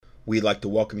We'd like to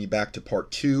welcome you back to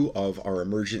part 2 of our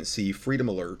emergency freedom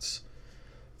alerts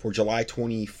for July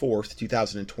 24th,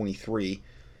 2023.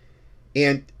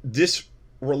 And this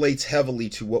relates heavily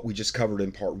to what we just covered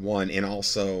in part 1 and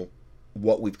also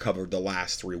what we've covered the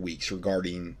last 3 weeks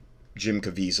regarding Jim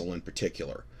Caviezel in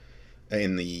particular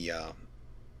and the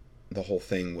whole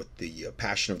thing with the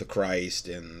Passion of the Christ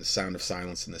and the Sound of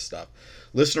Silence and this stuff.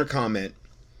 Listener comment.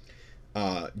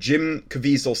 Jim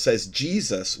Caviezel says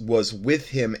Jesus was with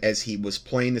him as he was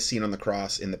playing the scene on the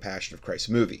cross in the Passion of Christ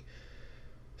movie.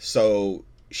 So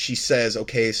she says,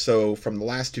 okay, so from the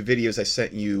last 2 videos I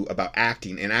sent you about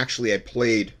acting, and actually I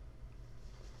played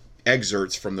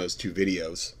excerpts from those 2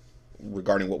 videos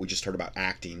regarding what we just heard about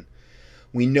acting.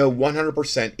 We know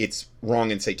 100% it's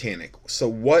wrong and satanic. So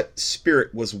what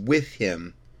spirit was with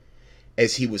him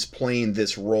as he was playing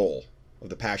this role of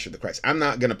the Passion of the Christ? I'm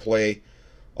not going to play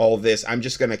all this. I'm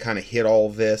just going to kind of hit all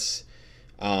this.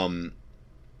 Another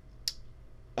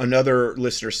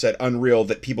listener said, unreal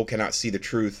that people cannot see the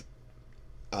truth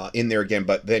in there again,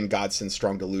 but then God sends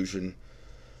strong delusion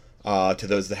to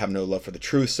those that have no love for the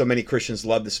truth. So many Christians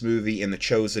love this movie and The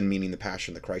Chosen, meaning the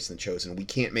Passion of the Christ and The Chosen. We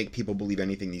can't make people believe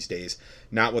anything these days,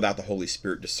 not without the Holy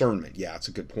Spirit discernment. Yeah, it's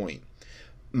a good point.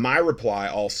 My reply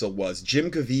also was,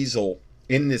 Jim Caviezel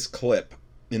in this clip,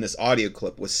 in this audio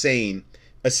clip, was saying,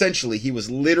 essentially, he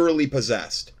was literally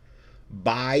possessed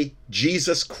by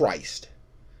Jesus Christ,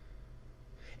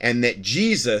 and that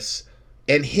Jesus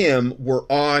and him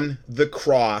were on the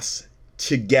cross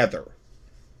together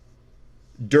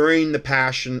during the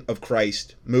Passion of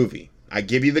Christ movie. I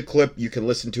give you the clip. You can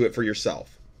listen to it for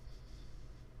yourself.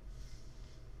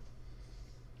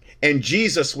 And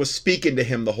Jesus was speaking to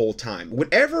him the whole time.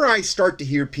 Whenever I start to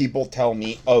hear people tell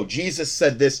me, oh, Jesus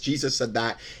said this, Jesus said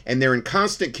that, and they're in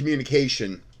constant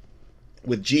communication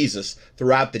with Jesus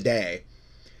throughout the day,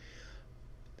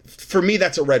 for me,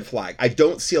 that's a red flag. I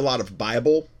don't see a lot of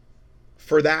Bible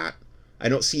for that. I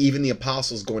don't see even the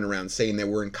apostles going around saying that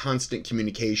we're in constant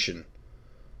communication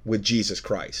with Jesus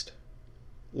Christ.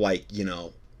 Like, you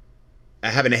know,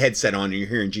 having a headset on and you're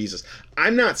hearing Jesus.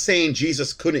 I'm not saying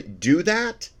Jesus couldn't do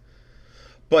that,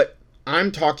 but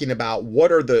I'm talking about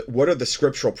what are the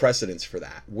scriptural precedents for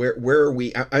that? Where are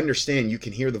we? I understand you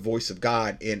can hear the voice of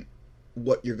God, and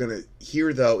what you're going to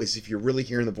hear, though, is if you're really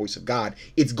hearing the voice of God,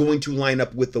 it's going to line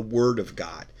up with the Word of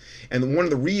God. And one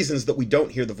of the reasons that we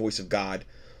don't hear the voice of God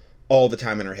all the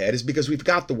time in our head is because we've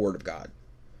got the Word of God.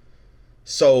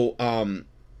 So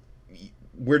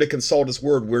we're to consult His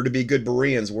Word. We're to be good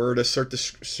Bereans. We're to search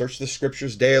the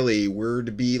Scriptures daily. We're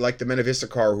to be like the men of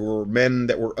Issachar, who were men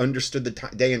that were understood the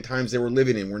day and times they were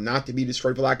living in. We're not to be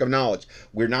destroyed for lack of knowledge.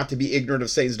 We're not to be ignorant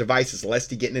of Satan's devices, lest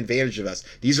he get an advantage of us.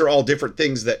 These are all different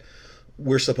things that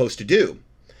we're supposed to do.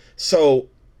 So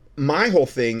my whole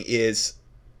thing is,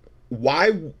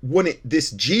 why wouldn't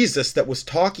this Jesus that was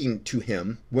talking to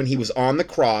him when he was on the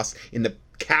cross in the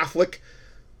Catholic,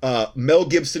 Mel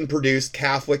Gibson produced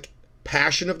Catholic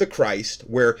Passion of the Christ,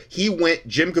 where he went,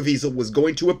 Jim Caviezel was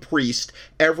going to a priest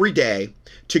every day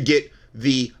to get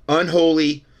the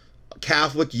unholy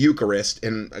Catholic Eucharist,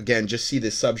 and again, just see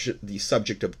the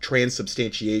subject of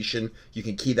transubstantiation. You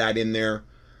can key that in there.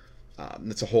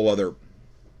 That's a whole other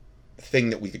thing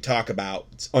that we could talk about.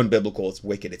 It's unbiblical, it's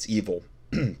wicked, it's evil.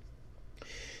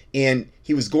 And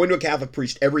he was going to a Catholic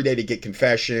priest every day to get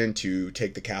confession, to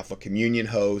take the Catholic communion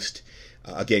host.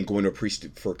 Again, going to a priest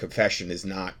for confession is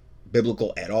not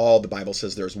biblical at all. The Bible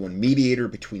says there's one mediator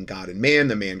between God and man,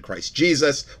 the man Christ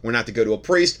Jesus. We're not to go to a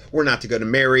priest. We're not to go to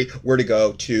Mary. We're to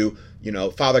go to,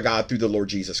 Father God through the Lord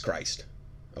Jesus Christ.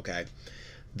 Okay?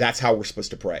 That's how we're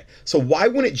supposed to pray. So why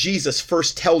wouldn't Jesus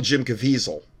first tell Jim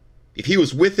Caviezel, if he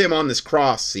was with him on this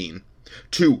cross scene,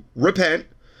 to repent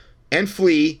and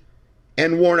flee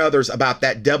and warn others about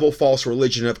that devil false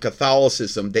religion of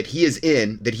Catholicism that he is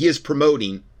in, that he is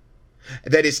promoting,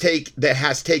 that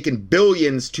has taken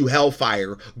billions to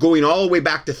hellfire, going all the way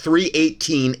back to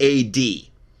 318 AD,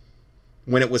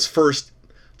 when it was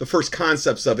the first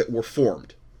concepts of it were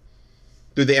formed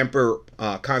through the Emperor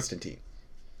Constantine.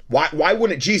 Why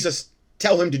wouldn't Jesus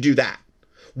tell him to do that?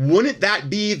 Wouldn't that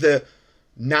be the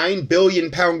 9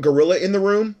 billion pound gorilla in the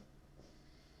room?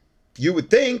 You would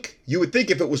think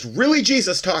if it was really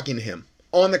Jesus talking to him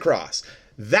on the cross,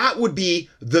 that would be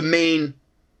the main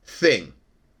thing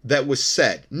that was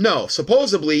said. No,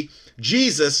 supposedly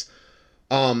Jesus,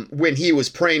 when he was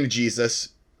praying to Jesus,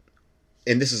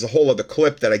 and this is a whole other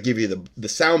clip that I give you the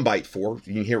soundbite for,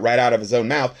 you can hear it right out of his own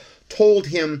mouth, told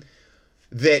him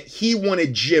that he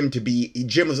wanted Jim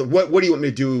was, what do you want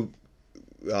me to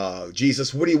do,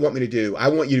 Jesus? What do you want me to do? I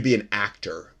want you to be an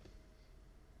actor.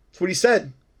 That's what he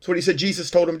said. That's what he said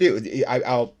Jesus told him to do.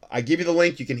 I give you the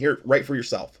link. You can hear it right for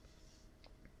yourself.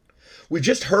 We've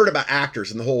just heard about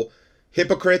actors and the whole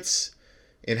hypocrites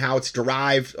and how it's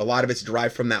derived. A lot of it's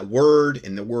derived from that word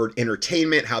and the word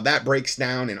entertainment, how that breaks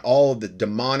down and all of the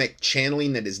demonic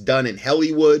channeling that is done in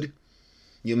Hollywood.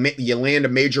 You land a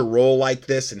major role like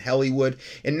this in Hollywood.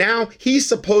 And now he's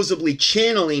supposedly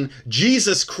channeling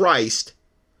Jesus Christ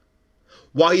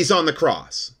while he's on the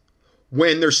cross.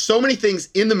 When there's so many things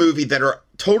in the movie that are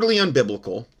totally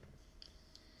unbiblical.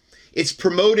 It's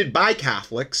promoted by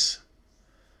Catholics.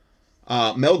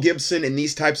 Mel Gibson and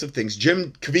these types of things.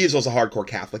 Jim Caviezel's a hardcore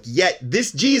Catholic. Yet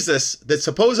this Jesus that's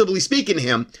supposedly speaking to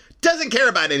him doesn't care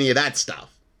about any of that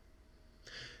stuff.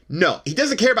 No, he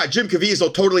doesn't care about Jim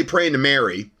Caviezel totally praying to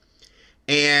Mary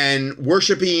and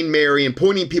worshiping Mary and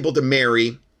pointing people to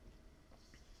Mary,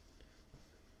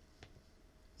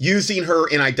 using her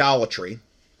in idolatry.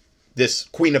 This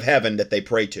Queen of Heaven that they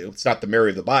pray to. It's not the Mary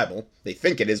of the Bible. They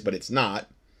think it is, but it's not.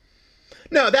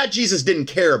 No, that Jesus didn't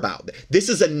care about. This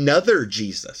is another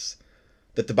Jesus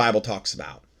that the Bible talks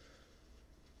about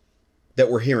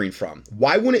that we're hearing from.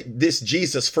 Why wouldn't this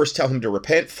Jesus first tell him to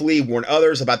repent, flee, warn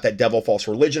others about that devil false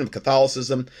religion of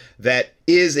Catholicism that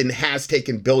is and has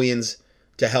taken billions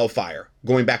to hellfire,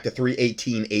 going back to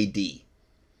 318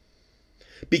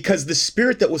 AD? Because the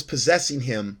spirit that was possessing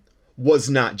him was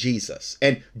not Jesus.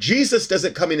 And Jesus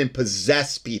doesn't come in and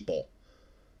possess people.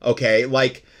 Okay?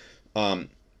 Like,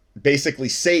 basically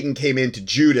Satan came into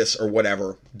Judas or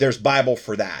whatever. There's Bible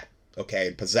for that. Okay?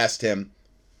 And possessed him.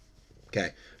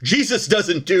 Okay? Jesus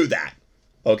doesn't do that.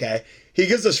 Okay? He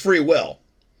gives us free will.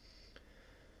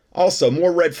 Also,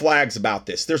 more red flags about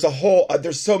this. There's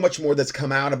there's so much more that's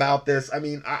come out about this. I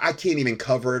mean, I can't even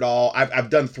cover it all. I've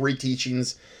done 3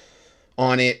 teachings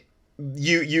on it.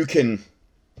 You can...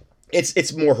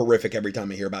 It's more horrific every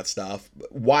time I hear about stuff.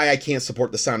 Why I can't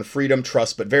support the Sound of Freedom,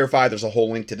 trust but verify. There's a whole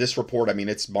link to this report. I mean,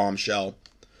 it's bombshell.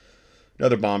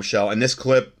 Another bombshell. In this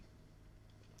clip,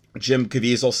 Jim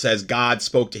Caviezel says God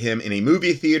spoke to him in a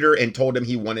movie theater and told him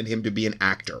he wanted him to be an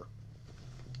actor.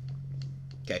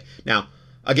 Okay. Now,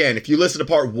 again, if you listen to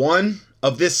part 1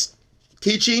 of this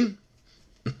teaching,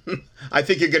 I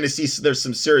think you're going to see there's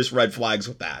some serious red flags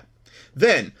with that.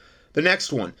 Then, the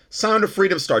next one, Sound of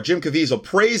Freedom star Jim Caviezel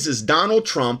praises Donald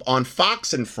Trump on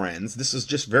Fox and Friends, this is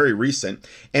just very recent,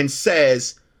 and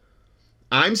says,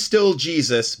 I'm still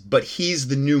Jesus, but he's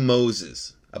the new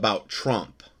Moses, about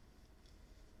Trump.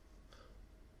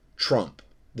 Trump,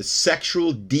 the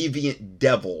sexual deviant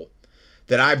devil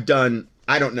that I've done,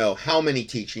 I don't know how many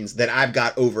teachings, that I've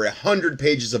got over 100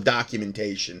 pages of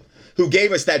documentation, who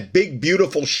gave us that big,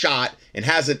 beautiful shot and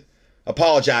hasn't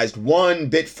apologized one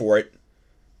bit for it.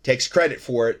 Takes credit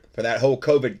for it, for that whole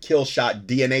COVID kill shot,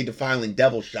 DNA defiling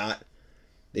devil shot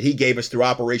that he gave us through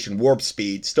Operation Warp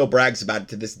Speed. Still brags about it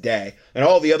to this day. And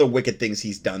all the other wicked things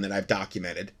he's done that I've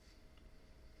documented.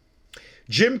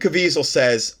 Jim Caviezel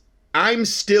says, I'm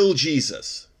still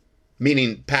Jesus.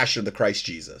 Meaning Passion of the Christ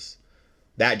Jesus.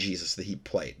 That Jesus that he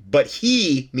played. But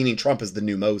he, meaning Trump, is the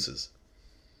new Moses.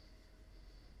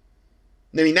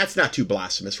 I mean, that's not too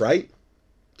blasphemous, right?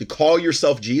 To call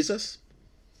yourself Jesus?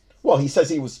 Well, he says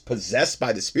he was possessed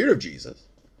by the Spirit of Jesus.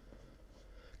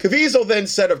 Caviezel then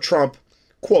said of Trump,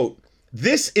 quote,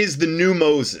 this is the new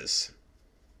Moses.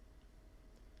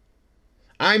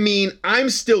 I mean,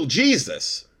 I'm still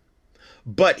Jesus,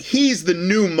 but he's the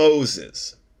new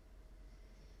Moses.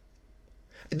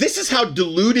 This is how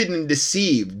deluded and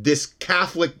deceived this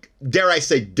Catholic, dare I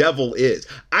say, devil is.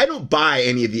 I don't buy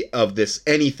any of this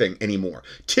anything anymore.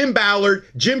 Tim Ballard,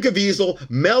 Jim Caviezel,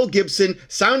 Mel Gibson,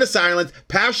 Sound of Silence,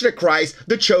 Passion of Christ,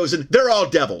 The Chosen, they're all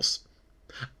devils.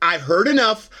 I've heard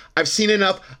enough. I've seen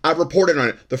enough. I've reported on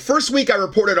it. The first week I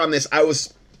reported on this, I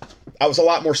was a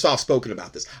lot more soft-spoken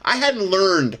about this. I hadn't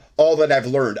learned all that I've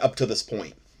learned up to this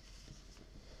point.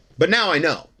 But now I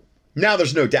know. Now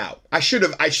there's no doubt. I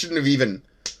shouldn't have even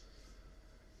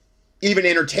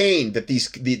entertained that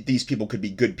these people could be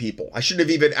good people. I should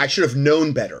have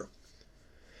known better.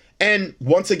 And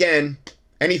once again,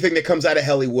 anything that comes out of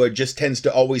Hollywood just tends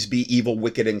to always be evil,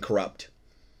 wicked, and corrupt.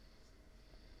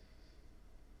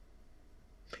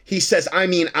 He says, I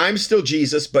mean, I'm still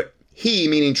Jesus, but he,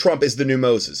 meaning Trump, is the new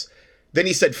Moses. Then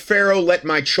he said, Pharaoh, let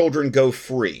my children go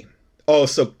free. Oh,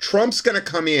 so Trump's going to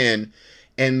come in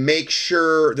and make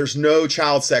sure there's no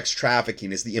child sex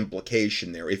trafficking is the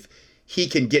implication there. If he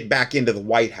can get back into the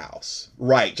White House.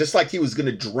 Right. Just like he was going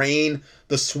to drain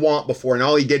the swamp before, and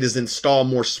all he did is install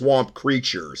more swamp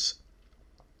creatures.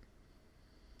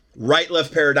 Right,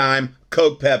 left paradigm,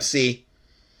 Coke, Pepsi,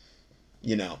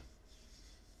 you know.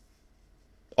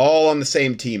 All on the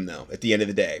same team, though, at the end of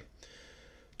the day.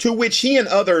 To which he and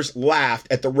others laughed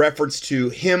at the reference to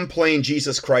him playing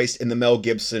Jesus Christ in the Mel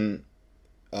Gibson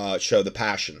show, The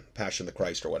Passion of the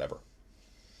Christ or whatever.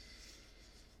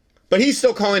 But he's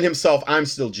still calling himself, I'm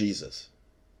still Jesus.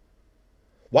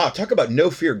 Wow, talk about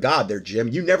no fear God there, Jim.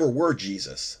 You never were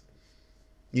Jesus.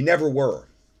 You never were.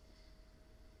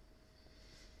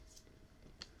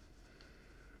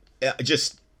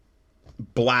 Just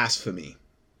blasphemy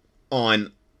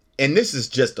on, and this is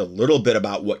just a little bit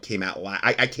about what came out last.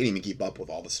 I can't even keep up with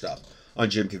all the stuff on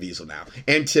Jim Caviezel now.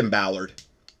 And Tim Ballard.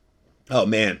 Oh,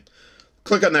 man.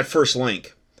 Click on that first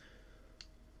link.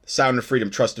 Sound of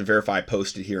Freedom, Trust and Verify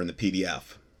posted here in the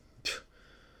PDF.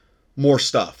 More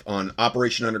stuff on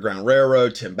Operation Underground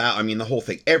Railroad, Tim Ballard. I mean, the whole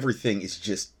thing. Everything is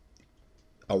just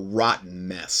a rotten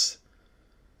mess.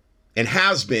 And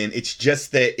has been. It's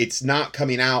just that it's not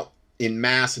coming out in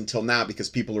mass until now because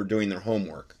people are doing their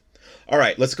homework. All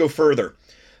right, let's go further.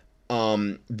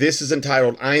 This is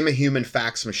entitled, I Am a Human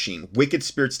Fax Machine. Wicked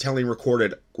Spirits Telling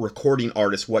Recording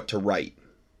Artists What to Write.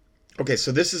 Okay,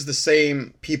 so this is the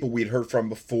same people we'd heard from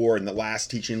before in the last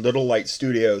teaching, Little Light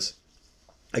Studios.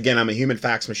 Again, I'm a human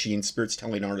fax machine, spirits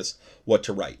telling artists what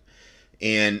to write.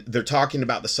 And they're talking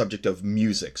about the subject of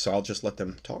music, so I'll just let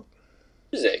them talk.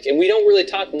 Music, and we don't really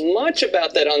talk much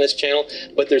about that on this channel,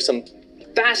 but there's some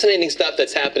fascinating stuff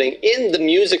that's happening in the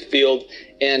music field,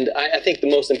 and I think the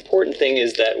most important thing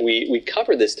is that we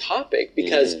cover this topic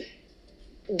because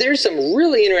there's some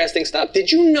really interesting stuff.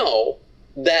 Did you know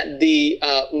that the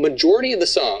majority of the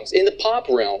songs in the pop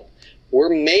realm were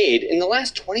made in the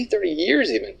last 20, 30 years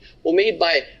even, were made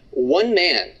by one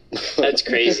man? That's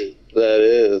crazy. That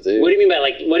is, dude. What do you mean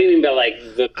by like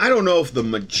the... I don't know if the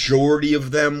majority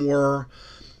of them were.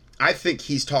 I think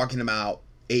he's talking about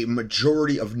a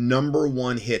majority of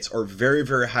 #1 hits or very,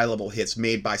 very high-level hits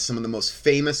made by some of the most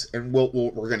famous, and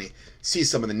we're going to see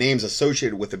some of the names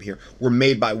associated with them here, were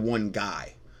made by one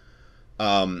guy,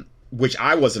 which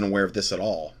I wasn't aware of this at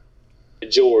all.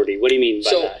 Majority. What do you mean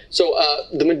by that? So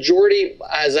the majority,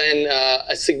 as in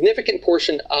a significant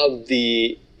portion of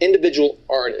the individual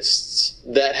artists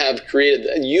that have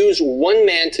created, use one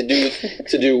man to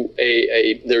do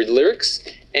their lyrics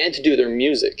and to do their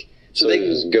music. So they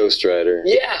use Ghostwriter.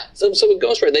 Yeah, so with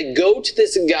Ghostwriter, they go to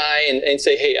this guy and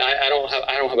say, "Hey, I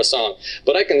don't have a song,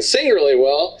 but I can sing really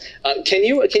well. Can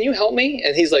you help me?"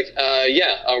 And he's like,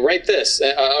 "Yeah, write this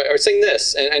or sing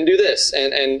this and do this,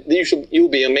 and you'll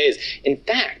be amazed." In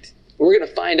fact, we're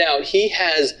gonna find out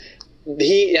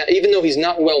even though he's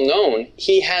not well known,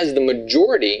 he has the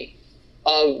majority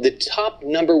of the top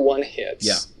 #1 hits.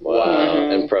 Yeah.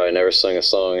 Wow. And probably never sung a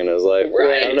song in his life.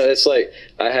 Right. I don't know. It's like,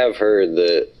 I have heard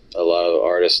that a lot of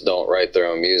artists don't write their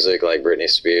own music, like Britney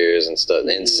Spears and stuff,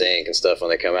 NSYNC and stuff when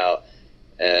they come out,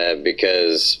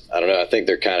 because, I don't know, I think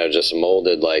they're kind of just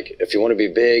molded, like, if you want to be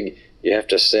big, you have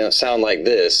to sound like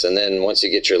this, and then once you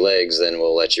get your legs, then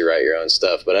we'll let you write your own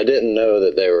stuff. But I didn't know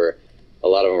that a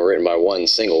lot of them were written by one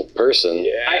single person.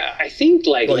 Yeah. I think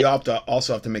like... Well, you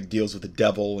also have to make deals with the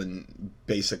devil and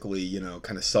basically,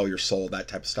 kind of sell your soul, that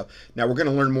type of stuff. Now, we're going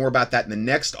to learn more about that in the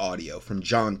next audio from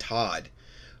John Todd,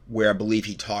 where I believe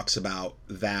he talks about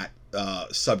that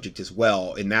subject as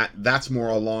well. And that's more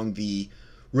along the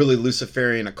really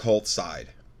Luciferian occult side.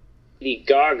 Lady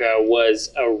Gaga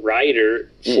was a writer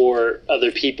for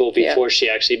other people before she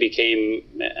actually became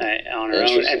on her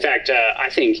own. In fact, I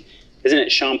think, isn't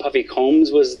it Sean Puffy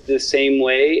Combs was the same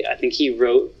way? I think he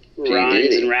wrote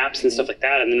rhymes and raps and stuff like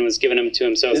that, and then was giving them to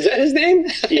him. So Is that his name?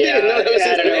 yeah, I don't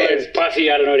know if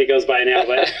Puffy. I don't know what he goes by now,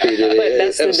 but But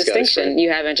that's the distinction. You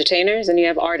have entertainers and you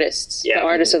have artists. Yeah. The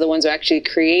artists are the ones who are actually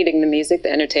creating the music.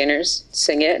 The entertainers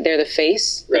sing it. They're the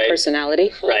face, the Right.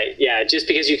 personality. right, yeah. Just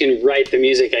because you can write the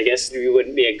music, I guess you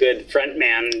wouldn't be a good front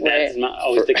man. That's Right. not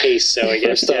always the case. So I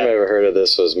guess First time I ever heard of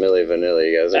this was Milli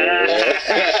Vanilli. You guys remember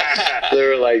that? There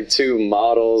were like two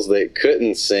models that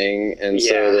couldn't sing, and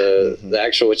so the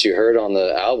actual what you heard on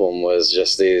the album was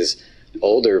just these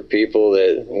older people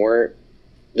that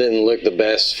didn't look the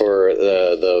best for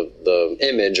the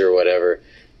image or whatever.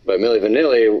 But Milli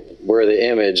Vanilli were the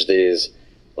image, these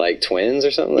like twins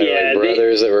or something. They were like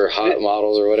brothers that were hot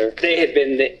models or whatever. They had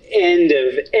been the end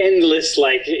of endless,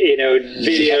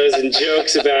 videos and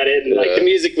jokes about it, and the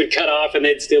music would cut off, and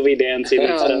they'd still be dancing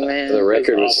and Oh, stuff. man. The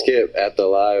record would awful. skip at the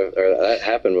live, or that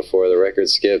happened before the record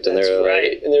skipped, and they were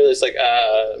Right. And they're just like,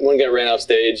 one guy ran off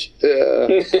stage. like,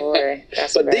 yeah. Boy,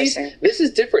 that's But embarrassing. this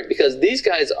is different because these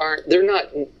guys they're not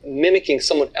mimicking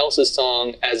someone else's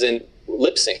song as in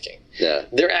lip syncing. Yeah.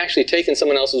 They're actually taking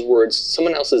someone else's words,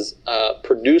 someone else's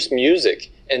produced music,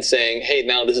 and saying, "Hey,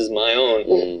 now this is my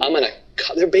own."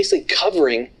 They're basically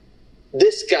covering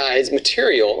this guy's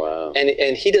material, Wow.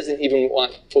 and he doesn't even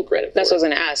want full credit for That's what I was it.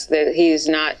 going to ask. That he's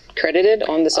not credited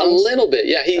on the A songs? little bit,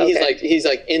 yeah. Okay. He's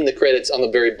like in the credits on the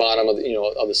very bottom of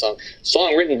of the song.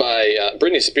 Song written by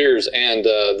Britney Spears and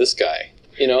this guy.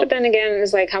 But then again,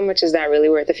 it's like, how much is that really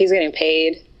worth? If he's getting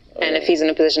paid, and if he's in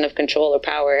a position of control or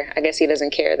power, I guess he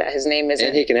doesn't care that his name isn't.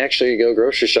 And he can actually go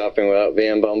grocery shopping without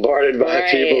being bombarded by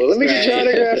Right. people. Let me get your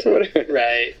autograph or whatever.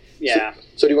 Right. Yeah.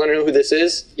 So do you want to know who this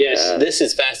is? Yes. This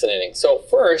is fascinating. So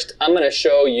first, I'm going to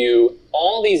show you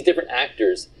all these different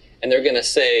actors, and they're going to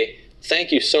say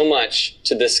thank you so much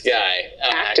to this guy.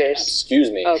 Actors? Excuse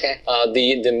me. Okay.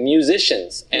 The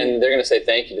musicians, and they're going to say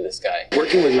thank you to this guy.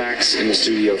 Working with Max in the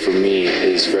studio for me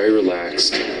is very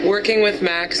relaxed. Working with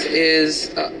Max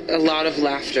is a lot of I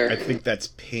laughter. think that's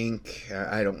Pink.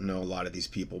 I don't know a lot of these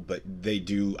people, but they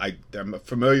do. I'm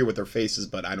familiar with their faces,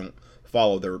 but I don't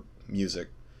follow their music.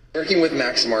 Working with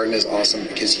Max Martin is awesome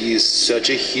because he is such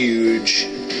a huge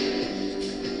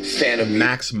fan of music,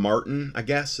 Max Martin, I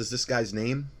guess, is this guy's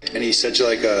name? and he's such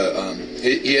like a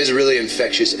he has a really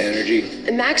infectious energy.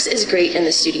 Max is great in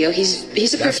the studio. He's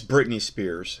a That's Britney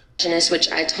Spears. perfectionist,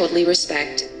 which I totally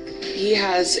respect. He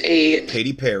has a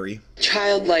Katy Perry,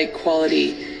 childlike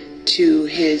quality to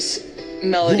his who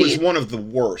melody. is one of the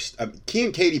worst. Key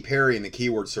and Katy Perry in the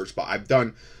keyword search bar. I've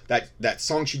done that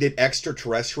song she did,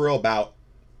 Extraterrestrial, about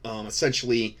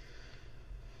essentially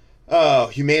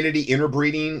humanity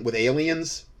interbreeding with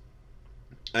aliens.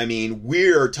 I mean,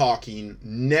 we're talking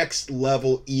next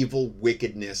level evil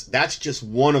wickedness. That's just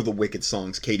one of the wicked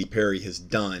songs Katy Perry has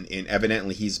done, and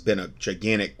evidently he's been a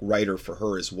gigantic writer for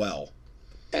her as well.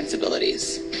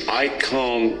 Sensibilities. I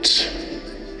can't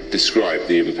describe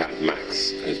the impact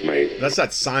Max has made. That's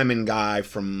that Simon guy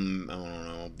from, I don't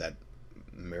know, that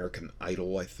American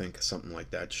Idol, I think, something like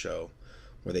that show,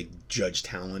 where they judge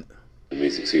talent. The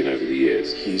music scene over the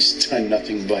years. He's done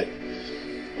nothing but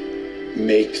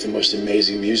make the most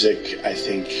amazing music, I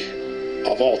think,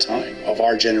 of all time, of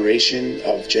our generation,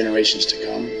 of generations to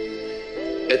come.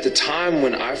 At the time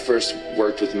when I first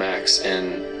worked with Max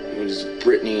and it was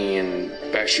Britney and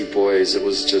Backstreet Boys, it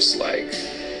was just like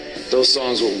those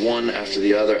songs were one after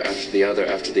the other, after the other,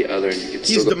 after the other, and you could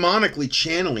He's still demonically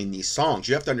channeling these songs.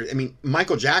 You have to I mean,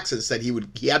 Michael Jackson said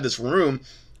he had this room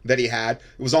that he had.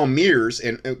 It was all mirrors,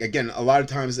 and again, a lot of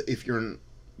times if you're in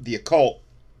the occult,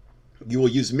 you will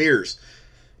use mirrors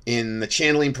in the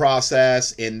channeling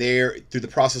process, and there through the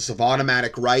process of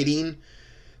automatic writing,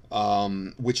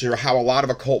 which are how a lot of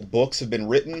occult books have been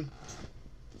written.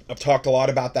 I've talked a lot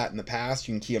about that in the past.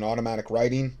 You can key in automatic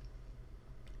writing.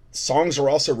 Songs are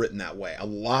also written that way. A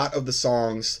lot of the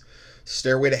songs,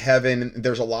 Stairway to Heaven,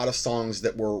 there's a lot of songs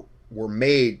that were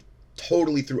made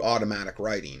totally through automatic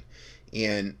writing,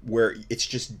 and where it's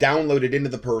just downloaded into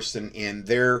the person, and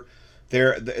they're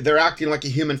acting like a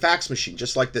human fax machine,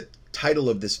 just like the title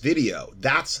of this video.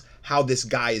 That's how this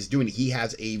guy is doing it. He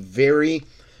has a very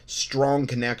strong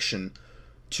connection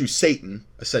to Satan,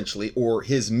 essentially, or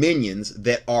his minions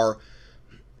that are,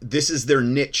 this is their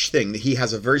niche thing. He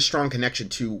has a very strong connection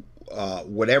to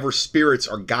whatever spirits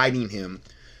are guiding him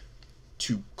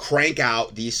to crank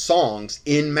out these songs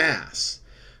in mass.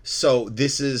 So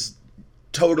this is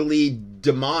totally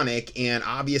demonic, and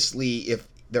obviously if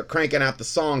they're cranking out the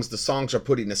songs are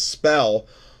putting a spell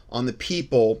on the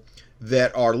people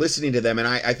that are listening to them. And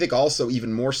I think also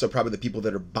even more so probably the people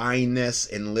that are buying this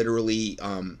and literally,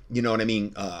 you know what I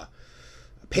mean,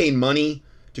 paying money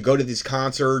to go to these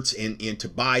concerts and to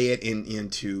buy it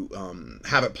and to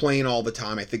have it playing all the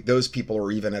time. I think those people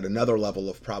are even at another level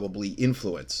of probably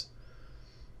influence.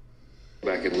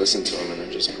 back and listen to them, and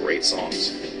they're just great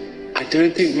songs. I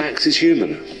don't think Max is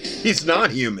human. He's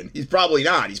not human. He's probably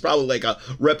not. He's probably like a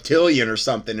reptilian or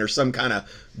something, or some kind of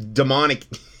demonic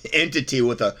entity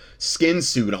with a skin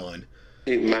suit on. I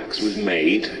think Max was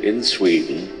made in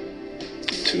Sweden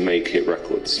to make hit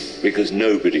records because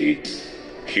nobody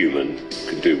human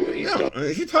can do what he's done.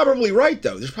 He's probably right,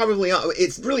 though. There's probably,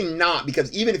 it's really not,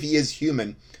 because even if he is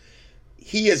human,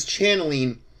 he is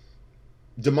channeling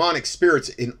demonic spirits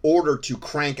in order to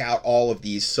crank out all of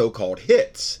these so-called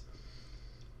hits.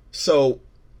 So,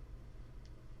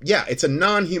 yeah, it's a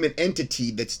non-human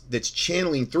entity that's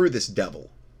channeling through this devil.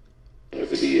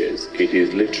 Over the years, it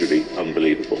is literally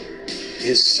unbelievable.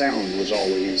 His sound was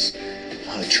always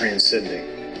transcending.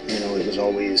 You know, it was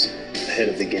always ahead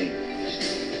of the game.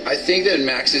 I think that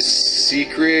Max's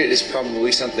secret is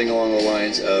probably something along the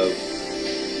lines of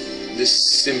the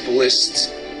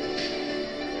simplest,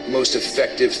 most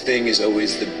effective thing is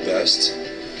always the best.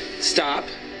 Stop.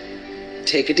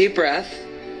 Take a deep breath.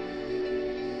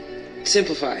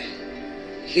 Simplify.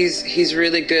 He's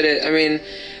really good at, I mean,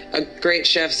 a great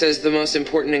chef says the most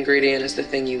important ingredient is the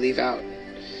thing you leave out.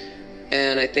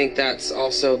 And I think that's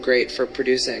also great for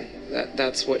producing.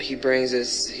 That's what he brings,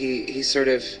 is he sort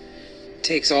of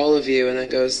takes all of you and then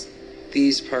goes,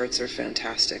 these parts are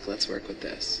fantastic, let's work with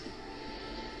this.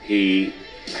 He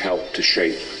helped to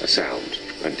shape a sound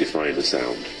and define a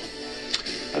sound.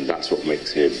 And that's what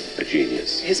makes him a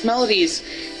genius. His melodies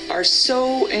are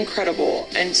so incredible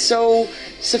and so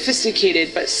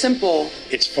sophisticated but simple.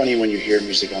 It's funny when you hear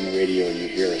music on the radio and you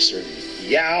hear a certain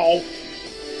yow,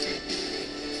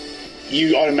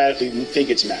 you automatically think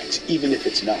it's Max, even if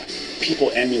it's not.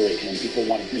 People emulate him, people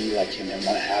want to be like him and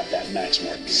want to have that Max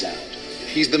Martin sound.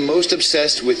 He's the most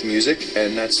obsessed with music,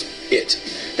 and that's it.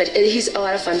 But he's a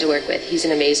lot of fun to work with. He's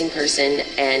an amazing person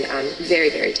and very,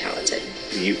 very talented.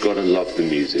 You've got to love the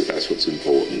music, that's what's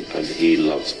important, and he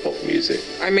loves pop music.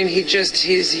 I mean,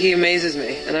 he amazes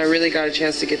me, and I really got a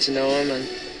chance to get to know him, and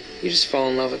you just fall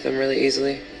in love with him really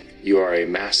easily. You are a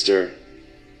master.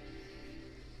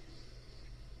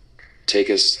 Take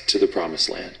us to the promised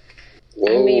land.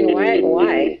 I mean,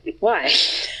 why?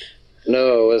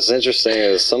 No, what's interesting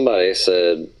is somebody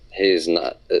said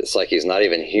it's like he's not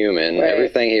even human. Right.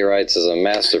 Everything he writes is a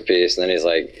masterpiece, and then he's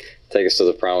like, take us to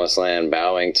the promised land,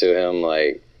 bowing to him.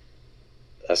 Like,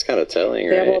 that's kind of telling,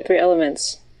 right? They have all three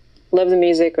elements. Love the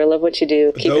music or love what you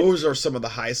do. Those are some of the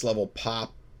highest level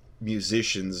pop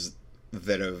musicians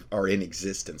that are in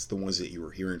existence, the ones that you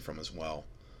were hearing from as well.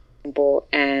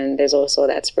 And there's also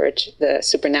the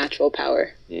supernatural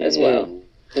power as well.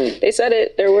 They said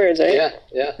it, their words, right?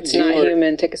 Yeah. It's not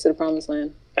human, take us to the promised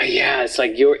land. Yeah, it's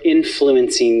like you're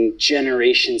influencing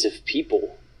generations of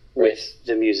people with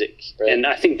the music. Right. And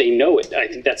I think they know it. I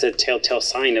think that's a telltale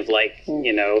sign of, like,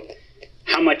 you know,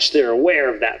 how much they're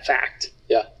aware of that fact.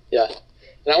 Yeah.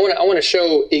 And I want to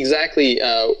show exactly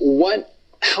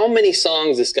how many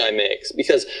songs this guy makes,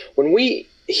 because when we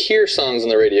hear songs on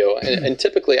the radio, and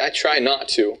typically I try not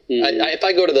to. If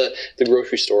I go to the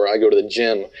grocery store, I go to the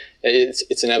gym,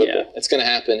 it's inevitable. Yeah. It's going to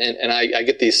happen, and I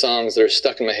get these songs that are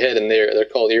stuck in my head, and they're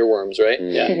called earworms, right?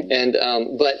 Yeah. And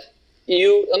but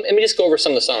let me just go over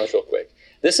some of the songs real quick.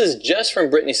 This is just from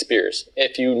Britney Spears.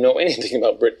 If you know anything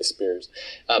about Britney Spears,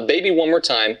 Baby One More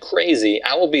Time, Crazy,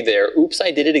 I Will Be There, Oops, I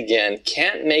Did It Again,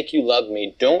 Can't Make You Love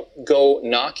Me, Don't Go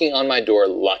Knocking on My Door,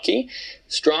 Lucky,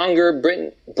 Stronger,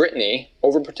 Britney,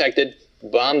 Overprotected,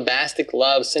 Bombastic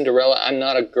Love, Cinderella, I'm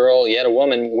Not a Girl, Yet a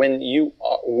Woman,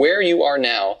 Where You Are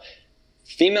Now,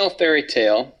 Female Fairy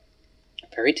Tale?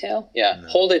 Yeah. No.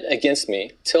 Hold It Against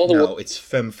Me, it's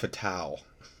Femme Fatale.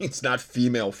 It's not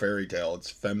Female Fairy Tale, it's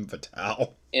Femme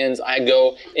Fatale. And I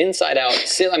go Inside Out.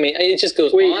 I mean, it just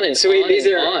goes on and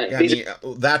on. Yeah, I mean,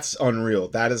 that's unreal.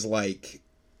 That is like,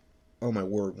 oh my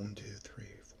word, 1, 2, 3,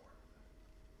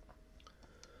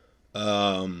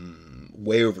 4.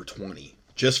 Way over 20,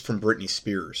 just from Britney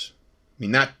Spears. I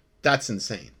mean, that's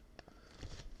insane.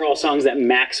 All songs that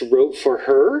Max wrote for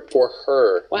her? For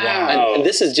her. Wow. And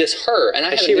this is just her. And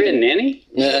Has she written any?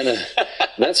 No.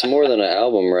 That's more than an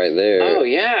album right there. Oh,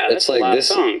 yeah. That's like a lot of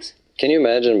songs. Can you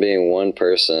imagine being one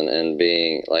person and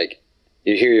being, like,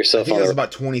 you hear yourself I think that's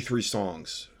about 23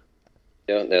 songs.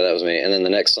 Yeah, that was me. And then the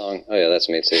next song, oh yeah, that's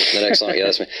me too. The next song, yeah,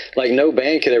 that's me. Like, no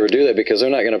band could ever do that because they're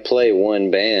not going to play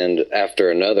one band after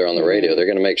another on the radio. They're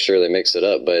going to make sure they mix it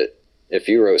up. But if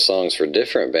you wrote songs for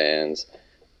different bands,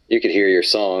 you could hear your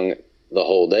song the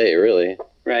whole day, really.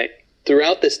 Right.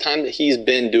 Throughout this time that he's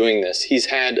been doing this, he's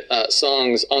had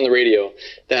songs on the radio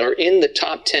that are in the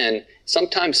top 10,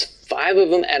 sometimes 5 of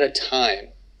them at a time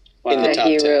in the top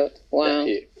 10. Wrote. Wow.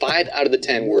 5 out of the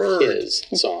 10 were his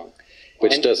song.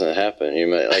 Which doesn't happen. You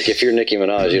might, like, if you're Nicki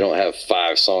Minaj, you don't have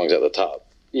 5 songs at the top.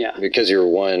 Yeah. Because you're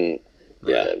one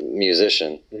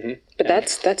musician. Mm-hmm. But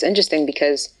that's interesting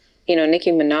because, you know, Nicki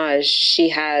Minaj, she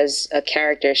has a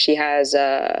character. She has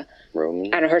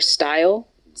her style,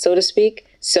 so to speak.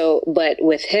 So, but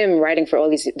with him writing for all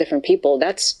these different people,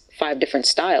 that's 5 different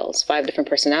styles, 5 different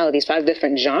personalities, 5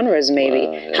 different genres,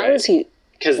 maybe. How is he?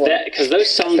 Because those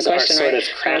songs are sort of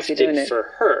crafted for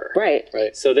her. Right.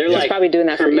 So they're like probably doing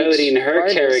that promoting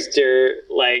her character,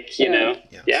 like, you know.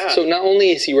 Yeah. So not only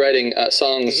is he writing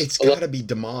songs. It's got to be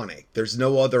demonic. There's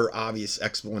no other obvious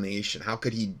explanation. How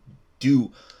could he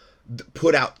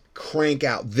crank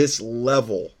out this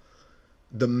level,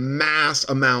 the mass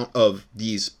amount of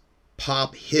these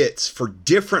pop hits for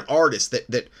different artists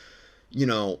that you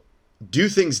know, do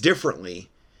things differently,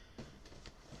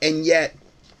 and yet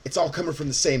it's all coming from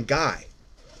the same guy.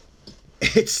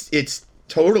 It's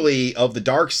totally of the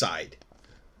dark side.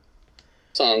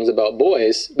 Songs about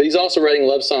boys, but he's also writing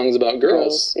love songs about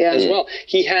girls as well.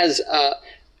 He has,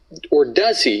 or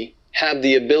does he have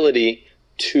the ability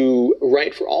to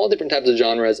write for all different types of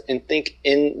genres and think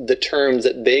in the terms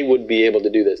that they would be able to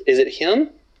do this? Is it him,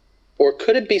 or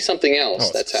could it be something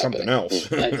else that's happening? Something else.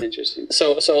 That's interesting.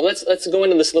 So let's go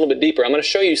into this a little bit deeper. I'm going to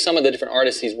show you some of the different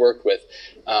artists he's worked with.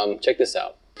 Check this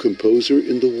out. Composer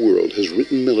in the world has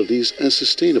written melodies as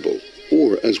sustainable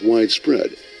or as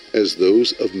widespread as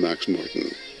those of Max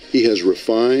Martin. He has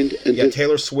refined and... Yeah,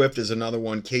 Taylor Swift is another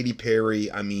one. Katy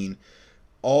Perry. I mean,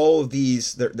 all of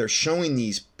these, they're showing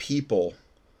these people.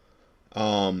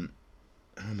 I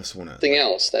almost want to... Something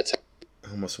else. That's...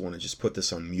 I almost want to just put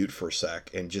this on mute for a sec,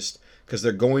 and just because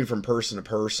they're going from person to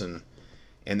person,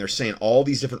 and they're saying all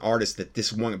these different artists that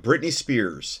this one... Britney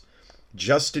Spears,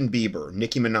 Justin Bieber,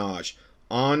 Nicki Minaj,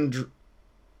 Ariana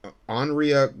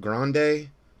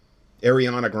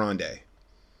Grande,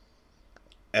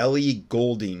 Ellie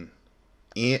Goulding,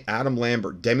 Adam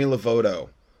Lambert, Demi Lovato,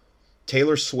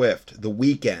 Taylor Swift, The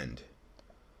Weeknd,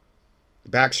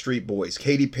 Backstreet Boys,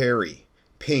 Katy Perry,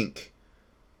 Pink.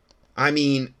 I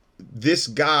mean, this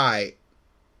guy,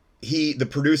 the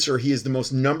producer, he is the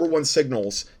most number one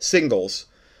singles.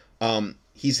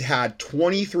 He's had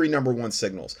 23 number one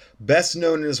singles. Best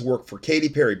known in his work for Katy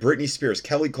Perry, Britney Spears,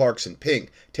 Kelly Clarkson,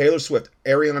 Pink, Taylor Swift,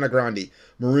 Ariana Grande,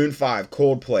 Maroon 5,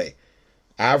 Coldplay,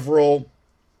 Avril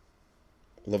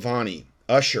Lavigne,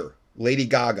 Usher, Lady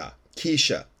Gaga,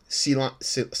 Keisha,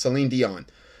 Celine Dion,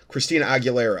 Christina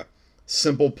Aguilera,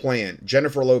 Simple Plan,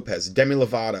 Jennifer Lopez, Demi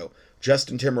Lovato,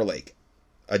 Justin Timberlake,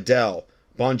 Adele,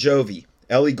 Bon Jovi,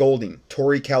 Ellie Goulding,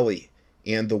 Tori Kelly,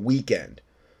 and The Weeknd.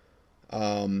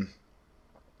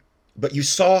 But you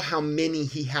saw how many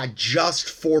he had just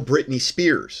for Britney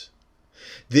Spears.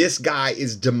 This guy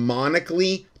is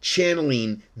demonically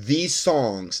channeling these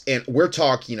songs, and we're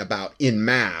talking about in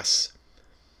mass.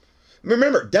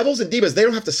 Remember, Devils and Divas, they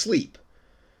don't have to sleep.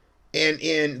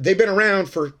 And they've been around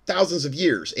for thousands of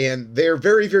years, and they're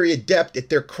very, very adept at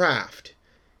their craft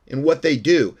and what they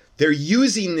do. They're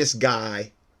using this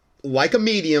guy like a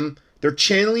medium. They're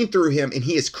channeling through him, and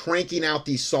he is cranking out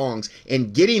these songs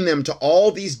and getting them to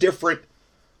all these different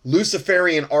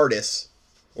Luciferian artists,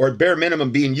 or at bare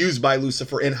minimum being used by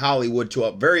Lucifer in Hollywood to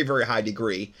a very, very high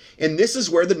degree. And this is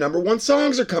where the number one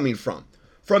songs are coming from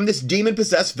this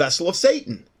demon-possessed vessel of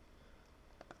Satan.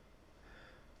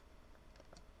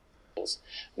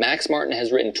 Max Martin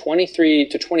has written 23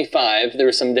 to 25. There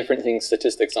are some different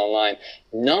statistics online.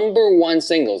 Number one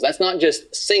singles. That's not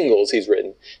just singles he's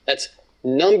written. That's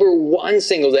number one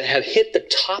singles that have hit the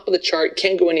top of the chart.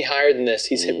 Can't go any higher than this.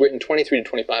 He's written 23 to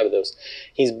 25 of those.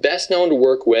 He's best known to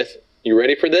work with, you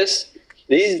ready for this?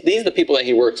 These are the people that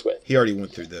he works with. He already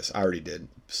went through this. I already did.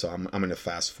 So I'm going to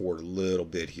fast forward a little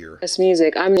bit here. This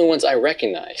music, I'm the ones I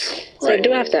recognize. So right.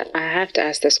 I have to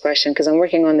ask this question because I'm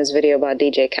working on this video about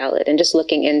DJ Khaled, and just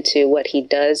looking into what he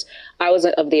does, I was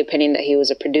of the opinion that he was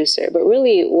a producer, but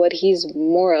really what he's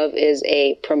more of is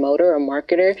a promoter, a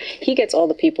marketer. He gets all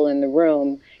the people in the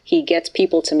room. He gets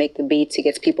people to make the beats. He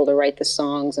gets people to write the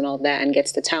songs and all that, and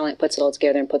gets the talent, puts it all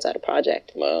together, and puts out a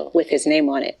project with his name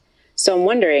on it. So I'm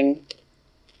wondering,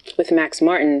 with Max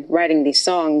Martin writing these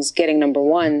songs, getting number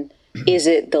one, is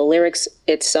it the lyrics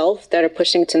itself that are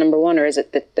pushing it to number one, or is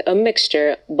it a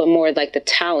mixture, but more like the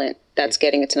talent that's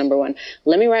getting it to number one?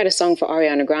 Let me write a song for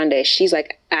Ariana Grande. She's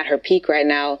like at her peak right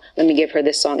now. Let me give her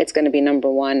this song. It's going to be number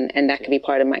one, and that could be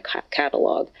part of my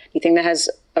catalog. Do you think that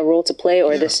has a role to play,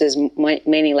 or this is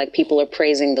mainly like people are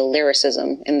praising the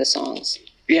lyricism in the songs?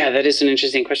 Yeah, that is an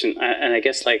interesting question. And I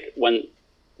guess like one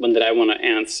that I want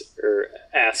to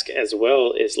ask as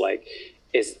well is like,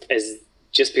 is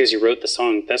just because you wrote the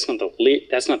song, that's not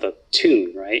the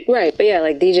tune, right? Right, but yeah,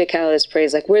 like DJ Khaled's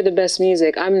praise, like, we're the best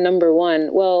music, I'm number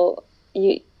one. Well,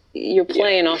 you're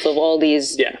playing off of all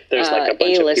these there's like a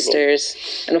bunch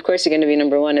A-listers, and of course you're going to be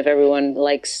number one if everyone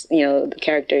likes, the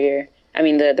character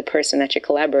the person that you're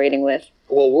collaborating with.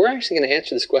 Well, we're actually going to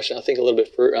answer this question, I think, a little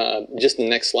bit for just in the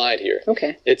next slide here.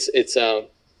 Okay.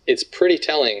 It's pretty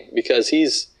telling because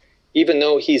even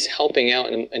though he's helping out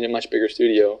in a much bigger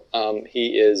studio,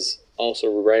 he is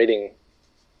also writing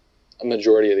a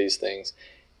majority of these things.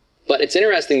 But it's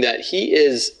interesting that he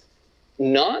is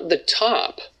not the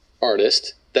top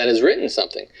artist that has written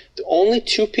something. The only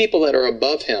two people that are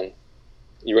above him,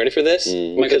 you ready for this?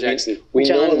 Michael Jackson. We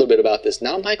know a little bit about this.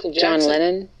 Not Michael Jackson. John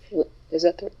Lennon? Is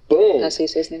that the... Boom. That's how you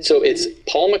say his name? So it's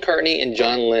Paul McCartney and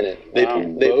John Lennon. They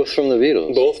both from the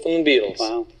Beatles. Both from the Beatles.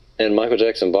 Wow. And Michael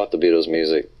Jackson bought the Beatles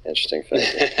music. Interesting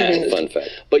fact. Fun fact.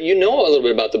 But you know a little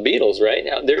bit about the Beatles, right?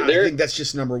 Now, I think that's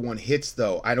just number one hits,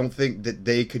 though. I don't think that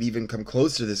they could even come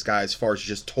close to this guy as far as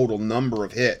just total number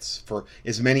of hits for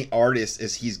as many artists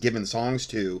as he's given songs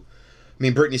to. I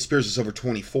mean, Britney Spears is over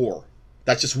 24.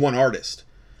 That's just one artist.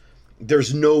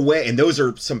 there's no way. And those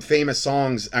are some famous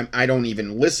songs. I don't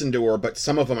even listen to her, but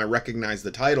some of them I recognize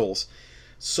the titles.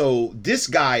 So this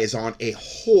guy is on a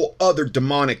whole other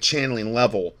demonic channeling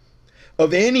level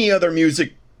of any other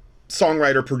music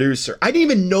songwriter producer. I didn't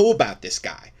even know about this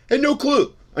guy. I had no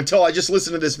clue until I just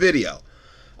listened to this video.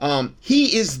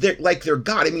 He is like their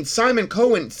God. I mean, Simon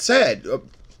Cohen said,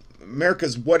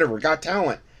 America's whatever, Got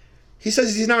Talent. He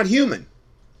says he's not human.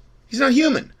 He's not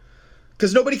human.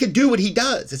 Because nobody could do what he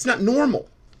does. It's not normal.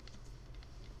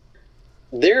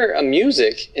 Their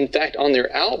music, in fact, on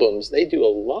their albums, they do a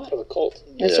lot of occult.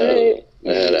 That's right.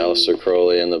 They had Aleister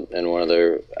Crowley in one of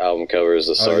their album covers,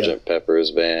 the Sgt.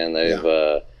 Pepper's Band.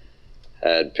 They've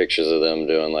had pictures of them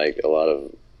doing like a lot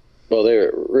of. Well, they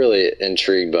were really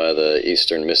intrigued by the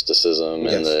Eastern mysticism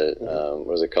and the what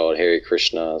was it called, Hare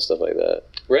Krishna and stuff like that.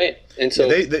 Right, and so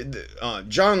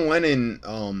John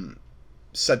Lennon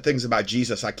said things about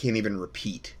Jesus I can't even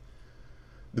repeat.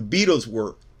 The Beatles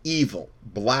were evil,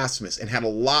 blasphemous, and had a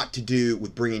lot to do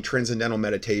with bringing transcendental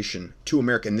meditation to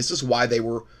America. And this is why they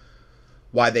were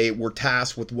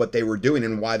tasked with what they were doing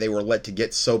and why they were let to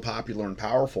get so popular and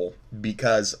powerful,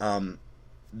 because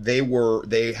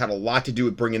they had a lot to do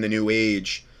with bringing the New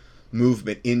Age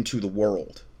movement into the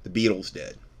world. The Beatles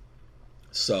did.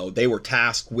 So they were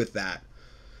tasked with that,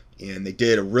 and they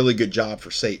did a really good job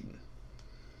for Satan.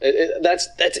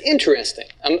 That's interesting.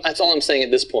 That's all I'm saying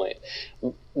at this point.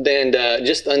 Then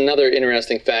just another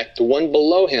interesting fact, the one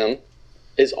below him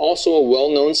is also a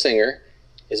well-known singer,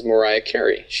 is Mariah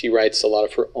Carey. She writes a lot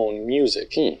of her own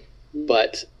music.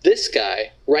 But this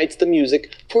guy writes the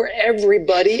music for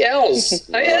everybody else. Is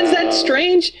that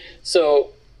strange? So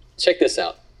check this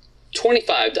out.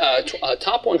 25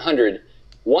 top 100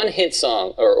 one-hit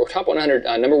song, or top 100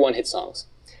 number one hit songs.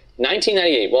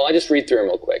 1998. Well, I'll just read through them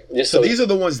real quick. So these are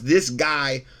the ones this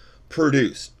guy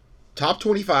produced. Top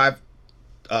 25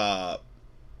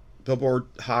 Billboard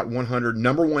Hot 100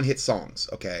 number one hit songs,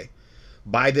 okay,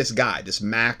 by this guy, this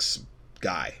Max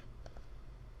guy.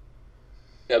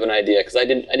 I have an idea, because I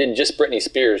did just Britney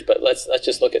Spears, but let's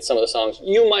just look at some of the songs.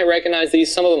 You might recognize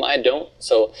these, some of them I don't.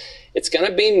 So it's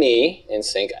gonna be me in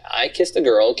sync. I Kissed a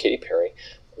Girl, Katy Perry.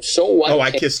 So what? Oh, I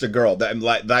Kissed a Girl. That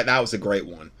was a great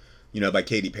one. By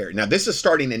Katy Perry. Now, this is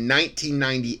starting in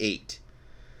 1998.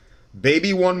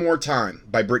 Baby One More Time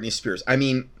by Britney Spears. I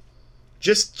mean,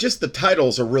 just the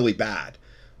titles are really bad.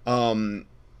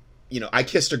 I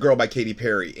Kissed a Girl by Katy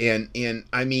Perry. And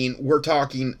I mean, we're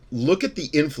talking, look at the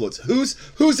influence.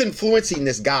 Who's influencing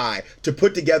this guy to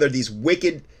put together these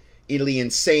wickedly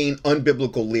insane,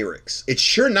 unbiblical lyrics? It's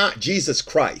sure not Jesus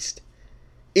Christ.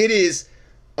 It is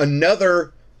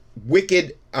another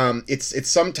wicked, it's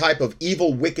some type of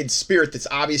evil, wicked spirit that's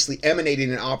obviously emanating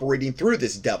and operating through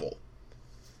this devil.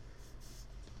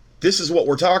 This is what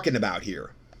we're talking about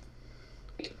here.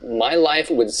 My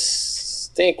life would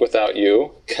stink without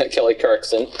you, Kelly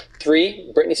Clarkson.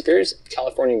 3, Britney Spears,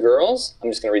 California Girls.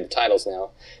 I'm just going to read the titles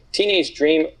now. Teenage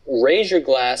Dream, Raise Your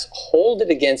Glass, Hold It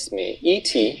Against Me.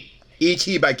 E.T.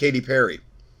 E.T. by Katy Perry.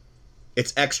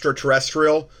 It's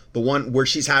extraterrestrial, the one where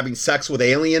she's having sex with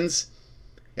aliens.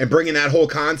 And bringing that whole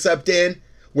concept in,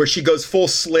 where she goes full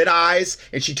slit eyes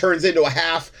and she turns into a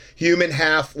half human,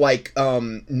 half like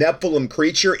Nephilim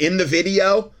creature in the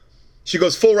video. She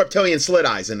goes full reptilian slit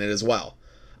eyes in it as well.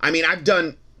 I mean, I've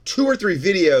done 2 or 3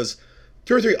 videos,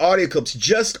 2 or 3 audio clips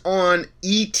just on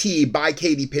E.T. by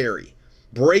Katy Perry,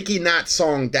 breaking that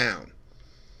song down.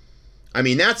 I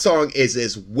mean, that song is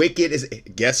as wicked as...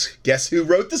 Guess who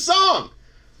wrote the song?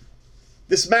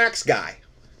 This Max guy.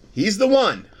 He's the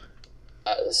one.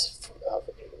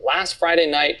 Last Friday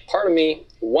night, part of me,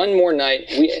 one more night.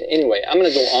 Anyway, I'm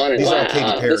going to go on and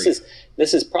on.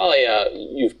 This is probably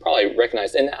you've probably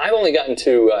recognized, and I've only gotten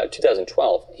to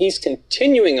 2012. He's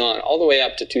continuing on all the way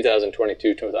up to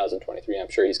 2022, 2023. I'm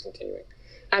sure he's continuing.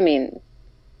 I mean,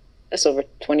 that's over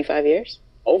 25 years.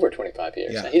 Over 25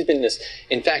 years. Yeah. Now, he's been this.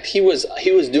 In fact, he was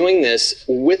doing this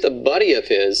with a buddy of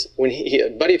his when a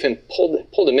buddy of him pulled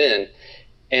him in.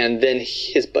 And then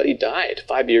his buddy died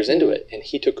 5 years into it, and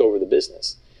he took over the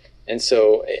business. And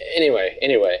so,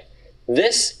 anyway,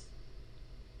 this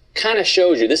kind of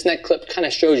shows you, this next clip kind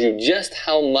of shows you just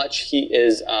how much he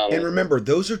is... and remember,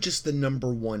 those are just the number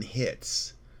one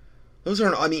hits. Those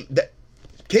aren't, I mean,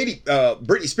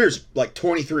 Britney Spears, like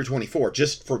 23 or 24,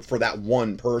 just for that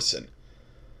one person.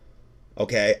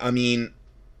 Okay, I mean,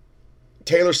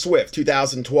 Taylor Swift,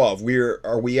 2012,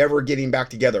 Are We Ever Getting Back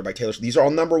Together by Taylor Swift. These are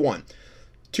all number one.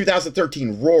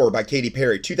 2013, Roar by Katy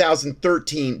Perry.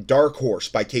 2013, Dark Horse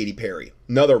by Katy Perry.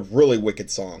 Another really wicked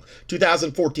song.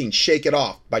 2014, Shake It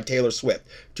Off by Taylor Swift.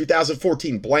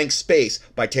 2014, Blank Space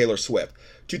by Taylor Swift.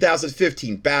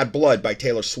 2015, Bad Blood by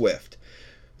Taylor Swift.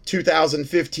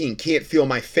 2015, Can't Feel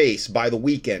My Face by The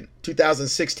Weeknd.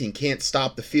 2016, Can't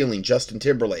Stop the Feeling, Justin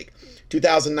Timberlake.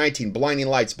 2019, Blinding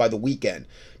Lights by The Weeknd.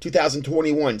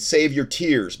 2021, Save Your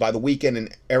Tears by The Weeknd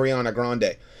and Ariana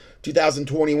Grande.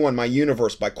 2021, My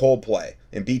Universe by Coldplay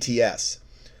and BTS.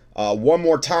 One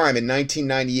More Time in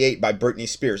 1998 by Britney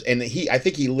Spears. And I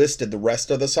think he listed the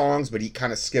rest of the songs, but he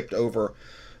kind of skipped over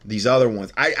these other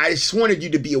ones. I just wanted you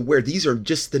to be aware, these are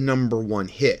just the #1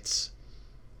 hits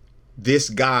this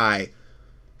guy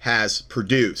has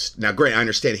produced. Now, great, I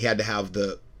understand he had to have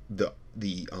the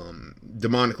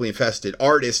demonically infested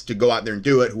artist to go out there and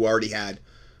do it, who already had,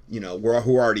 who are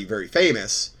already very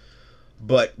famous.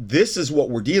 But this is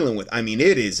what we're dealing with. I mean,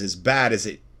 it is as bad as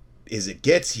it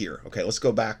gets here. Okay, let's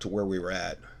go back to where we were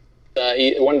at.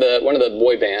 One of the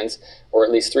boy bands, or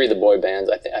at least 3 of the boy bands,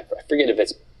 I forget if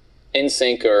it's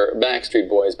NSYNC or Backstreet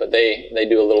Boys, but they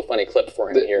do a little funny clip for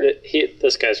him here.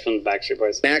 This guy's from the Backstreet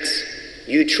Boys. Max,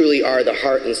 you truly are the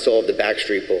heart and soul of the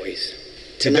Backstreet Boys.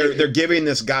 They're giving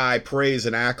this guy praise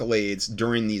and accolades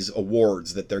during these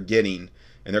awards that they're getting,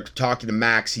 and they're talking to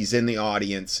Max. He's in the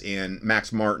audience, and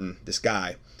Max Martin, this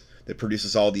guy that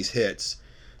produces all these hits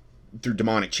through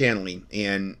demonic channeling,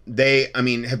 and I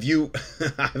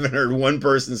haven't heard one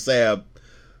person say a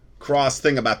cross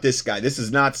thing about this guy. This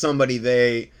is not somebody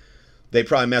they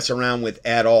probably mess around with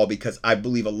at all, because I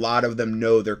believe a lot of them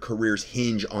know their careers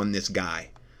hinge on this guy.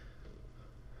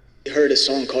 I heard a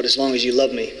song called As Long As You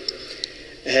Love Me.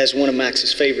 It has one of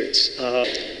Max's favorites.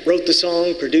 Wrote the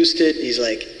song, produced it. He's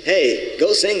like, hey,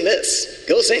 go sing this.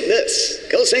 Go sing this.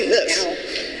 Go sing this.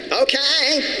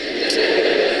 Okay.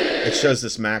 It shows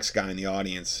this Max guy in the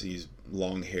audience. He's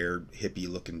long-haired,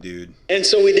 hippie-looking dude. And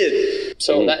so we did.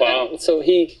 So so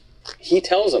he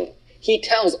tells them. He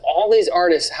tells all these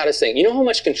artists how to sing. You know how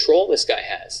much control this guy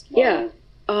has? Yeah.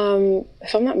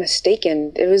 If I'm not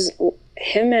mistaken, it was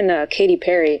him and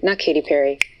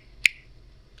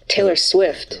Taylor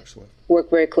Swift worked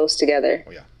very close together.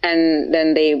 Oh, yeah. And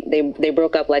then they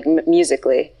broke up, like,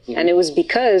 musically. Mm-hmm. And it was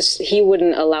because he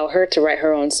wouldn't allow her to write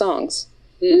her own songs.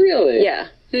 Really? Yeah.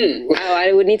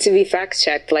 I would need to be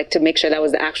fact-checked, like, to make sure that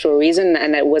was the actual reason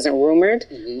and that it wasn't rumored.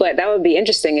 Mm-hmm. But that would be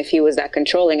interesting if he was that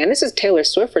controlling. And this is Taylor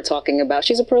Swift we're talking about.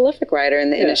 She's a prolific writer in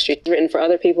the industry. She's written for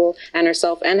other people and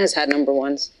herself, and has had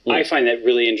 #1s. I find that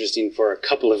really interesting for a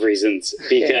couple of reasons.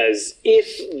 Because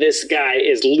if this guy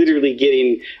is literally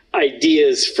getting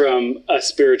ideas from a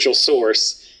spiritual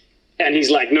source, and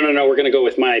he's like, no, we're going to go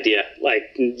with my idea.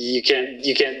 Like, you can't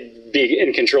be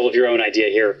in control of your own idea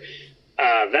here.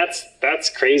 That's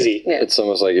crazy. Yeah. It's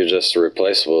almost like you're just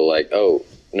replaceable. Like, oh,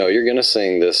 no, you're going to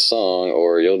sing this song,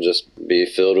 or you'll just be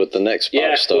filled with the next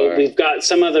pop star. Well, we've got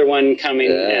some other one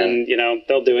coming, and,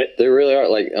 they'll do it. They really are.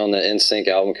 Like, on the NSYNC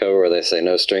album cover where they say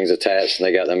no strings attached, and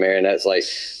they got the marionettes, like,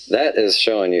 that is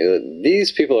showing you that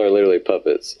these people are literally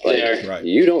puppets. Like, Right.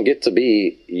 You don't get to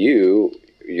be you.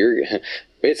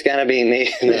 It's got to be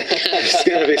me. It's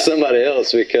got to be somebody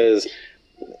else, because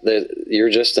you're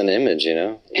just an image,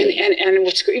 And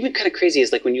what's even kind of crazy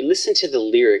is, like, when you listen to the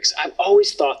lyrics, I've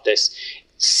always thought this.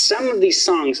 Some of these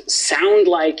songs sound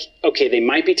like, okay, they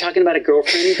might be talking about a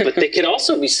girlfriend, but they could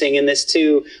also be singing this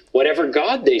to whatever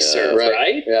God they serve,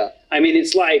 right? Yeah. I mean,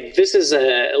 it's like, this is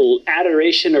a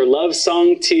adoration or love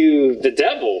song to the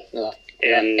devil.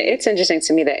 And it's interesting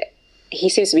to me that he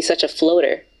seems to be such a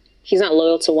floater. He's not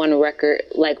loyal to one record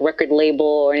label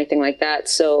or anything like that.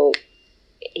 So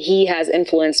he has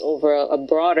influence over a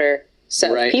broader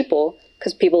set of people,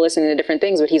 because people listen to different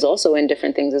things, but he's also in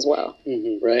different things as well.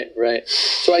 Mm-hmm. Right.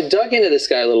 So I dug into this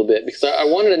guy a little bit, because I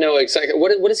wanted to know exactly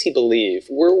what does he believe?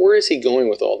 Where is he going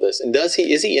with all this? And is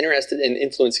he interested in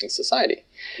influencing society?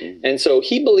 Mm-hmm. And so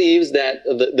he believes that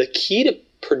the key to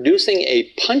producing a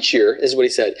punchier, is what he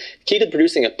said, the key to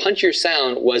producing a punchier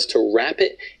sound was to wrap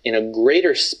it in a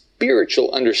greater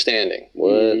spiritual understanding.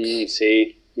 What?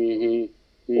 See? Mm-hmm.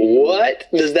 What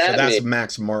does that mean? That's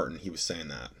Max Martin. He was saying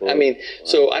that. I mean,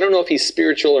 so I don't know if he's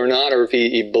spiritual or not, or if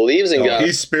he believes in God.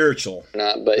 He's spiritual. Or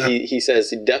not, but he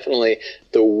says definitely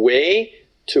the way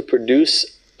to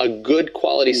produce a good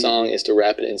quality song is to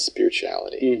wrap it in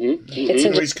spirituality. Mm-hmm.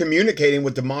 Mm-hmm. He's communicating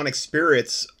with demonic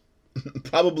spirits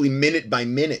probably minute by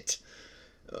minute.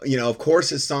 Of course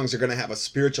his songs are going to have a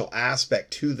spiritual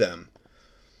aspect to them.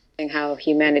 And how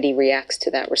humanity reacts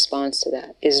to that, responds to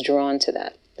that, is drawn to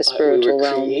that. The spiritual we were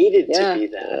realm. created to be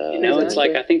that. Exactly. It's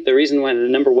like, I think the reason why the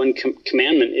 #1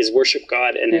 commandment is worship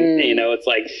God, and it's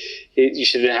like you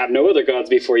should have no other gods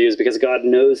before you, is because God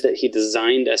knows that He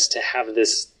designed us to have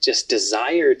this just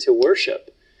desire to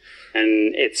worship.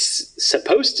 And it's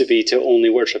supposed to be to only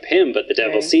worship him, but the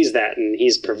devil sees that and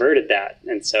he's perverted that.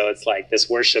 And so it's like this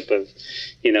worship of,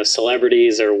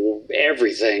 celebrities or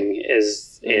everything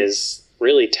is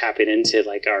really tapping into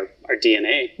like our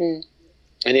DNA.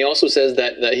 And he also says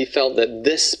that he felt that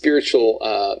this spiritual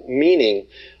meaning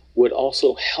would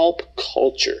also help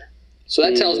culture. So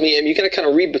that tells me, you got to kind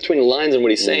of read between the lines on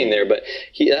what he's saying there, but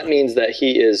that means that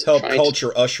he is help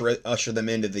culture usher them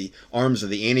into the arms of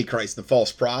the Antichrist, the false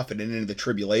prophet, and into the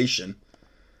tribulation.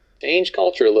 Change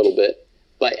culture a little bit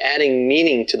by adding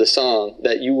meaning to the song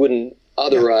that you wouldn't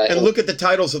otherwise. And look at the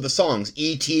titles of the songs.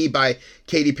 E.T. by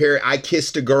Katy Perry, I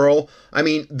Kissed a Girl. I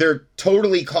mean, they're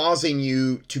totally causing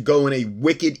you to go in a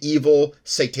wicked, evil,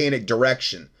 satanic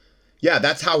direction. Yeah,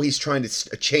 that's how he's trying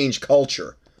to change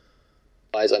culture.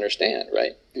 Understand,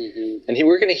 right? And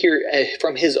we're going to hear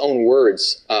from his own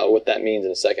words what that means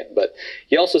in a second. But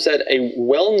he also said he's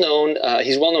well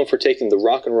known for taking the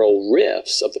rock and roll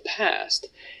riffs of the past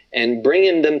and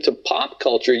bringing them to pop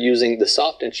culture using the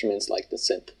soft instruments like the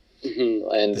synth.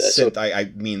 And the synth,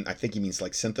 I think he means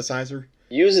like synthesizer.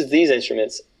 Uses these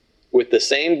instruments with the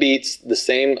same beats, the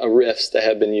same riffs that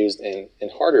have been used in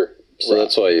harder. So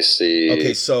that's why you see.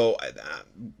 Okay, so.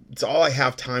 It's all I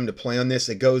have time to play on this.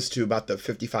 It goes to about the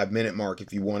 55-minute mark.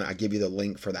 If you want, I give you the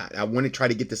link for that. I want to try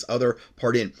to get this other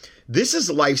part in. This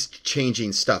is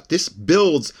life-changing stuff. This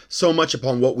builds so much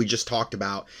upon what we just talked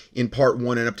about in part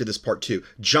 1 and up to this part 2.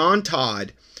 John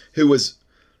Todd, who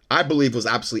I believe was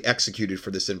absolutely executed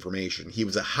for this information. He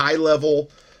was a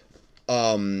high-level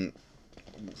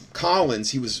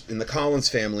Collins. He was in the Collins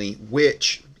family,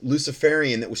 which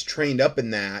Luciferian that was trained up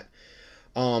in that.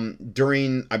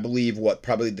 During, I believe,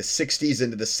 probably the 60s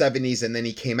into the 70s, and then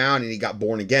he came out and he got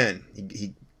born again.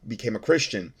 He became a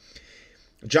Christian.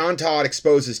 John Todd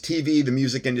exposes TV, the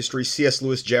music industry, C.S.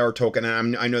 Lewis, J.R. Tolkien,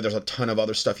 and I know there's a ton of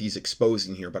other stuff he's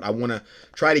exposing here, but I want to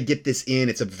try to get this in.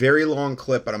 It's a very long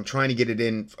clip, but I'm trying to get it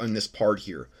in this part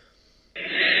here.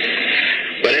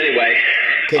 But anyway...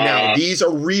 Okay, now, these are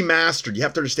remastered. You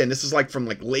have to understand, this is like from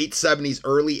like late 70s,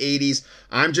 early 80s.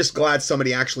 I'm just glad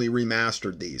somebody actually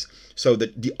remastered these. So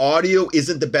the audio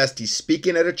isn't the best. He's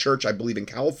speaking at a church, I believe, in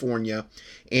California.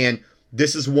 And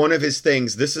this is one of his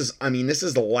things. This is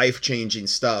the life-changing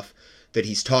stuff that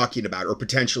he's talking about, or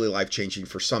potentially life-changing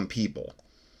for some people.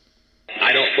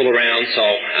 I don't fool around, so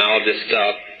I'll just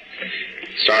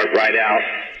start right out.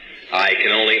 I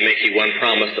can only make you one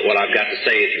promise that what I've got to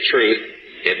say is the truth.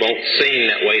 It won't seem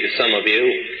that way to some of you.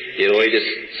 It'll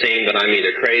just seem that I'm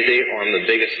either crazy or I'm the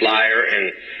biggest liar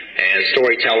and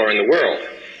storyteller in the world.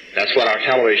 That's what our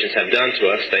televisions have done to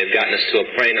us. They've gotten us to a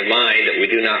plane of mind that we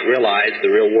do not realize the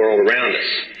real world around us.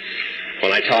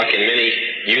 When I talk in many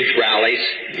youth rallies,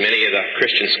 many of the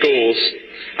Christian schools,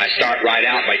 I start right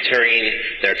out by tearing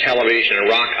their television and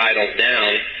rock idols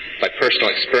down by personal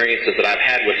experiences that I've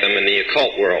had with them in the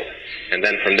occult world. And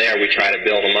then from there, we try to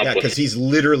build them up. Yeah, because he's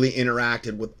literally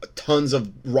interacted with tons of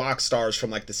rock stars from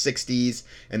like the 60s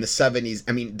and the 70s.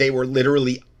 I mean, they were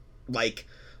literally like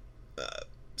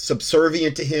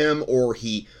subservient to him, or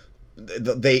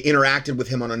they interacted with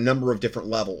him on a number of different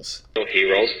levels.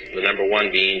 Heroes, the number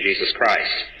one being Jesus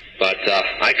Christ. But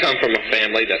I come from a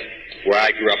family where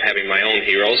I grew up having my own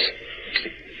heroes.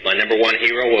 My number one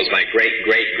hero was my great,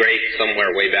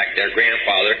 somewhere way back there,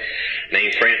 grandfather,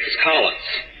 named Francis Collins.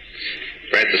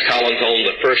 Francis Collins owned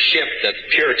the first ship that the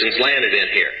Puritans landed in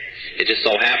here. It just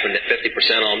so happened that 50%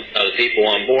 of the people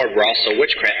on board were also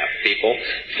witchcraft people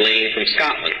fleeing from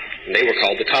Scotland. And they were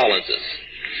called the Collinses.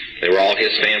 They were all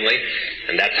his family,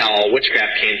 and that's how all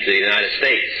witchcraft came to the United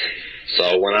States.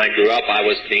 So when I grew up, I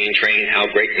was being trained how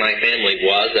great my family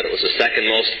was, that it was the second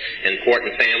most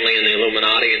important family in the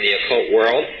Illuminati and the occult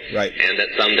world, right, and that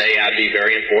someday I'd be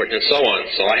very important and so on.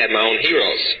 So I had my own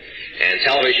heroes. And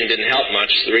television didn't help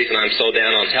much. The reason I'm so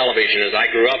down on television is I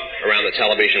grew up around the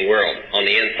television world, on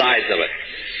the insides of it.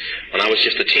 When I was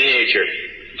just a teenager,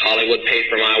 Hollywood paid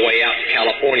for my way out to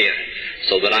California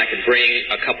so that I could bring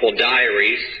a couple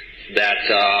diaries that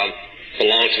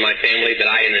belonged to my family that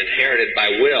I had inherited by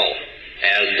will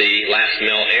as the last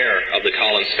male heir of the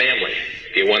Collins family.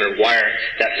 If you wondered why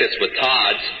that fits with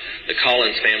Todd's, the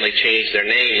Collins family changed their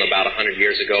name about 100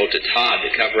 years ago to Todd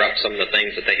to cover up some of the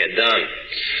things that they had done.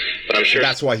 But I'm sure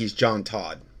that's why he's John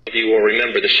Todd. You will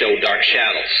remember the show Dark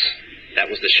Shadows. That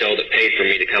was the show that paid for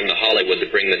me to come to Hollywood to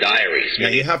bring the diaries. Now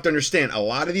you have to understand, a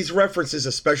lot of these references,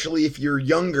 especially if you're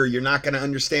younger, you're not going to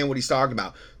understand what he's talking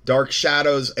about. Dark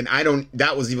Shadows, and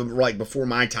that was even like before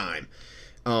my time.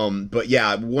 But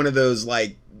yeah, one of those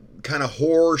like kind of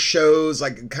horror shows,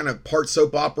 like kind of part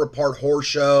soap opera, part horror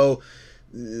show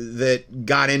that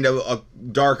got into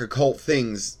dark occult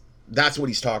things. That's what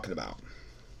he's talking about.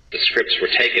 The scripts were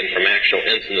taken from actual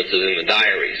incidences in the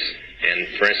diaries. And,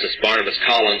 for instance, Barnabas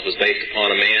Collins was based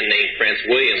upon a man named Franz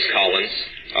Williams Collins,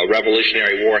 a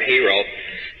Revolutionary War hero.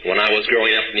 When I was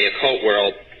growing up in the occult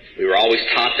world, we were always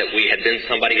taught that we had been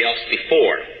somebody else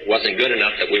before. It wasn't good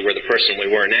enough that we were the person we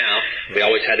were now. We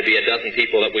always had to be a dozen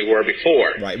people that we were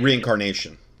before. Right,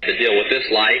 reincarnation. To deal with this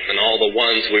life and all the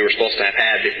ones we were supposed to have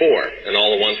had before and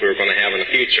all the ones we were going to have in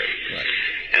the future. Right.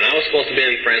 And I was supposed to be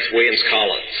in Franz Williams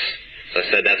Collins. So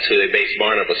I said that's who they based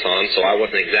Barnabas on, so I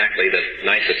wasn't exactly the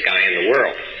nicest guy in the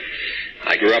world.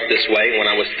 I grew up this way. When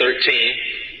I was 13,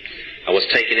 I was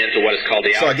taken into what is called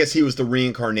the... So I guess he was the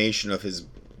reincarnation of his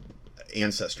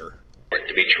ancestor.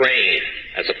 To be trained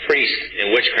as a priest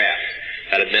in witchcraft.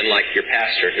 That had been like your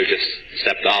pastor who just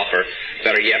stepped off, or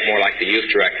better yet, more like the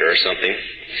youth director or something.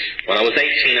 When I was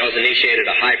 18, I was initiated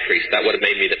a high priest. That would have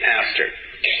made me the pastor.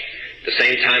 At the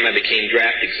same time, I became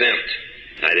draft exempt.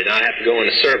 I did not have to go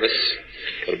into service,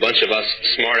 but a bunch of us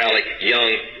smart-aleck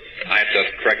young, I have to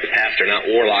correct the pastor, not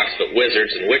warlocks, but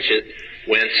wizards and witches,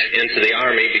 went into the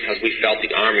Army because we felt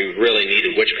the Army really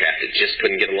needed witchcraft. It just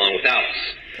couldn't get along without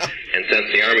us. And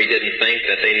since the Army didn't think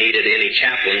that they needed any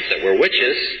chaplains that were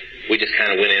witches, we just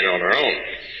kind of went in on our own.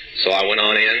 So I went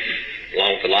on in,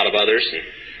 along with a lot of others, and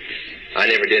I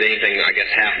never did anything, I guess,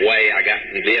 halfway. I got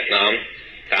in Vietnam,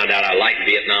 found out I liked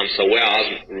Vietnam so well, I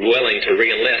was willing to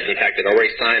re-enlist. In fact, I'd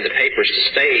already signed the papers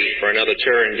to stay for another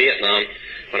tour in Vietnam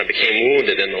when I became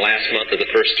wounded in the last month of the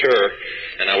first tour,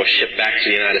 and I was shipped back to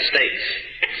the United States.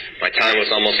 My time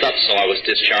was almost up, so I was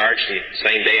discharged, and the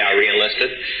same day I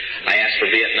re-enlisted. I asked for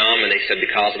Vietnam, and they said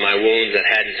because of my wounds that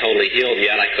hadn't totally healed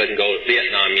yet, I couldn't go to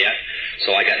Vietnam yet,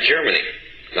 so I got Germany.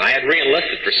 And I had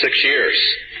re-enlisted for 6 years,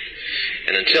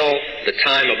 and until the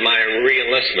time of my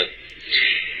re-enlistment,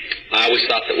 I always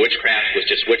thought that witchcraft was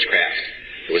just witchcraft.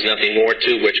 There was nothing more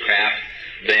to witchcraft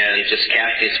than just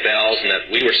casting spells, and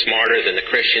that we were smarter than the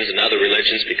Christians and other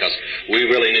religions because we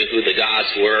really knew who the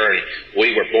gods were, and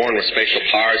we were born with special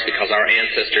powers because our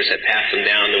ancestors had passed them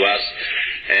down to us,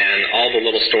 and all the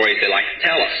little stories they like to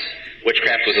tell us.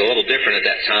 Witchcraft was a little different at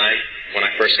that time. When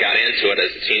I first got into it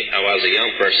as a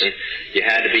young person, you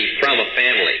had to be from a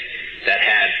family that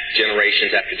had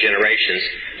generations after generations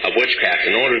of witchcraft.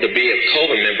 In order to be a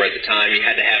Coven member at the time, you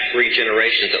had to have 3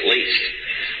 generations at least.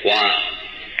 While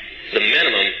the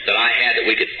minimum that I had that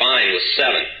we could find was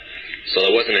 7. So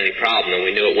there wasn't any problem, and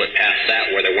we knew it went past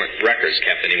that where there weren't records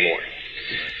kept anymore.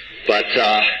 But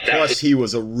plus, he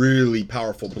was a really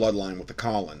powerful bloodline with the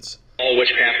Collins. All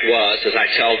witchcraft was, as I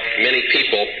tell many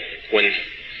people, when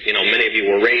many of you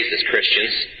were raised as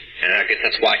Christians, and I guess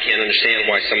that's why I can't understand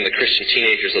why some of the Christian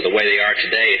teenagers are the way they are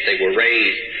today. If they were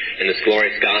raised in this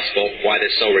glorious gospel, why they're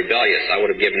so rebellious. I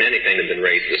would have given anything to have been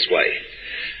raised this way.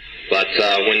 But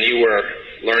when you were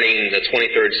learning the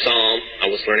 23rd Psalm, I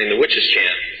was learning the witches'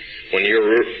 chant. When you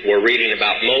were reading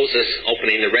about Moses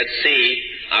opening the Red Sea,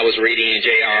 I was reading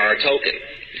J.R.R. Tolkien.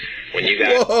 When you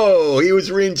got he was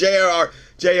reading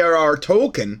J.R.R.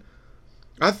 Tolkien.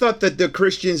 I thought that the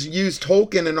Christians used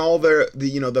Tolkien and all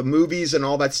the movies and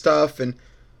all that stuff, and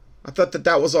I thought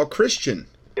that was all Christian.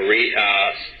 Learning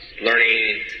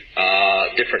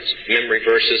different memory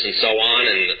verses and so on,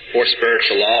 and the 4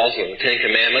 spiritual laws and the 10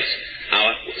 commandments.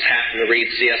 I was happened to read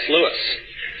C.S. Lewis.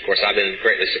 Of course, I've been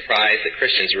greatly surprised that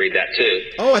Christians read that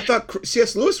too. Oh, I thought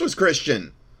C.S. Lewis was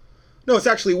Christian. No, it's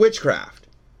actually witchcraft.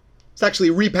 It's actually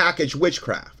repackaged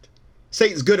witchcraft.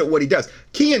 Satan's good at what he does.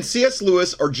 Key in C.S.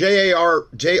 Lewis or J.R.R.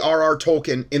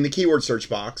 Tolkien in the keyword search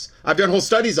box. I've done whole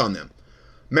studies on them.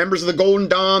 Members of the Golden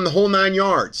Dawn, the whole 9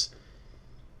 yards.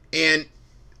 And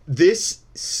this,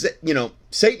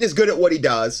 Satan is good at what he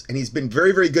does, and he's been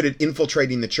very, very good at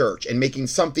infiltrating the church and making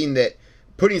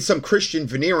putting some Christian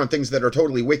veneer on things that are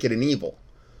totally wicked and evil.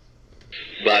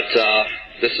 But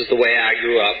this is the way I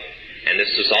grew up, and this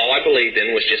is all I believed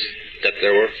in, was just that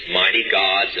there were mighty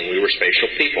gods and we were spatial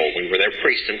people. We were their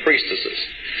priests and priestesses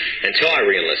until I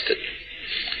re-enlisted.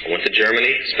 I went to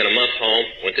Germany, spent a month home,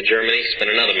 went to Germany, spent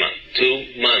another month.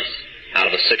 2 months out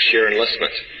of a 6-year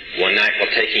enlistment. One night while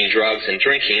taking drugs and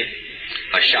drinking,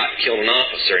 I shot and killed an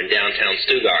officer in downtown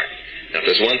Stuttgart. Now, if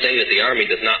there's one thing that the Army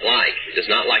does not like, it does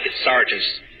not like its sergeants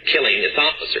killing its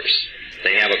officers.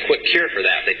 They have a quick cure for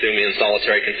that. They threw me in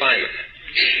solitary confinement.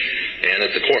 And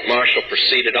as the court-martial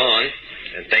proceeded on,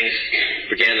 and things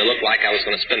began to look like I was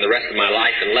going to spend the rest of my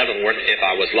life in Leavenworth if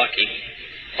I was lucky,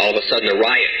 all of a sudden a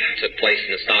riot took place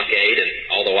in the stockade, and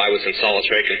although I was in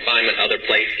solitary confinement, other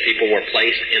people were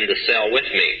placed in the cell with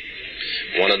me.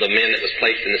 One of the men that was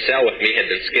placed in the cell with me had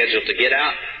been scheduled to get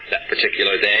out that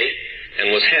particular day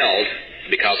and was held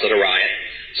because of the riot.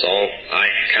 So I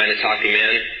kind of talked him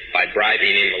in by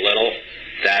bribing him a little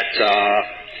that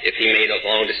if he made a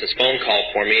long-distance phone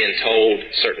call for me and told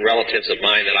certain relatives of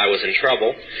mine that I was in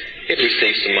trouble, he'd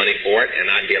receive some money for it, and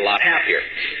I'd be a lot happier.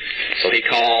 So he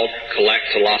called collect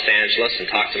to Los Angeles and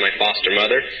talked to my foster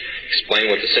mother, explained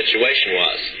what the situation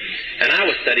was. And I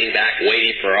was sitting back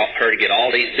waiting for her to get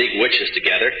all these big witches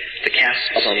together to cast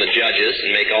spells on the judges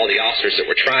and make all the officers that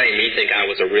were trying me think I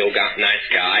was a real nice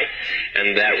guy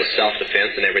and that it was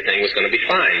self-defense and everything was going to be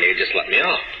fine. They'd just let me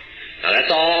off. Now,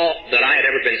 that's all that I had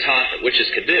ever been taught that witches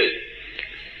could do.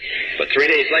 But 3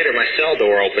 days later, my cell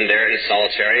door opened there in the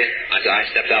solitary. As I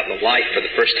stepped out in the light for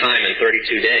the first time in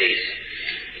 32 days,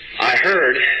 I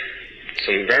heard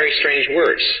some very strange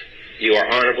words. You are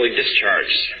honorably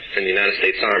discharged from the United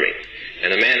States Army.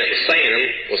 And the man that was saying them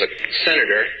was a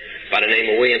senator by the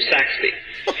name of William Saxby.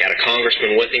 He had a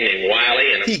congressman with him named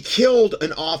Wiley. And he killed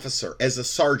an officer as a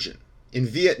sergeant in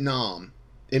Vietnam,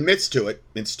 admits to it,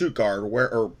 in Stuttgart,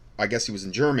 or I guess he was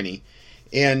in Germany.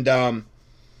 And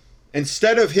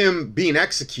instead of him being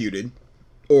executed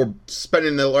or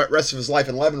spending the rest of his life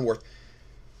in Leavenworth,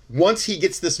 once he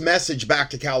gets this message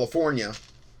back to California,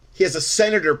 he has a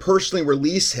senator personally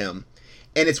release him,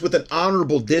 and it's with an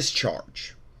honorable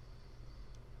discharge.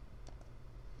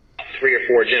 3 or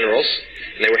 4 generals,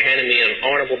 and they were handing me an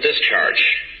honorable discharge.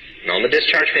 And on the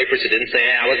discharge papers, it didn't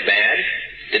say I was bad,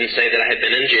 didn't say that I had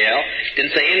been in jail,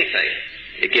 didn't say anything.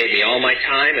 It gave me all my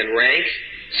time and rank,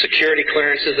 security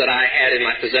clearances that I had in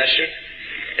my possession,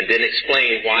 and didn't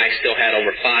explain why I still had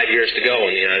over 5 years to go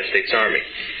in the United States Army.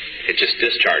 It just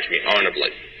discharged me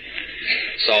honorably.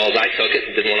 So I took it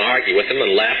and didn't want to argue with him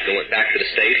and left and went back to the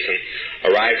States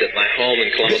and arrived at my home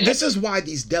in Columbus. This is why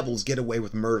these devils get away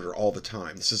with murder all the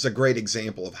time. This is a great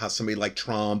example of how somebody like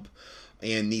Trump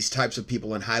and these types of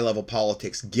people in high-level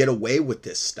politics get away with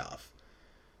this stuff,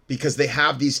 because they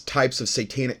have these types of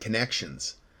satanic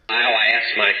connections. I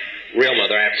asked my real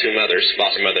mother, I have 2 mothers,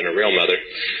 foster mother and a real mother,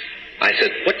 I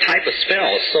said, what type of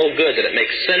spell is so good that it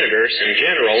makes senators and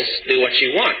generals do what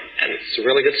you want? And it's a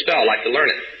really good spell, I'd like to learn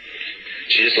it.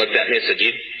 She just looked at me and said,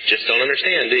 you just don't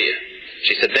understand, do you?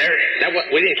 She said,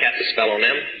 we didn't cast a spell on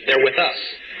them, they're with us.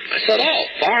 I said, oh,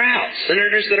 far out,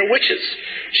 senators that are witches.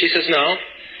 She says, no,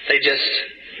 they just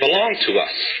belong to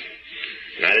us.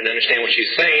 And I didn't understand what she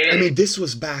was saying. I mean, this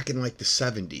was back in like the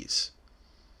 70s.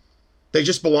 They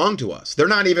just belong to us. They're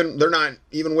not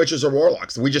even witches or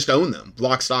warlocks. We just own them.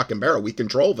 Lock, stock, and barrel. We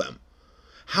control them.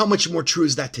 How much more true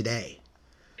is that today?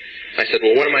 I said,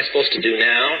 well, what am I supposed to do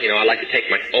now? You know, I'd like to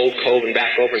take my old Coven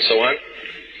back over and so on.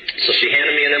 So she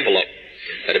handed me an envelope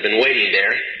that had been waiting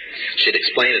there. She'd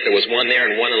explained that there was one there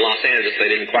and one in Los Angeles. They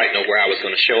didn't quite know where I was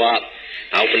going to show up.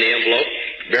 I opened the envelope.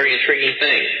 Very intriguing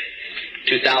thing.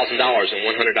 $2,000 in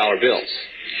 $100 bills.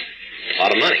 A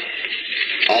lot of money.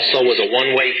 Also was a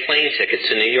one-way plane ticket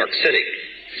to New York City.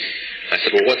 I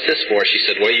said, well, what's this for? She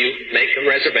said, well, you make a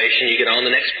reservation, you get on the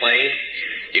next plane,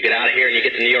 you get out of here and you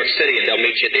get to New York City and they'll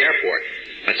meet you at the airport.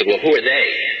 I said, well, who are they?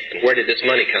 And where did this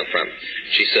money come from?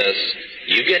 She says,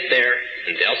 you get there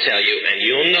and they'll tell you and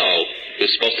you'll know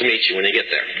who's supposed to meet you when you get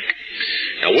there.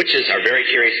 Now, witches are very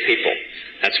curious people.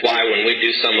 That's why when we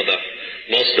do some of the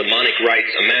most demonic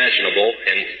rites imaginable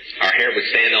and our hair would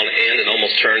stand on end and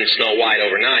almost turn snow white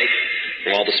overnight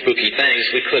from all the spooky things,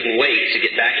 we couldn't wait to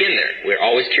get back in there. We were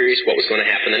always curious what was going to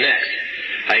happen the next.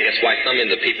 I think that's why some of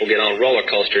the people get on roller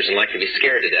coasters and like to be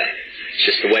scared to death. It's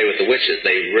just the way with the witches.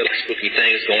 They really have spooky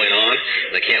things going on,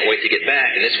 and they can't wait to get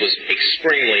back, and this was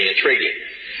extremely intriguing.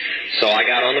 So I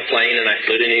got on the plane, and I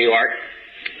flew to New York,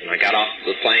 and I got off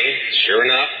the plane. Sure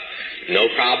enough, no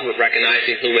problem with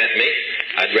recognizing who met me.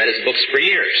 I'd read his books for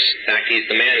years. In fact, he's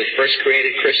the man who first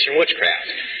created Christian witchcraft.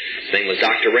 His name was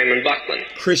Dr. Raymond Buckland.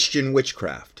 Christian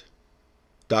witchcraft.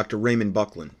 Dr. Raymond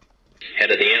Buckland.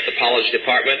 Head of the anthropology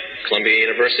department, Columbia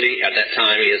University. At that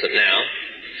time, he isn't now.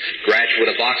 Graduate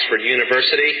of Oxford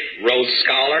University, Rhodes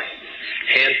Scholar,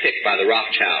 handpicked by the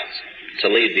Rothschilds to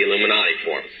lead the Illuminati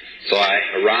for him. So I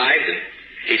arrived, and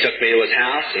he took me to his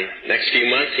house, and the next few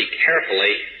months he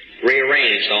carefully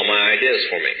rearranged all my ideas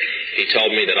for me. He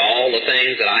told me that all the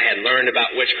things that I had learned about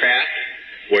witchcraft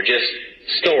were just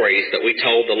stories that we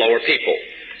told the lower people.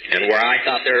 And where I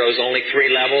thought there was only 3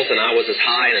 levels and I was as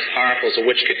high and as powerful as a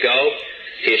witch could go,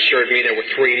 he assured me there were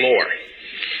 3 more.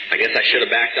 I guess I should have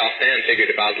backed off then and figured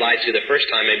if I was lied to the first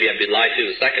time, maybe I'd be lied to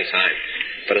the second time.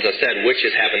 But as I said,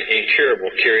 witches have an incurable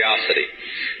curiosity.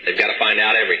 They've got to find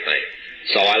out everything.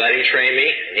 So I let him train me,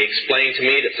 and he explained to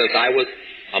me that since I was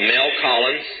a Mel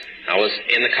Collins, I was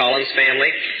in the Collins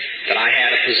family, that I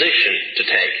had a position to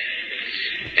take.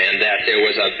 And that there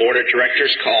was a board of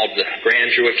directors called the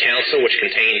Grand Druid Council, which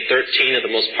contained 13 of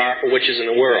the most powerful witches in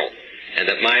the world. And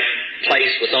that my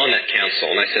place was on that council.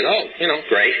 And I said, oh, you know,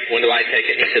 great. When do I take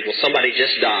it? And he said, well, somebody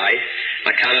just died.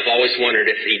 I kind of always wondered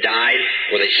if he died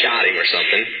or they shot him or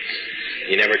something.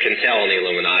 You never can tell in the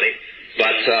Illuminati.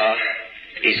 But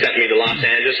he sent me to Los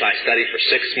Angeles. I studied for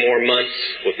 6 more months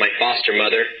with my foster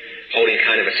mother, holding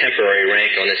kind of a temporary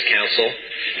rank on this council,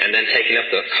 and then taking up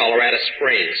to Colorado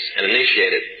Springs and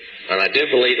initiated. And I do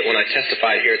believe that when I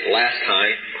testified here at the last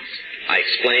time, I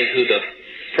explained who the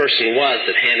person was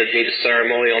that handed me the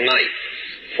ceremonial knife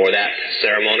for that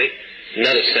ceremony.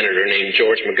 Another senator named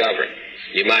George McGovern.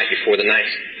 You might, before the night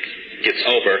gets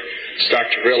over,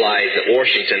 start to realize that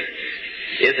Washington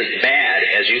isn't bad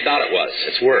as you thought it was.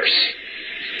 It's worse.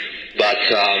 But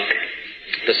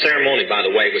the ceremony, by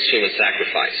the way, was human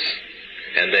sacrifice.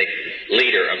 And the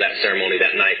leader of that ceremony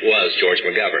that night was George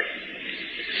McGovern.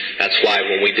 That's why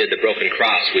when we did the broken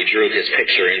cross, we drew his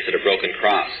picture into the broken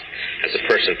cross as a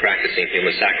person practicing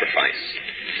human sacrifice.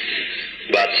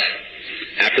 But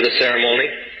after the ceremony,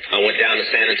 I went down to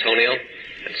San Antonio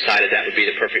and decided that would be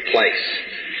the perfect place.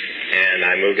 And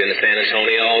I moved into San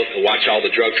Antonio to watch all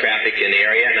the drug traffic in the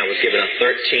area, and I was given a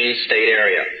 13-state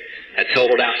area. That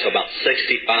totaled out to about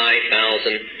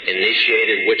 65,000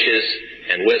 initiated witches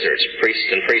and wizards, priests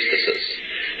and priestesses.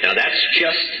 Now that's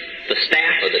just the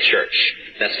staff of the church.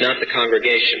 That's not the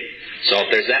congregation. So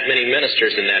if there's that many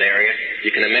ministers in that area,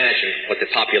 you can imagine what the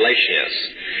population is.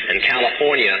 In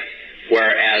California,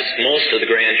 whereas most of the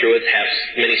Grand Druids have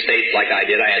many states like I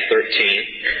did, I had 13,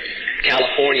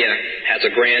 California has a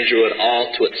Grand Druid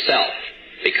all to itself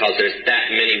because there's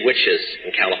that many witches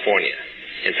in California.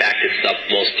 In fact, it's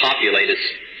the most populated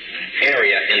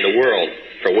area in the world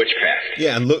for witchcraft.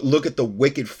 Yeah, and look at the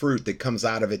wicked fruit that comes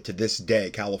out of it to this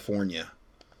day, California.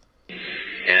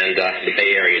 And the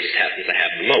Bay Area just happens to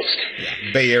have the most.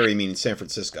 Yeah, Bay Area meaning San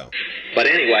Francisco. But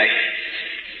anyway,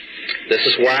 this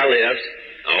is where I lived.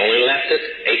 I only left it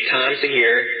 8 times a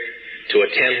year to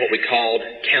attend what we called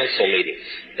council meetings.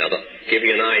 Now, to give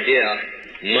you an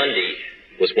idea, Monday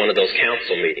was one of those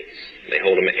council meetings. They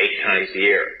hold them 8 times a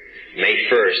year. May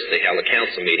 1st, they held a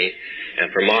council meeting,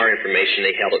 and from our information,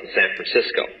 they held it in San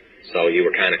Francisco. So you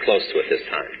were kind of close to it this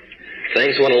time.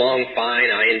 Things went along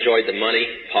fine. I enjoyed the money,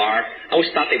 par. I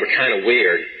always thought they were kind of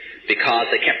weird because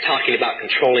they kept talking about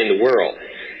controlling the world.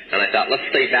 And I thought, let's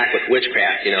stay back with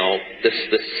witchcraft, you know,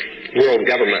 this world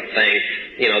government thing,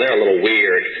 you know, they're a little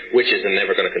weird. Witches are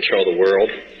never going to control the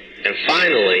world. And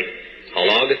finally, on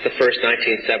August the 1st,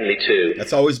 1972...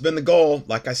 That's always been the goal,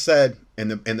 like I said,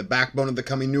 and the backbone of the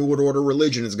coming New World Order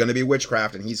religion is going to be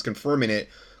witchcraft, and he's confirming it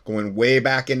going way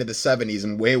back into the 70s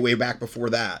and way, way back before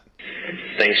that.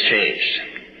 Things changed.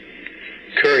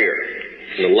 Courier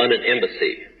from the London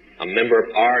Embassy, a member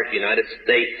of our United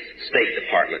States State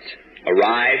Department,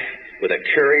 arrived with a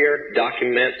courier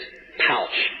document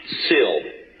pouch sealed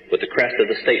with the crest of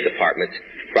the State Department,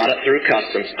 brought it through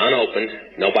customs, unopened,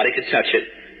 nobody could touch it,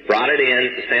 brought it in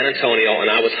to San Antonio,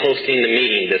 and I was hosting the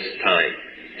meeting this time.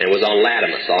 And it was on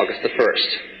Latimus, August the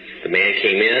 1st. The man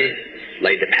came in,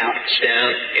 laid the pouch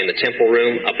down in the temple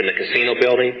room up in the casino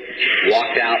building,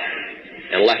 walked out,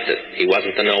 and left it. He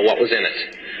wasn't to know what was in it.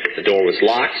 The door was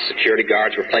locked, security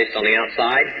guards were placed on the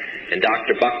outside, and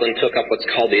Dr. Buckland took up what's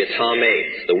called the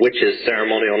Atamades, the witch's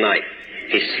ceremonial knife.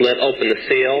 He slid open the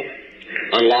seal,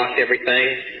 unlocked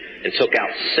everything, and took out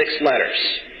 6 letters.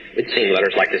 We'd seen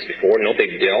letters like this before, no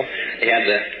big deal. They had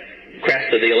the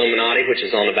crest of the Illuminati, which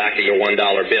is on the back of your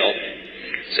 $1 bill,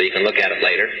 so you can look at it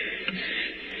later.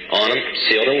 On them,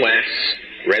 sealed in wax,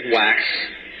 red wax.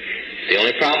 The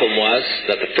only problem was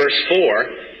that the first 4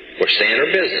 were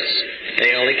standard business.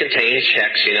 They only contained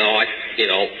checks,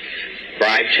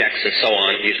 bribe checks and so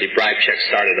on. Usually bribe checks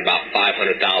start at about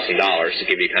 $500,000 to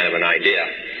give you kind of an idea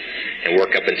and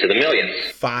work up into the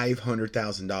millions.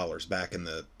 $500,000 back in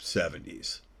the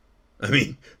 70s. I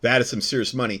mean, that is some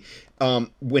serious money.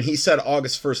 When he said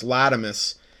August 1st,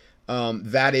 Latimus,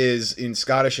 that is in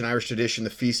Scottish and Irish tradition the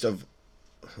feast of,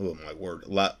 oh my word,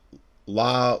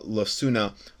 La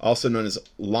Losuna, also known as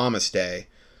Lammas Day,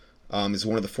 is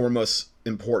one of the foremost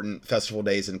important festival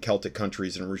days in Celtic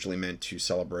countries and originally meant to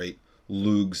celebrate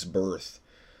Lug's birth.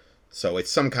 So it's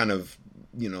some kind of,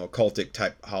 occultic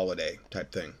type holiday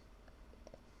type thing.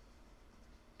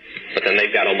 But then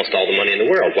they've got almost all the money in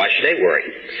the world. Why should they worry?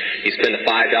 You spend a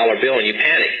 $5 bill and you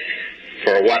panic.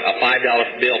 For what a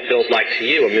 $5 bill feels like to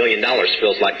you, $1 million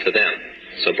feels like to them.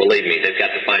 So believe me, they've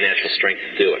got the financial strength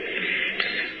to do it.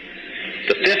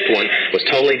 The 5th one was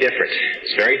totally different.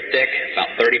 It's very thick,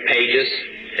 about 30 pages,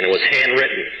 and it was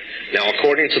handwritten. Now,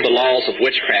 according to the laws of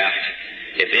witchcraft,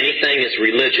 if anything is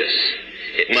religious,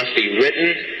 it must be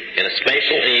written in a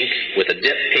special ink with a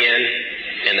dip pen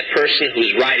and the person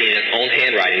who's writing in his own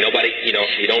handwriting, nobody, you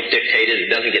don't dictate it, it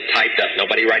doesn't get typed up,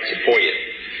 nobody writes it for you.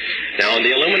 Now in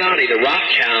the Illuminati, the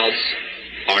Rothschilds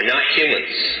are not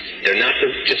humans. They're not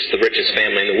just the richest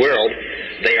family in the world.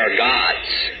 They are gods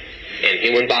in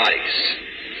human bodies.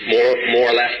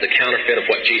 More or less the counterfeit of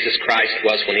what Jesus Christ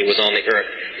was when he was on the earth.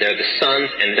 They're the sons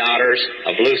and daughters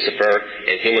of Lucifer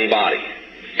in human body,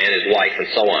 and his wife and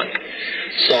so on.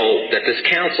 So that this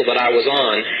council that I was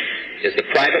on is the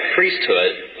private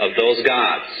priesthood of those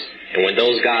gods. And when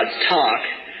those gods talk,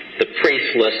 the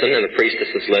priests listen and the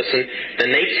priestesses listen,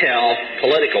 then they tell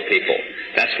political people.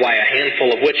 That's why a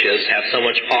handful of witches have so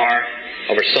much power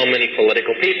over so many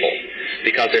political people,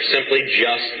 because they're simply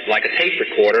just like a tape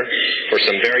recorder for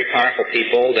some very powerful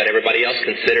people that everybody else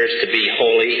considers to be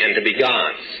holy and to be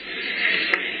gods.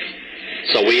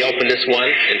 So we opened this one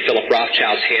in Philip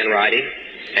Rothschild's handwriting,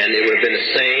 and it would have been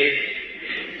the same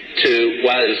to,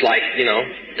 well, it was like,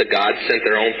 the gods sent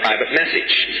their own private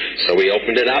message. So we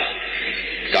opened it up.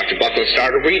 Dr. Buckland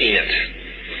started reading it.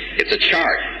 It's a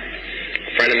chart.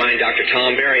 A friend of mine, Dr.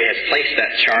 Tom Berry, has placed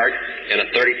that chart in a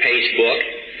 30-page book,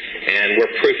 and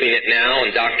we're proofing it now,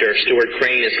 and Dr. Stuart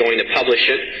Crane is going to publish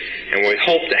it, and we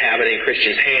hope to have it in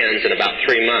Christians' hands in about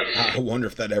 3 months. I wonder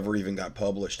if that ever even got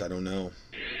published. I don't know.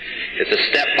 It's a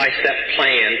step-by-step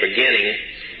plan beginning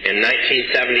in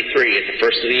 1973 at the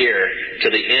first of the year to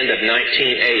the end of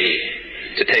 1980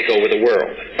 to take over the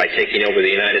world by taking over the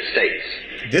United States.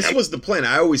 This was the plan.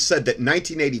 I always said that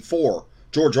 1984,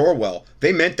 George Orwell,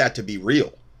 they meant that to be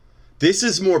real. This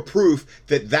is more proof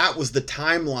that that was the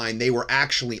timeline they were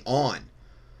actually on.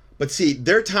 But see,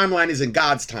 their timeline isn't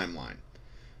God's timeline.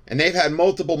 And they've had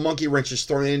multiple monkey wrenches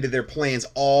thrown into their plans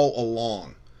all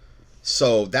along.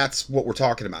 So that's what we're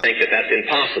talking about. I think that that's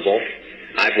impossible.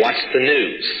 I've watched the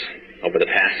news over the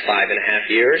past 5.5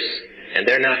 years, and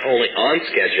they're not only on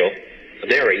schedule,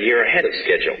 they're a year ahead of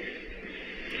schedule.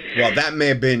 Well, that may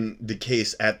have been the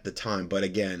case at the time, but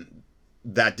again,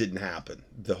 that didn't happen.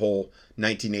 The whole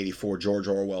 1984 George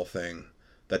Orwell thing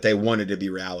that they wanted to be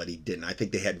reality didn't. I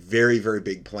think they had very, very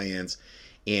big plans,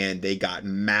 and they got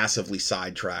massively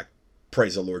sidetracked.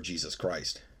 Praise the Lord Jesus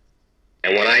Christ.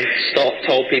 And when I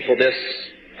told people this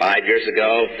 5 years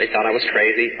ago, they thought I was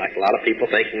crazy, like a lot of people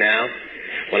think now.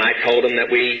 When I told them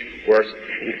that we were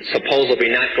supposedly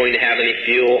not going to have any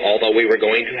fuel, although we were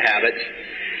going to have it,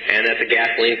 and that the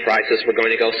gasoline prices were going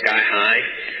to go sky high,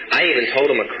 I even told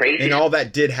them a crazy... And all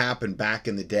that did happen back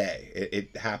in the day.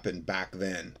 It happened back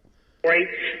then.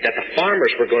 ...that the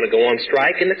farmers were going to go on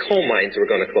strike and the coal mines were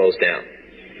going to close down.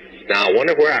 Now, I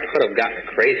wonder where I could have gotten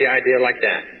a crazy idea like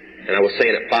that. And I was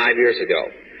saying it 5 years ago.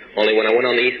 Only when I went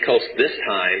on the East Coast this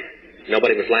time,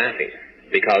 nobody was laughing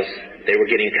because they were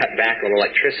getting cut back on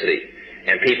electricity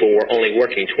and people were only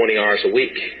working 20 hours a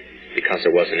week because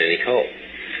there wasn't any coal.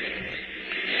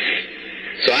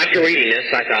 So after reading this,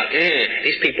 I thought,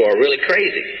 these people are really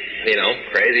crazy.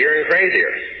 Crazier and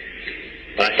crazier.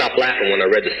 But I stopped laughing when I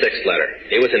read the 6th letter.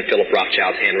 It was in Philip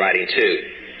Rothschild's handwriting, too.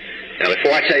 Now,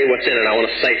 before I tell you what's in it, I want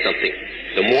to say something.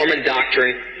 The Mormon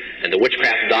doctrine and the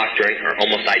witchcraft doctrine are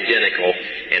almost identical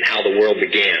in how the world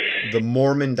began. The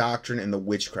Mormon doctrine and the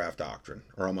witchcraft doctrine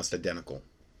are almost identical.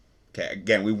 Okay,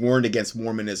 again, we warned against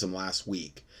Mormonism last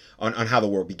week on how the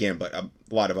world began, but a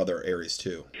lot of other areas,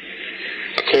 too.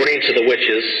 According to the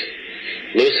witches,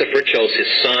 Lucifer chose his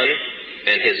son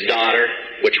and his daughter,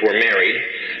 which were married,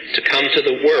 to come to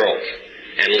the world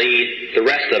and lead the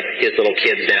rest of his little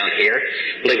kids down here.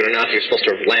 Believe it or not, you're supposed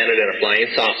to have landed in a flying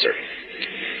saucer.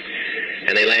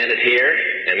 And they landed here,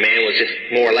 and man was just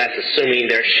more or less assuming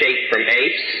their shape from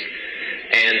apes,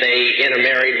 and they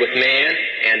intermarried with man,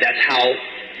 and that's how,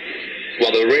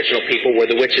 well, the original people were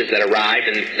the witches that arrived,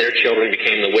 and their children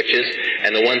became the witches,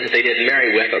 and the ones that they didn't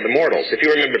marry with are the mortals. If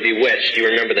you remember Bewitched, you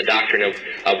remember the doctrine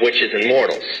of witches and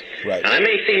mortals. Right. And I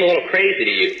may seem a little crazy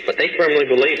to you, but they firmly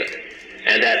believe it.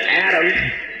 And that Adam,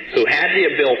 who had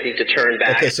the ability to turn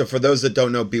back... Okay, so for those that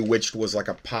don't know, Bewitched was like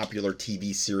a popular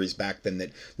TV series back then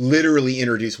that literally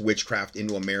introduced witchcraft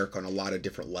into America on a lot of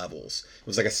different levels. It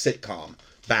was like a sitcom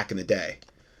back in the day.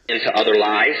 Into other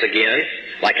lives, again,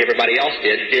 like everybody else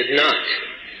did not.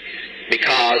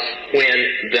 Because when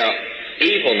the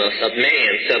evilness of man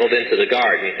settled into the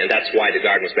garden, and that's why the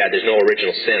garden was bad, there's no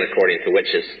original sin according to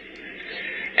witches.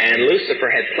 And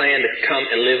Lucifer had planned to come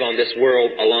and live on this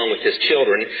world along with his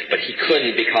children, but he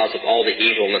couldn't because of all the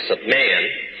evilness of man.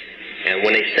 And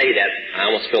when they say that,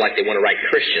 I almost feel like they want to write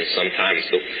Christians sometimes,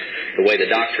 the way the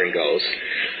doctrine goes.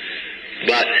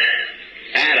 But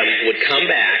Adam would come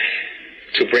back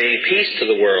to bring peace to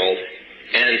the world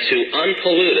and to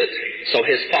unpollute it so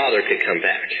his father could come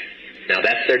back. Now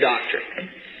that's their doctrine.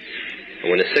 And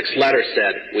when the 6th letter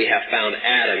said, we have found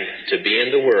Adam to be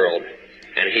in the world,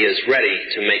 and he is ready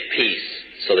to make peace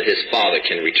so that his father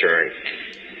can return.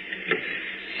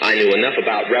 I knew enough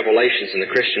about revelations in the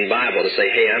Christian Bible to say,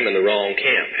 hey, I'm in the wrong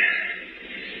camp.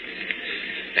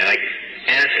 And I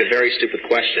asked a very stupid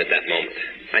question at that moment.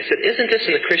 I said, isn't this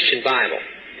in the Christian Bible?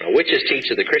 Now, witches teach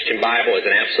that the Christian Bible is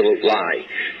an absolute lie,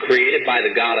 created by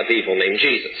the god of evil named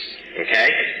Jesus. Okay?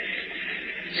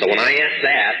 So when I asked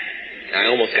that, I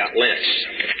almost got lynched.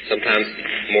 Sometimes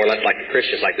more or less like the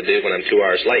Christians like to do when I'm 2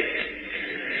 hours late.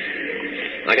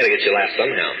 I got to get you laughed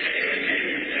somehow.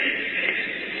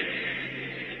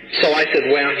 So I said,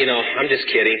 well, you know, I'm just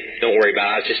kidding. Don't worry about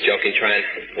it. I was just joking, trying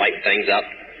to lighten things up.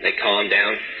 They calmed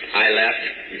down. I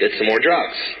left, did some more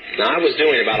drugs. Now, I was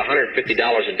doing about $150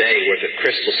 a day worth of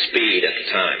crystal speed at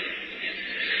the time.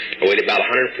 I weighed about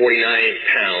 149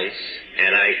 pounds,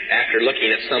 and after looking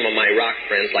at some of my rock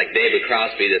friends like David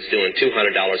Crosby that's doing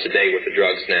 $200 a day worth of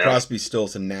drugs now. Crosby,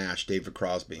 Stills, and Nash, David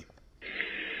Crosby.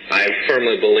 I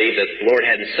firmly believe that the Lord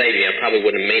hadn't saved me, I probably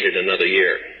wouldn't have made it another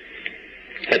year.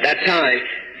 At that time,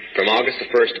 from August the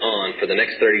 1st on, for the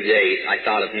next 30 days, I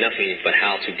thought of nothing but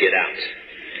how to get out.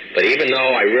 But even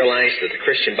though I realized that the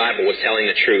Christian Bible was telling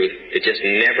the truth, it just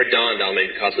never dawned on me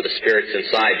because of the spirits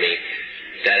inside me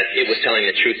that if it was telling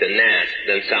the truth in that,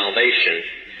 then salvation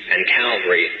and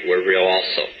Calvary were real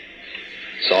also.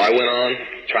 So I went on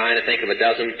trying to think of a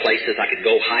dozen places I could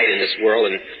go hide in this world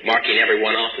and marking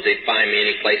everyone off that they'd find me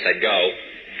any place I'd go.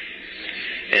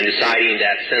 And deciding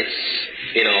that since,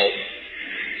 you know,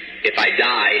 if I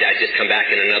died, I'd just come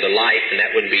back in another life, and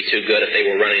that wouldn't be too good if they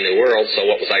were running the world, so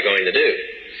what was I going to do?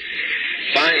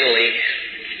 Finally,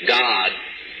 God,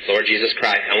 Lord Jesus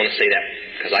Christ, I want to say that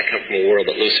because I come from a world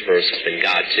that Lucifer has been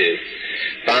God too.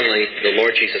 Finally, the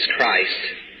Lord Jesus Christ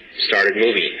started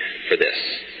moving for this.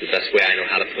 The best way I know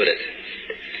how to put it.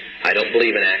 I don't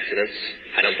believe in accidents.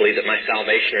 I don't believe that my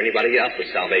salvation or anybody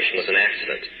else's salvation was an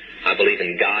accident. I believe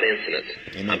in God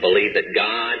incident. I believe that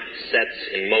God sets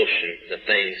in motion the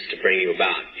things to bring you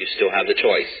about. You still have the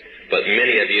choice. But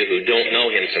many of you who don't know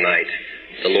Him tonight,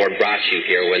 the Lord brought you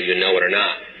here whether you know it or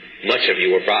not. Much of you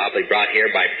were probably brought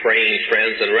here by praying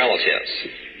friends and relatives.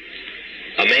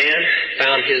 A man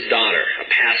found his daughter, a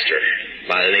pastor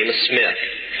by the name of Smith,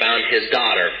 found his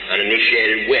daughter, an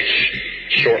initiated witch,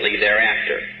 shortly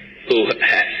thereafter, who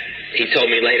he told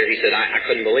me later, he said, I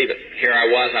couldn't believe it. Here I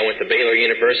was, I went to Baylor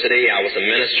University, I was a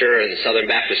minister in the Southern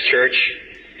Baptist Church,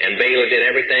 and Baylor did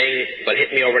everything but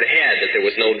hit me over the head that there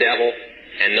was no devil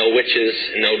and no witches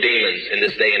and no demons in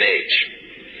this day and age.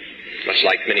 Much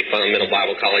like many fundamental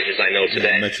Bible colleges I know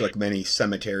today. Yeah, much like many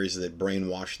cemeteries that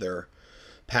brainwash their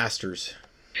pastors.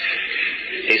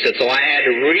 He said, so I had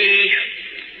to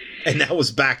And that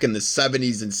was back in the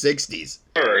 70s and 60s.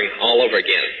 Learn all over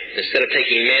again. Instead of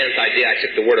taking man's idea, I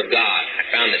took the Word of God.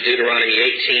 I found that Deuteronomy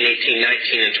 18, 18,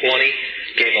 19, and 20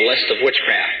 gave a list of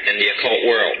witchcraft in the occult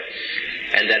world.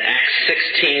 And that Acts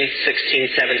 16, 16,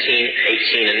 17,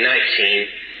 18, and 19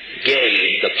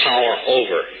 gave the power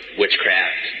over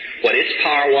witchcraft. What its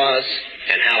power was,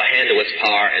 and how to handle its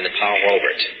power and the power over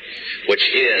it. Which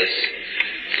is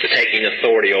the taking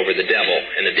authority over the devil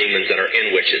and the demons that are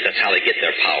in witches. That's how they get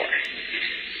their power.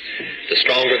 The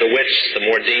stronger the witch, the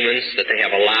more demons that they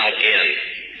have allowed in.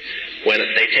 When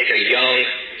they take a young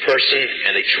person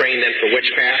and they train them for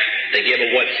witchcraft, they give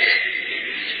them what's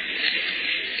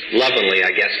lovingly,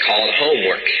 I guess, called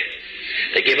homework.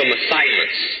 They give them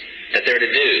assignments that they're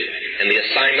to do. And the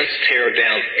assignments tear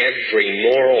down every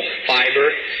moral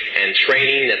fiber and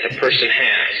training that the person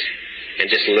has. And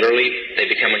just literally, they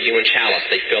become a human chalice.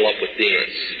 They fill up with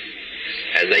demons.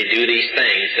 As they do these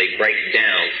things, they break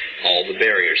down all the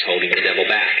barriers holding the devil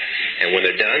back. And when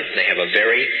they're done, they have a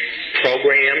very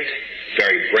programmed,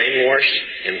 very brainwashed,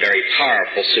 and very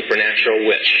powerful supernatural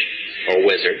witch or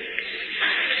wizard.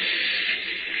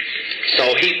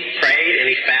 So he prayed and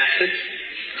he fasted.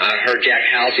 I heard Jack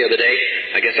Howells the other day.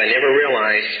 I guess I never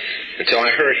realized until I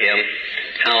heard him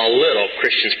how little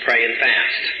Christians pray and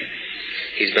fast.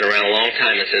 He's been around a long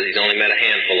time and says he's only met a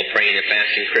handful of praying and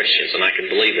fasting Christians, and I can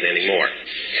believe it anymore.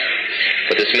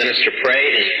 But this minister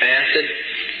prayed and he fasted.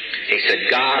 He said,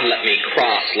 God, let me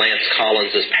cross Lance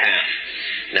Collins' path.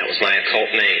 And that was my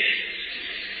occult name.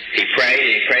 He prayed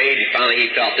and he prayed, and finally he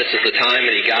felt this is the time,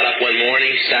 and he got up one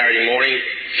morning, Saturday morning,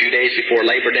 a few days before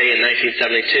Labor Day in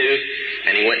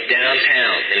 1972, and he went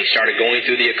downtown and he started going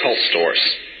through the occult stores.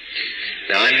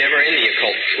 Now, was never in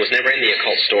the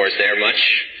occult stores there much.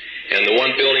 And the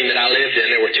one building that I lived in,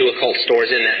 there were 2 occult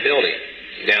stores in that building,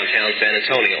 downtown San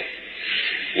Antonio.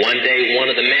 One day,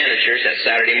 one of the managers that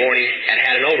Saturday morning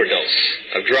had an overdose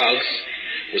of drugs,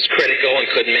 was critical and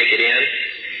couldn't make it in.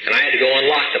 and I had to go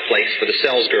unlock the place for the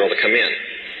sales girl to come in.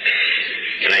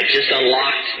 And I just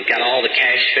unlocked and got all the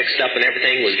cash fixed up and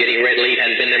everything, was getting ready to leave,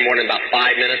 hadn't been there more than about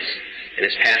 5 minutes, and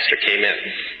his pastor came in.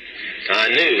 Now, I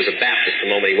knew he was a Baptist the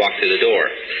moment he walked through the door.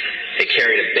 He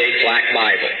carried a big black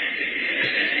Bible.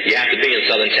 You have to be in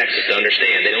southern Texas to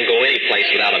understand. They don't go any place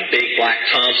without a big black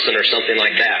Thompson or something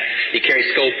like that. You carry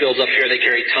Schofields up here, they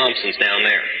carry Thompsons down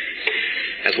there.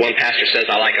 As one pastor says,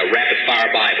 I like a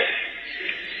rapid-fire Bible.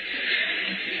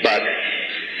 But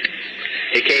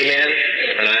he came in,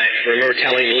 and I remember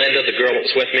telling Linda, the girl that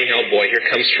was with me, oh boy, here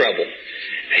comes trouble.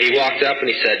 He walked up and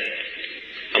he said,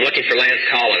 I'm looking for Lance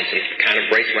Collins, and kind of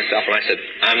braced myself, and I said,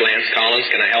 I'm Lance Collins,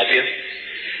 can I help you?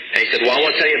 And he said, well, I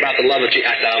want to tell you about the love of Jesus.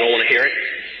 I said, I don't want to hear it.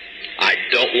 I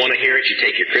don't want to hear it. You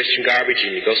take your Christian garbage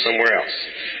and you go somewhere else.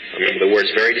 I remember the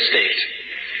words very distinct.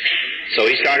 So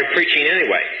he started preaching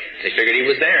anyway. They figured he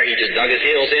was there. He just dug his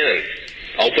heels in and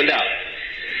opened up.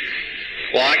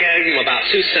 Well, I gave him about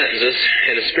 2 sentences,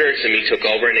 and the spirits in me took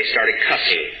over, and they started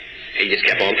cussing. He just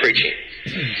kept on preaching.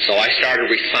 So I started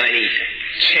reciting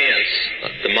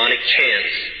chants, demonic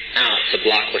chants, out to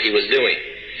block what he was doing.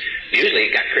 Usually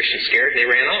it got Christians scared, and they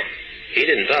ran off. He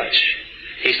didn't budge.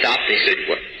 He stopped, and he said,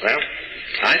 well,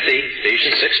 I see,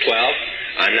 Ephesians 6:12.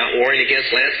 I'm not warring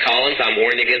against Lance Collins. I'm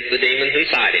warring against the demons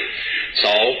inside him.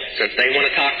 So, since they want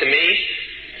to talk to me,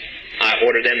 I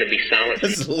order them to be silent.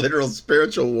 This is literal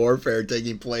spiritual warfare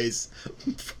taking place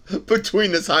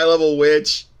between this high-level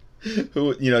witch,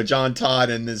 who, John Todd,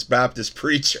 and this Baptist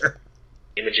preacher.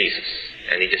 In the name of Jesus.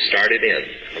 And he just started in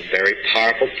a very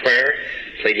powerful prayer,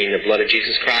 pleading the blood of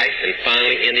Jesus Christ, and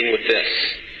finally ending with this.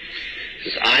 He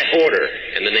says, I order,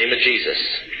 in the name of Jesus,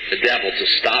 the devil to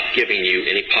stop giving you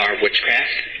any power of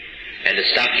witchcraft, and to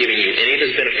stop giving you any of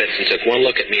his benefits, and took one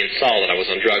look at me and saw that I was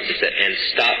on drugs and said, and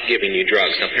stop giving you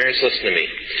drugs. Now, parents, listen to me.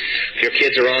 If your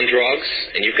kids are on drugs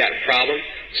and you've got a problem,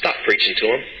 stop preaching to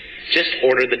them. Just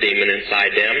order the demon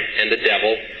inside them and the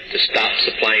devil to stop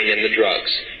supplying them the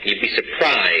drugs. You'd be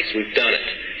surprised, we've done it,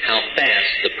 how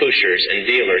fast the pushers and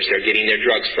dealers they're getting their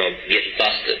drugs from get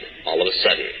busted all of a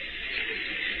sudden.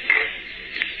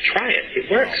 Try it.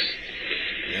 It works.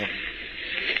 Yeah.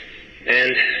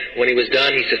 And when he was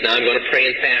done, he said, now I'm going to pray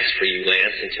and fast for you,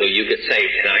 Lance, until you get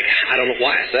saved. And I don't know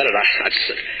why I said it. I just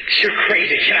said, you're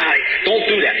crazy. Get out of here. Don't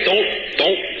do that.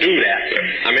 Don't do that.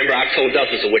 I remember I've told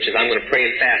dozens of witches, I'm going to pray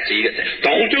and fast till you get saved.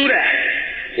 Don't do that.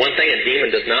 One thing a demon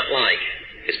does not like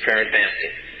is prayer and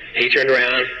fasting. He turned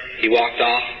around. He walked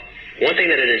off. One thing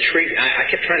that had intrigued me, I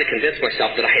kept trying to convince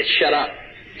myself that I had shut up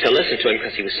to listen to him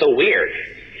because he was so weird.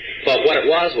 But what it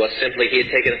was simply he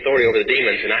had taken authority over the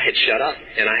demons, and I had shut up,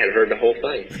 and I had heard the whole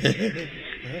thing.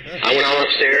 I went on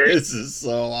upstairs. This is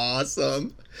so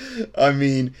awesome. I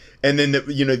mean, and then,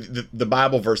 the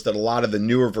Bible verse that a lot of the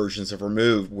newer versions have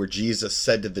removed, where Jesus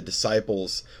said to the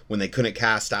disciples when they couldn't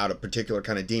cast out a particular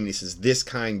kind of demon, he says, this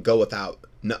kind goeth out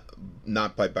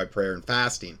not by prayer and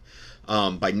fasting,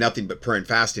 by nothing but prayer and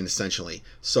fasting, essentially.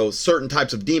 So certain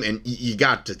types of demon, and you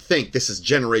got to think, this is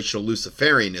generational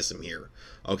Luciferianism here.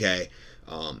 Okay,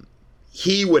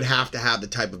 he would have to have the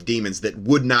type of demons that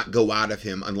would not go out of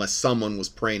him unless someone was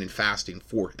praying and fasting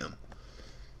for him.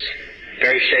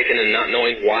 Very shaken and not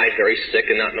knowing why, very sick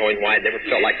and not knowing why. I'd never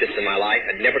felt like this in my life.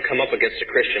 I'd never come up against a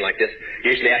Christian like this.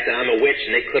 Usually I said, I'm a witch,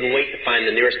 and they couldn't wait to find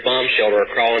the nearest bomb shelter or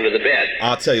crawl under the bed.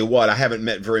 I'll tell you what, I haven't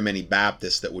met very many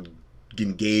Baptists that would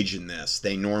engage in this.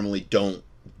 They normally don't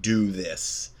do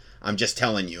this. I'm just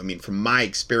telling you. I mean, from my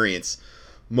experience,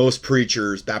 most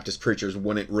preachers, Baptist preachers,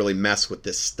 wouldn't really mess with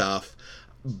this stuff.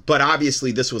 But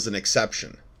obviously this was an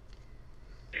exception.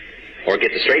 Or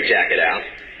get the straitjacket out.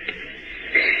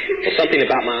 Well, something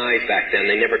about my eyes back then,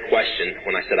 they never questioned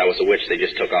when I said I was a witch. They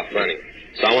just took off running.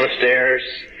 So I went upstairs,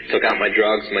 took out my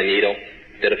drugs, my needle,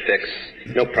 did a fix,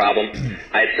 no problem.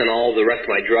 I had sent all the rest of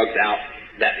my drugs out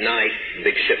that night,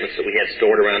 big shipments that we had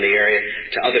stored around the area,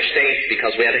 to other states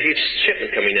because we had a huge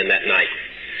shipment coming in that night.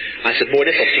 I said, boy,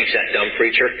 this will teach that dumb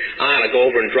preacher. I ought to go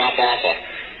over and drop off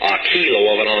a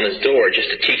kilo of it on his door just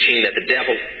to teach him that the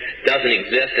devil doesn't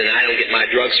exist and I don't get my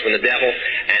drugs from the devil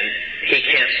and he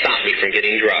can't stop me from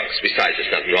getting drugs. Besides,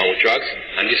 there's nothing wrong with drugs.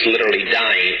 I'm just literally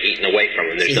dying, eating away from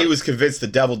him. See, he was convinced the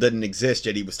devil didn't exist,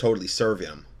 yet he was totally serving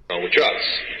him. Wrong with drugs.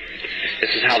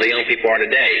 This is how the young people are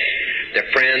today. Their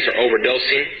friends are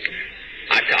overdosing.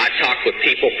 I talked with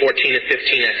people, 14 and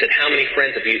 15. I said, how many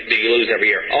friends do you lose every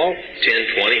year? Oh, 10,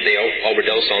 20. They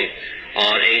overdose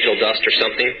on angel dust or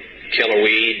something, killer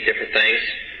weed, different things.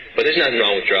 But there's nothing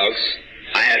wrong with drugs.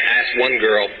 I had asked one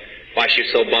girl why she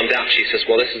was so bummed out. She says,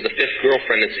 well, this is the 5th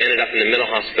girlfriend that's ended up in the mental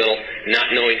hospital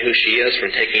not knowing who she is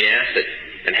from taking acid.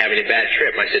 and having a bad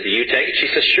trip. I said, do you take it? She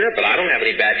says, sure, but I don't have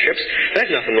any bad trips.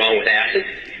 There's nothing wrong with acid.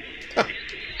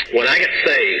 When I got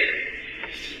saved,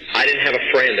 I didn't have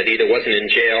a friend that either wasn't in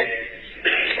jail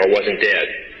or wasn't dead.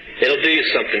 It'll do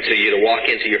something to you to walk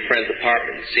into your friend's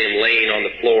apartment and see them laying on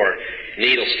the floor,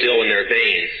 needles still in their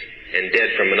veins, and dead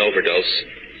from an overdose,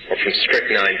 or from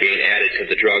strychnine being added to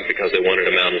the drug because they wanted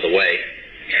them out of the way.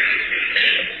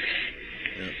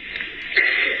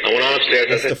 I went on upstairs.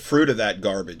 That's the fruit of that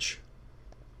garbage.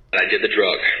 I did the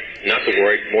drug. Not to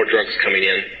worry, more drugs coming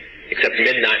in. Except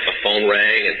midnight, my phone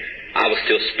rang, and I was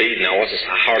still speeding. I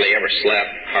hardly ever slept,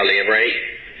 hardly ever ate.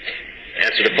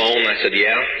 Answered the phone, and I said,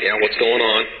 yeah, what's going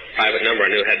on? Private number. I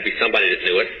knew it had to be somebody that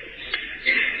knew it.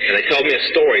 And they told me a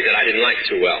story that I didn't like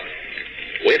too well.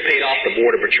 We had paid off the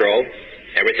Border Patrol.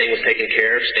 Everything was taken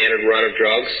care of, standard run of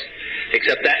drugs.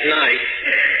 Except that night,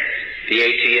 the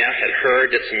ATF had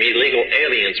heard that some illegal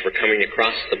aliens were coming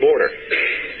across the border.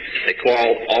 They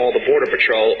called all the Border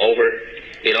Patrol over,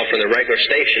 from the regular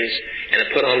stations, and it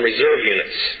put on reserve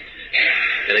units.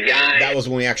 And the guy... That was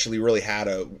when we actually really had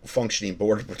a functioning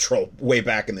Border Patrol way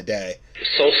back in the day.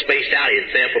 So spaced out, he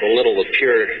had sampled a little of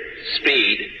pure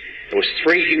speed. There was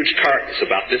 3 huge cartons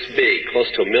about this big, close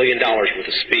to $1 million worth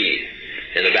of speed,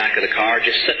 in the back of the car,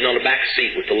 just sitting on the back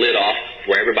seat with the lid off,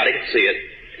 where everybody could see it.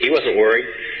 He wasn't worried.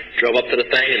 Drove up to the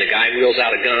thing, and the guy wheels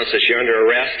out a gun and says, you're under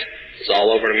arrest. It's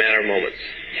all over in a matter of moments.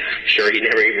 I'm sure he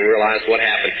never even realized what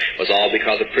happened. It was all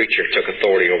because a preacher took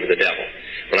authority over the devil.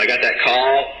 When I got that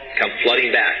call, come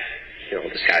flooding back.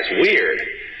 This guy's weird.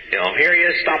 Here he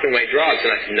is stopping my drugs.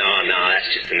 And I said, no,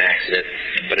 that's just an accident.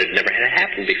 But it never had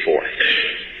happened before.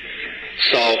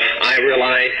 So I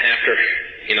realized after,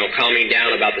 calming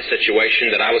down about the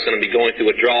situation that I was going to be going through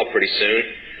a draw pretty soon.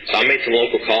 So I made some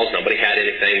local calls. Nobody had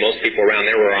anything. Most people around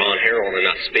there were on heroin and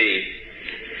not speed.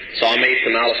 So I made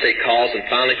some out-of-state calls and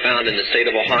finally found in the state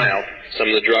of Ohio some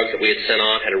of the drugs that we had sent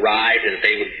on had arrived, and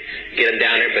they would get them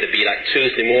down there, but it'd be like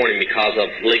Tuesday morning because of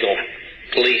legal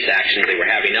police actions they were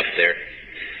having up there.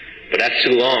 But that's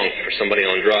too long for somebody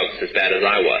on drugs as bad as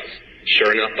I was.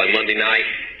 Sure enough, by Monday night,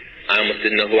 I almost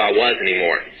didn't know who I was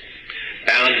anymore.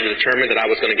 Bound and determined that I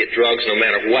was going to get drugs no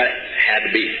matter what it had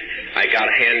to be. I got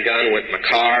a handgun, went in my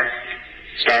car,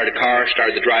 started the car,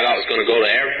 started to drive out. I was going to go to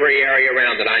every area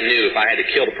around that I knew if I had to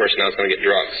kill the person, I was going to get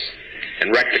drugs. And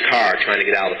wrecked the car trying to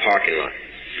get out of the parking lot.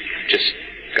 Just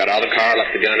got out of the car,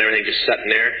 left the gun and everything just sitting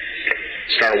there.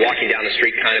 Started walking down the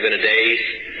street kind of in a daze,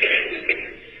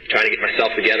 trying to get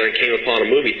myself together, and came upon a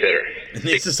movie theater. And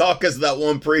this is all because that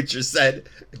one preacher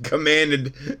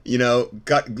commanded,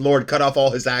 Lord, cut off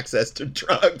all his access to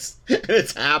drugs. And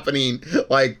it's happening,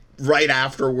 right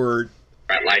afterward.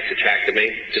 Bright lights attracted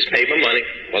me. Just paid my money.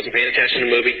 Wasn't paying attention to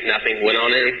the movie. Nothing. Went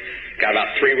on in. Got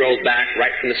about 3 rows back,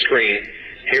 right from the screen.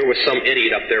 Here was some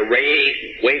idiot up there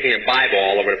waving a Bible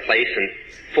all over the place and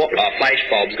flash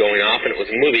bulbs going off, and it was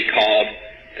a movie called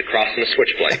The Crossing the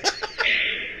Switchblade.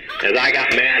 As I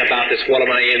got mad about this, what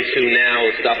am I into now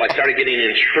and stuff, I started getting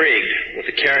intrigued with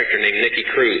a character named Nicky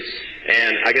Cruz.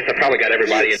 And I guess I probably got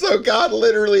everybody... So God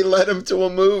literally led him to a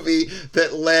movie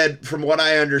that led, from what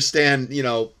I understand,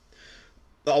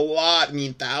 a lot,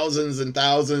 thousands and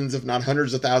thousands, if not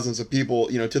hundreds of thousands of people,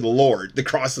 to the Lord, the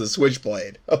cross of the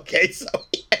switchblade. Okay, so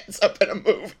he ends up in a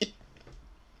movie.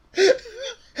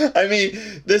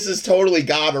 This is totally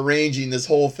God arranging this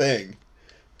whole thing.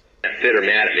 Bitter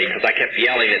mad at me because I kept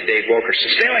yelling at Dave Wilkerson,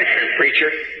 stay away from him,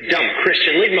 preacher, dumb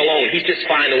Christian, leave him alone, he's just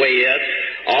fine the way he is.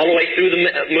 All the way through the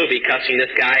movie, cussing this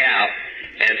guy out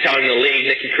and telling him to leave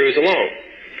Nicky Cruz alone.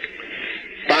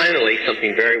 Finally,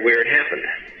 something very weird happened.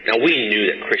 Now, we knew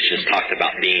that Christians talked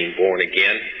about being born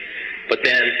again, but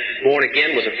then born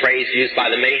again was a phrase used by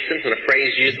the Masons and a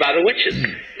phrase used by the witches.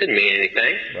 Didn't mean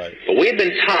anything. Right. But we had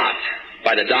been taught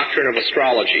by the doctrine of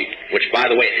astrology, which, by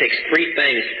the way, it takes 3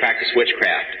 things to practice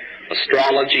witchcraft: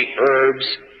 astrology, herbs,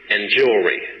 and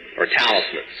jewelry, or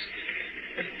talismans.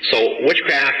 So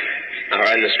witchcraft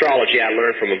and astrology I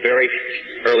learned from a very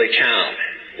early child.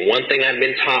 One thing I'd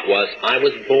been taught was I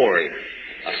was born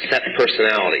a set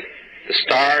personality. The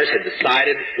stars had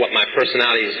decided what my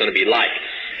personality was going to be like.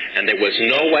 And there was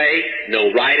no way,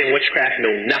 no rite in witchcraft,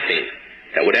 no nothing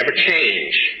that would ever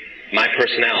change my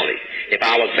personality. If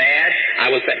I was bad, I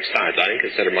was bad. Besides, I didn't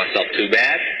consider myself too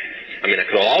bad. I could have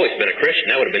always been a Christian.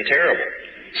 That would have been terrible.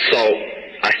 So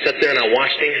I sat there and I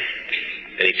watched him,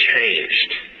 and he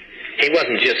changed. He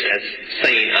wasn't just as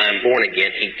saying, I'm born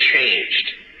again. He changed.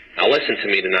 Now listen to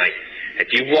me tonight.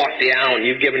 If you've walked the aisle and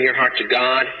you've given your heart to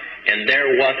God, and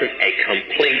there wasn't a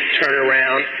complete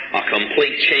turnaround, a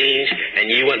complete change, and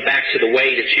you went back to the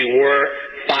way that you were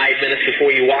 5 minutes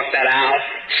before you walked that aisle,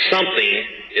 something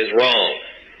is wrong.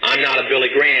 I'm not a Billy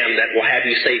Graham that will have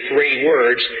you say 3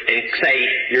 words and say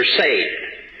you're saved.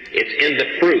 It's in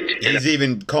the fruit. He's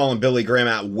even calling Billy Graham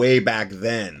out way back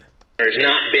then. There's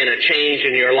not been a change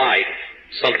in your life.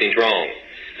 Something's wrong.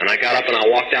 And I got up and I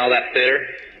walked out of that theater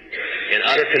in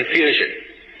utter confusion.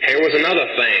 Here was another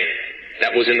thing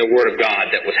that was in the Word of God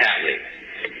that was happening.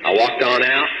 I walked on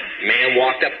out. Man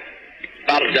walked up.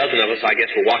 About a dozen of us, I guess,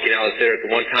 were walking out of the theater at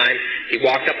the one time. He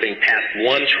walked up and he passed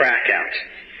one track out.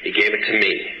 He gave it to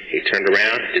me. He turned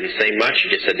around, didn't say much. He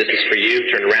just said, "This is for you,"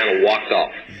 turned around and walked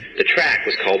off. The track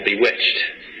was called Bewitched.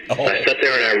 Oh. I sat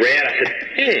there and I read. I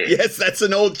said, Yes, that's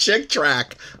an old Chick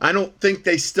track. I don't think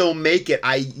they still make it.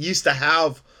 I used to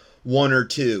have 1 or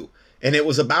 2. And it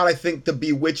was about, I think, the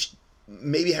Bewitched,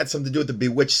 maybe had something to do with the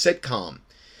Bewitched sitcom.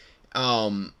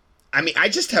 I mean, I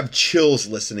just have chills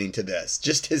listening to this.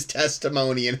 Just his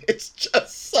testimony, and it's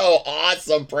just so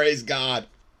awesome. Praise God.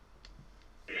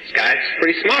 This guy's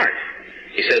pretty smart.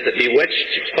 He says that Bewitched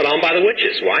was put on by the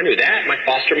witches. Well, I knew that. My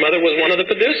foster mother was one of the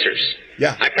producers.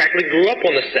 Yeah. I practically grew up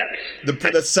on the sets.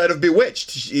 The set of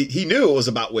Bewitched. He knew it was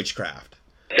about witchcraft.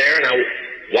 There, and I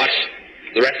watched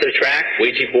the rest of the track,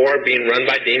 Ouija board being run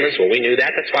by demons. Well, we knew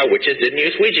that. That's why witches didn't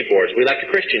use Ouija boards. We let the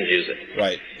Christians use it.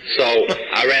 Right. So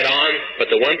I read on, but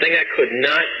the one thing I could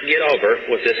not get over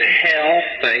was this hell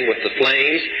thing with the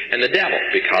flames and the devil,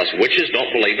 because witches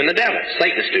don't believe in the devil.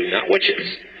 Satanists do, not witches.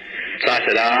 So I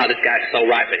said, this guy's so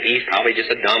right, but he's probably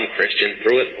just a dumb Christian.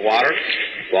 Threw it in the water,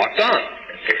 walked on.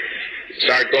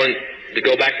 Started going to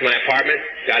go back to my apartment,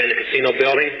 got in the casino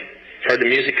building, heard the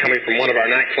music coming from one of our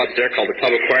nightclubs there called the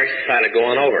Club Aquarius, decided to go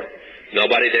on over.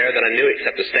 Nobody there that I knew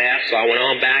except the staff, so I went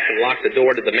on back and locked the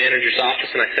door to the manager's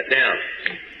office, and I sat down.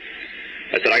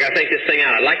 I said, I got to think this thing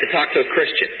out. I'd like to talk to a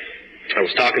Christian. I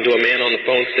was talking to a man on the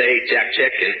phone stage, Jack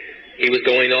Chick, and he was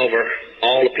going over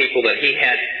all the people that he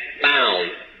had found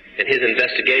in his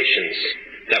investigations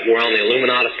that were on the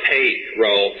Illuminatus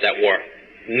payroll that were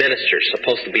ministers,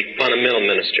 supposed to be fundamental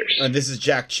ministers. And this is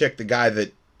Jack Chick, the guy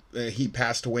that he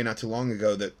passed away not too long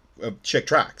ago, that Chick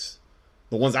tracks.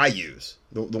 The ones I use.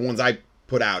 The ones I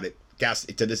put out at gas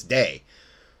to this day.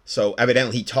 So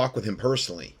evidently he talked with him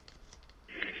personally.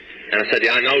 And I said,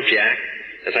 yeah, I know, Jack.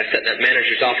 As I sat in that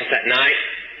manager's office that night,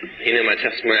 he knew my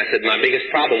testimony. I said, my biggest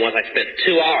problem was I spent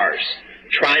 2 hours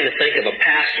trying to think of a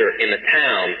pastor in the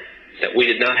town that we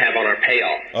did not have on our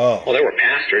payoff. Oh. Well, there were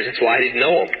pastors. That's why I didn't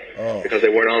know them. Because they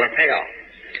weren't on our payoff.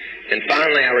 And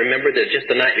finally, I remembered that just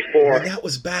the night before... Well, that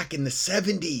was back in the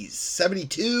 70s,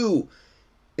 72.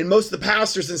 And most of the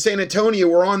pastors in San Antonio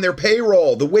were on their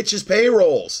payroll, the witches'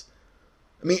 payrolls.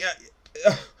 I mean,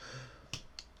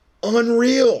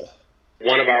 unreal.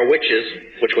 One of our witches,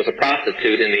 which was a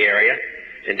prostitute in the area,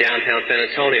 in downtown San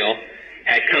Antonio,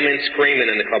 had come in screaming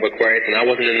in the Club Aquarius, and I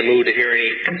wasn't in the mood to hear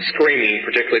any screaming,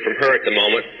 particularly from her at the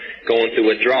moment, going through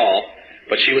withdrawal.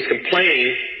 But she was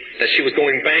complaining that she was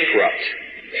going bankrupt.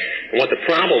 And what the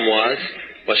problem was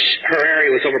her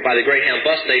area was over by the Greyhound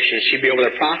bus station, and she'd be over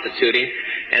there prostituting,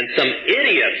 and some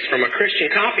idiots from a Christian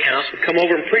coffee house would come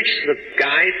over and preach to the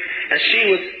guys, and she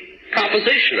would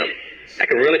proposition them. That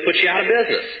could really put you out of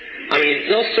business. I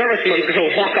mean, no serviceman's going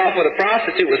to walk off with a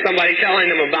prostitute with somebody telling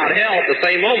them about hell at the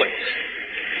same moment.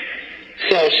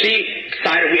 So she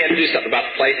decided we had to do something about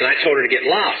the place, and I told her to get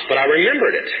lost, but I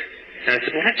remembered it. And I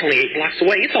said, well, that's only 8 blocks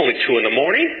away. It's only 2 in the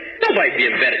morning. Nobody'd be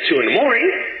in bed at 2 in the morning.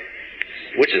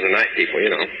 Witches are night people,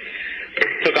 you know.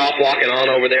 Took off walking on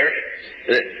over there.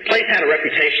 And the place had a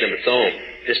reputation of its own.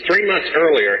 Just 3 months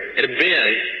earlier, it had been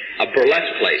a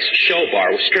burlesque place, a show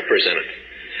bar with strippers in it.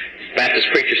 Baptist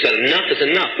preacher said, enough is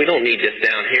enough. We don't need this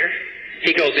down here.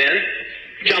 He goes in,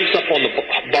 jumps up on the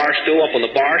bar stool, up on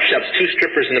the bar, shoves 2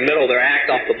 strippers in the middle of their act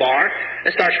off the bar,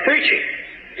 and starts preaching.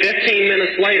 15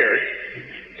 minutes later,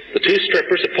 the 2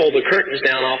 strippers had pulled the curtains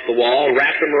down off the wall,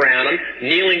 wrapped them around them,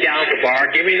 kneeling down at the bar,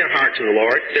 giving their heart to the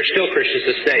Lord. They're still Christians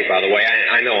this day, by the way.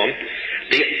 I know them.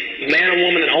 The man and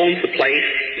woman that owns the place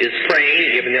is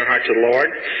praying, giving their heart to the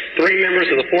Lord. 3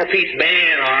 members of the 4-piece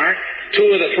band are, 2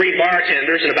 of the 3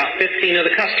 bartenders, and about 15 of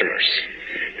the customers.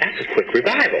 That's a quick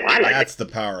revival. I like That's the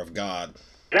power of God.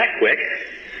 That quick.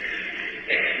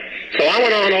 So I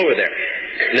went on over there.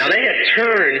 Now, they had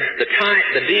turned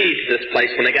the deed to this place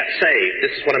when they got saved.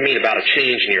 This is what I mean about a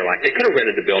change in your life. They could have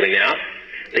rented the building out.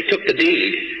 They took the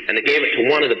deed, and they gave it to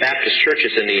one of the Baptist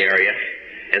churches in the area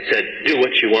and said, do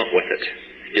what you want with it.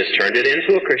 Just turned it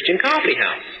into a Christian coffee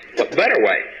house. What better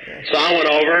way? So I went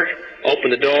over,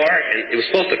 opened the door, and it was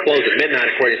supposed to close at midnight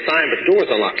according to sign, but the door was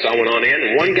unlocked. So I went on in,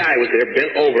 and one guy was there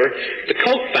bent over the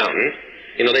Coke fountain.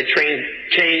 You know, they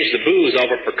changed the booze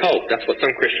over for Coke. That's what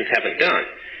some Christians haven't done.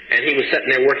 And he was sitting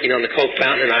there working on the Coke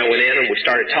fountain, and I went in, and we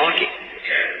started talking.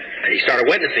 And he started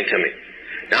witnessing to me.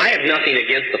 Now, I have nothing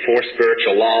against the 4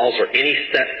 spiritual laws or any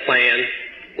set plan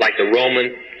like the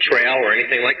Roman trail or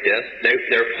anything like this.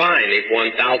 They're fine. They've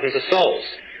won thousands of souls.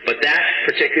 But that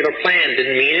particular plan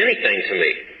didn't mean anything to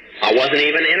me. I wasn't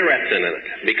even interested in it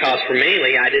because for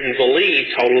mainly I didn't believe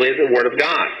totally the Word of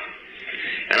God.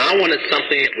 And I wanted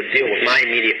something that would deal with my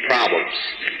immediate problems.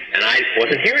 And I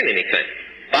wasn't hearing anything.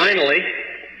 Finally,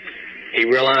 he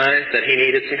realized that he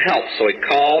needed some help, so he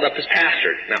called up his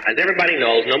pastor. Now, as everybody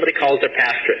knows, nobody calls their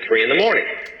pastor at 3 in the morning,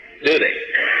 do they?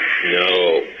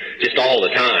 No, just all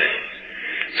the time.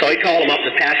 So he called him up,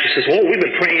 and the pastor says, well, we've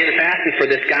been praying and fasting for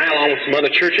this guy along with some other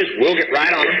churches. We'll get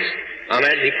right on it. I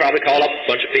imagine he probably called up a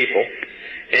bunch of people.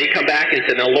 And he come back and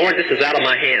said, now, Lord, this is out of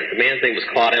my hands. The man's name was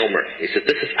Claude Elmer. He said,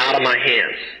 this is out of my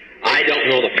hands. I don't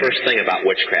know the first thing about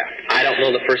witchcraft. I don't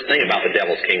know the first thing about the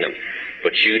devil's kingdom,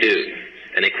 but you do.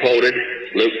 And he quoted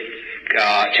Luke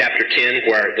chapter 10,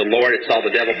 where the Lord had saw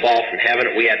the devil fall from heaven,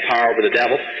 and we had power over the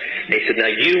devil. And he said, now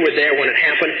you were there when it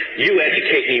happened. You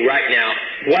educate me right now.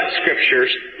 What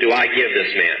scriptures do I give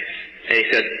this man? And he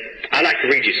said, I'd like to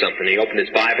read you something. He opened his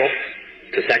Bible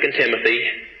to 2 Timothy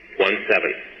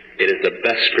 1:7. It is the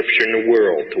best scripture in the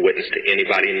world to witness to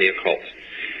anybody in the occult.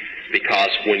 Because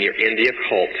when you're in the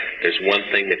occult, there's one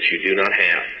thing that you do not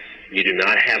have. You do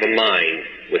not have a mind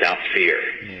without fear.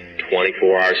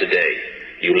 24 hours a day.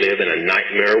 You live in a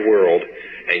nightmare world,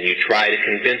 and you try to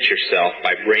convince yourself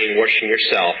by brainwashing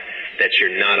yourself that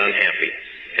you're not unhappy.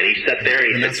 And he sat there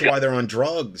and he said, that's why they're on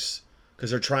drugs,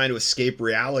 because they're trying to escape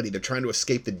reality. They're trying to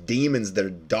escape the demons that are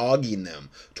dogging them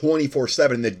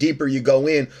 24/7. The deeper you go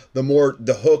in, the more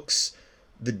the hooks,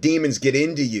 the demons get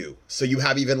into you. So you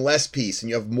have even less peace and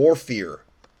you have more fear.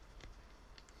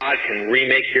 God can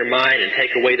remake your mind and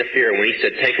take away the fear. When he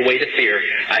said, take away the fear,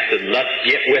 I said, let's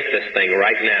get with this thing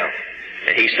right now.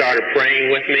 And he started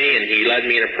praying with me, and he led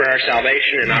me in a prayer of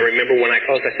salvation. And I remember when I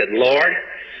closed, I said, Lord,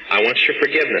 I want your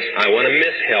forgiveness. I want to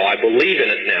miss hell. I believe in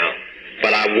it now.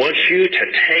 But I want you to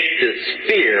take this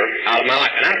fear out of my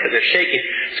life. And I was sitting there shaking,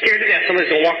 scared to death. Somebody's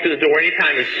going to walk through the door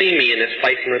anytime and see me in this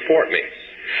place and report me.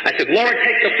 I said, Lord,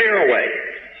 take the fear away.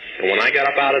 And when I got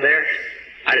up out of there,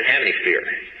 I didn't have any fear.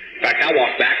 In fact, I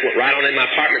walked back, went right on in my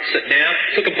apartment, sat down,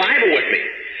 took a Bible with me.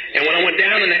 And when I went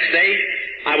down the next day,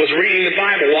 I was reading the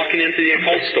Bible walking into the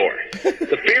occult store.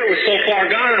 The fear was so far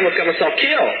gone, I almost got myself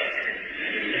killed.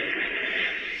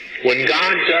 When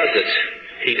God does it,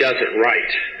 he does it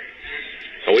right.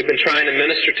 And we've been trying to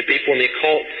minister to people in the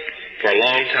occult for a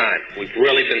long time. We've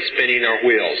really been spinning our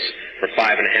wheels for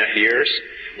 5.5 years.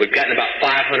 We've gotten about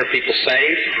 500 people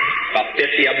saved. About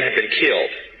 50 of them have been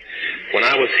killed. When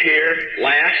I was here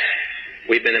last,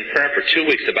 we've been in prayer for 2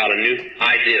 weeks about a new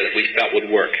idea that we felt would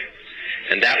work.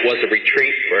 And that was a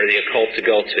retreat for the occult to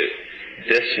go to.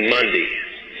 This Monday,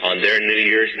 on their New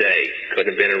Year's Day,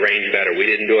 couldn't have been arranged better. We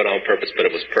didn't do it on purpose, but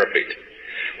it was perfect.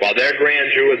 While their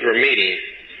grand druids were meeting,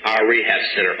 our rehab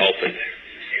center opened.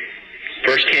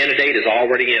 First candidate is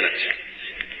already in it.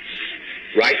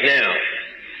 Right now,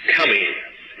 coming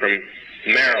from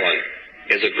Maryland,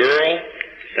 is a girl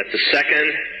that's the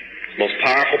second most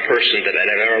powerful person that had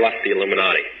ever left the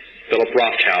Illuminati. Philip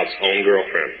Rothschild's own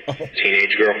girlfriend,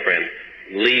 teenage girlfriend,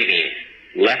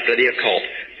 left of the occult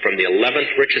from the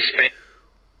 11th richest family.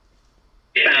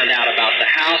 Found out about the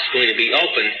house going to be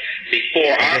opened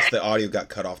before I guess the audio got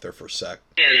cut off there for a sec.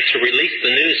 And to release the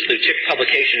news through Chick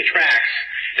Publication Tracks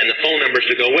and the phone numbers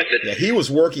to go with it. Yeah, he was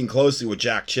working closely with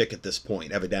Jack Chick at this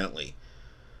point, evidently.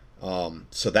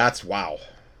 So that's wow.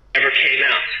 Never came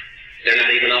out. They're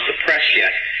not even off the press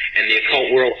yet. And the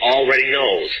occult world already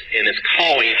knows and is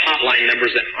calling hotline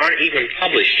numbers that aren't even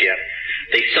published yet.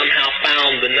 They somehow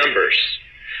found the numbers.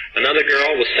 Another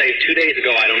girl was saved 2 days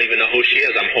ago. I don't even know who she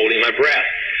is. I'm holding my breath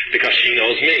because she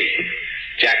knows me.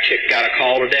 Jack Chick got a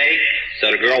call today.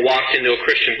 So the girl walked into a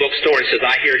Christian bookstore and says,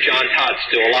 I hear John Todd's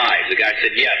still alive. The guy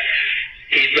said, yes.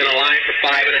 He's been alive for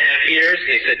 5.5 years.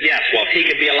 And he said, yes, well, if he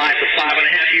can be alive for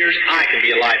 5.5 years, I can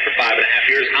be alive for 5.5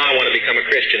 years. I want to become a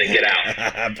Christian and get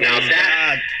out. Now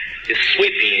that is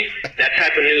sweeping. That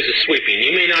type of news is sweeping.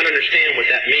 You may not understand what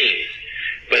that means.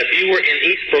 But if you were in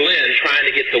East Berlin trying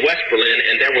to get to West Berlin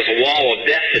and there was a wall of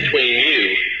death between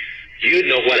you, you'd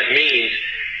know what it means.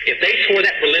 If they tore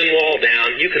that Berlin Wall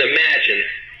down, you can imagine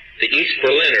the East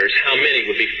Berliners, how many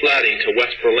would be flooding to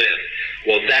West Berlin.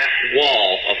 Well, that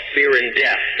wall of fear and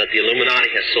death that the Illuminati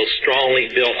has so strongly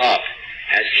built up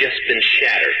has just been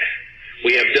shattered.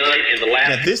 We have done in the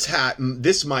last... Now,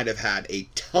 this might have had a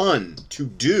ton to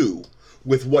do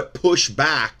with what pushed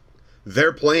back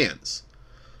their plans.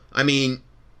 I mean,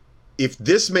 if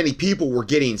this many people were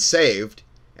getting saved,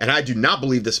 and I do not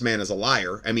believe this man is a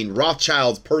liar. I mean,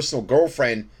 Rothschild's personal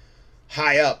girlfriend,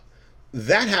 high up,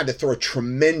 that had to throw a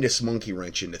tremendous monkey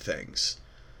wrench into things.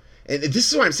 And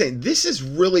this is what I'm saying. This is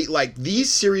really like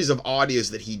these series of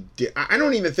audios that he did. I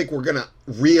don't even think we're going to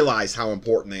realize how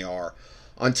important they are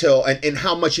until, and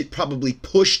how much it probably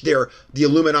pushed the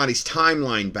Illuminati's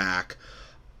timeline back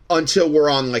until we're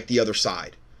on like the other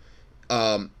side.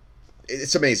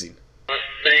 It's amazing.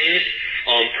 Things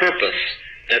on purpose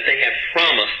that they have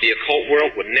promised the occult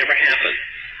world would never happen.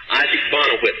 Isaac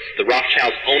Bonowitz, the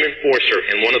Rothschild's own enforcer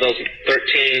and one of those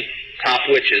 13 top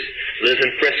witches, lives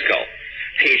in Frisco.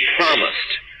 He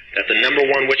promised that the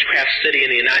 #1 witchcraft city in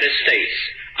the United States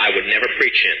I would never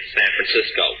preach in, San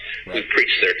Francisco. Right. We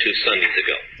preached there 2 Sundays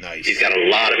ago. Nice. He's got a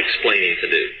lot of explaining to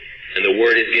do. And the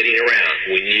word is getting around.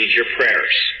 We need your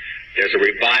prayers. There's a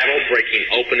revival breaking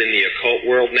open in the occult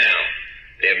world now.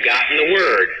 They have gotten the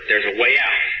word. There's a way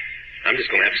out. I'm just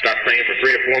going to have to start praying for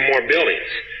 3 or 4 more buildings.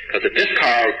 Because if this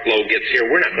carload gets here,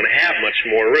 we're not going to have much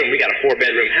more room. We got a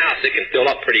 4-bedroom house. It can fill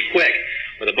up pretty quick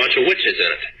with a bunch of witches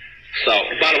in it. So,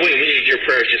 by the way, we need your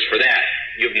prayers just for that.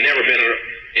 You've never been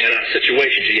in a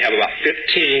situation where you have about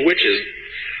 15 witches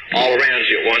all around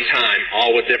you at one time,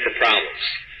 all with different problems.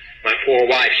 My poor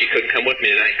wife, she couldn't come with me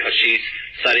tonight because she's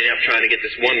setting up trying to get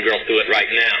this one girl through it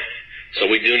right now. So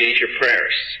we do need your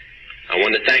prayers. I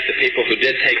want to thank the people who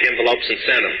did take envelopes and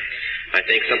sent them. I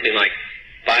think something like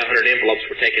 500 envelopes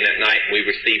were taken that night, and we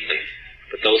received them.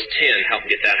 But those 10 helped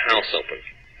get that house open.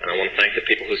 And I want to thank the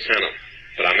people who sent them.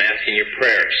 But I'm asking your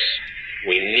prayers.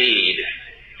 We need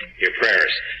your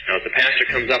prayers. Now, as the pastor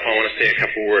comes up, I want to say a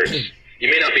couple words. You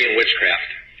may not be in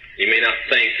witchcraft. You may not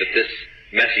think that this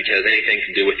message has anything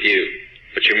to do with you,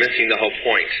 but you're missing the whole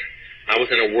point. I was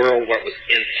in a world where it was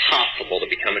impossible to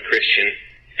become a Christian,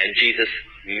 and Jesus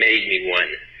made me one.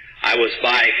 I was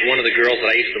by one of the girls that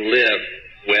I used to live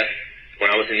with when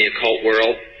I was in the occult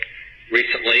world.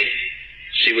 Recently,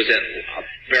 she was at a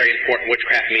very important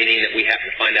witchcraft meeting that we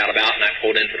happened to find out about, and I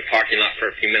pulled into the parking lot for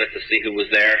a few minutes to see who was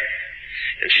there.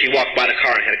 And she walked by the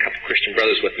car and had a couple Christian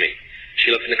brothers with me.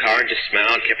 She looked in the car and just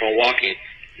smiled and kept on walking,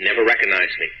 never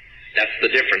recognized me. That's the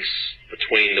difference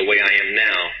between the way I am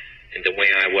now and the way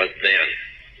I was then.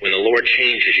 When the Lord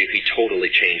changes you, He totally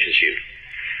changes you.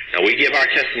 Now, we give our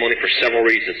testimony for several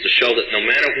reasons, to show that no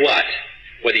matter what,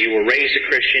 whether you were raised a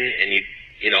Christian and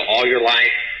you know all your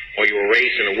life, or you were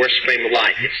raised in a worse frame of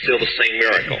life, it's still the same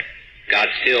miracle. God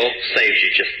still saves you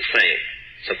just the same.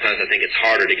 Sometimes I think it's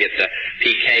harder to get the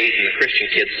PKs and the Christian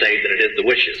kids saved than it is the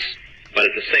witches. But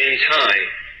at the same time,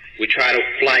 we try to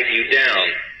flag you down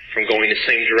from going the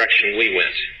same direction we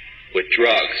went, with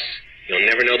drugs. You'll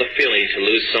never know the feeling to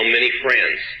lose so many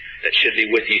friends that should be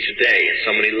with you today, and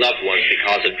so many loved ones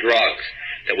because of drugs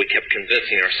that we kept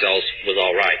convincing ourselves was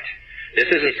all right. This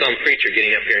isn't some preacher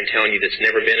getting up here and telling you that's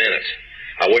never been in it.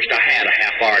 I wished I had a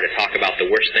half hour to talk about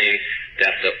the worst thing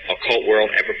that the occult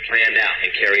world ever planned out and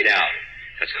carried out.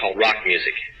 That's called rock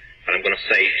music. But I'm going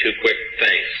to say 2 quick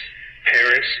things.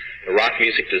 Parents, the rock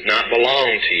music does not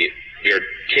belong to you, your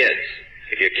kids.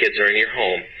 If your kids are in your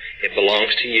home, it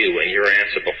belongs to you, and you're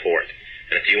answerable for it.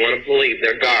 And if you want to believe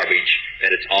they're garbage,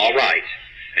 that it's all right,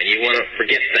 and you want to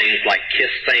forget things like Kiss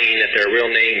saying that their real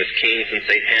name is Kings and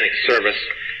Satanic Service,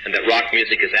 and that rock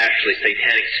music is actually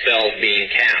satanic spells being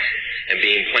cast and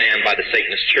being planned by the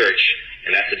Satanist Church,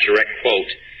 and that's a direct quote,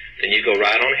 then you go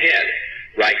right on ahead.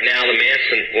 Right now, one of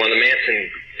the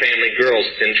Manson family girls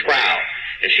is in trial,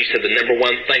 and she said the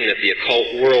 #1 thing that the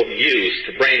occult world used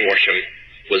to brainwash them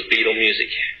was Beatle music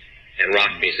and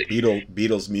rock music.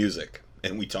 Beatles music,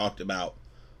 and we talked about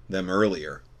them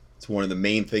earlier. It's one of the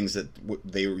main things that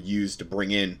they used to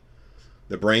bring in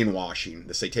the brainwashing,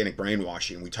 the satanic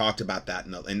brainwashing. We talked about that,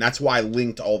 and that's why I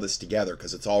linked all this together,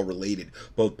 because it's all related.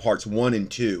 Both parts 1 and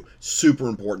 2, super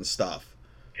important stuff.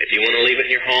 If you want to leave it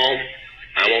in your home,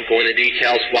 I won't go into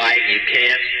details why you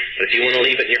can't, but if you want to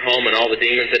leave it in your home and all the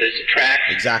demons that it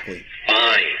attracts, exactly,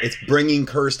 fine. It's bringing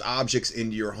cursed objects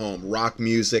into your home, rock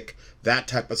music, that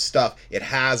type of stuff. It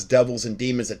has devils and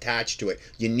demons attached to it.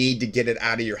 You need to get it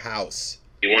out of your house.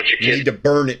 You want your kids You need to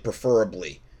burn it,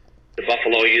 preferably. To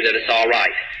buffalo you that it's all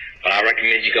right. But I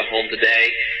recommend you go home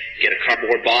today, get a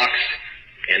cardboard box,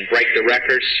 and break the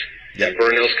records, and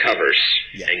burn those covers,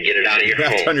 and get it out of your home.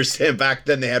 You have to understand, back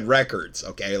then they had records,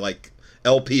 okay, like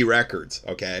LP records,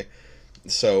 okay?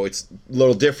 So it's a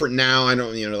little different now. I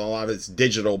don't, a lot of it's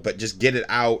digital, but just get it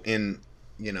out and,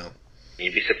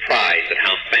 You'd be surprised at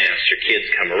how fast your kids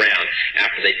come around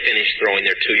after they finish throwing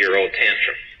their 2-year-old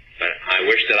tantrum. But I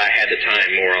wish that I had the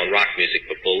time more on rock music,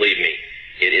 but believe me,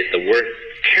 it is the work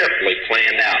carefully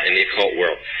planned out in the occult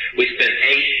world. We spent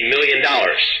 $8 million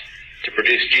to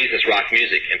produce Jesus rock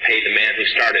music and paid the man who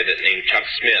started it named Chuck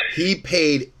Smith. He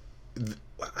paid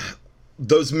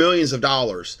those millions of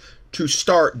dollars to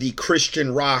start the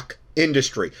Christian rock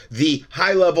industry, the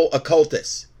high-level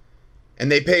occultists.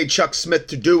 And they paid Chuck Smith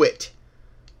to do it.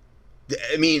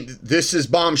 I mean, this is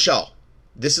bombshell.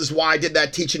 This is why I did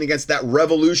that teaching against that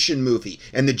Revolution movie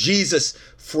and the Jesus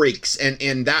freaks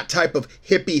and that type of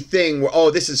hippie thing where, oh,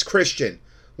 this is Christian,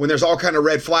 when there's all kind of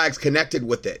red flags connected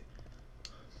with it.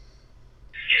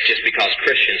 Just because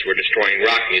Christians were destroying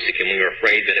rock music and we were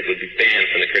afraid that it would be banned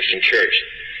from the Christian church,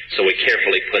 so we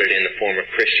carefully put it in the form of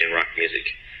Christian rock music.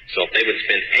 So if they would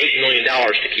spend $8 million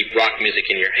to keep rock music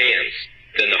in your hands,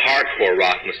 then the hardcore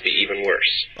rock must be even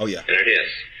worse. Oh, yeah. And it is.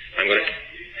 I'm going to...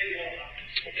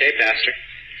 Okay, Pastor.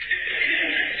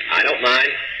 I don't mind.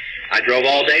 I drove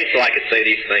all day so I could say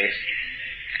these things.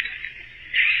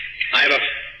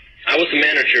 I was the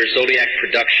manager of Zodiac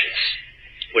Productions,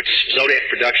 which Zodiac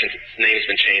Productions, its name's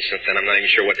been changed since then. I'm not even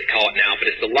sure what they call it now, but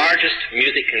it's the largest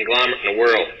music conglomerate in the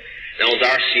world. It owns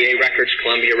RCA Records,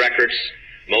 Columbia Records,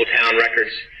 Motown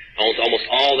Records, owns almost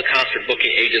all the concert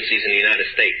booking agencies in the United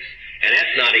States. And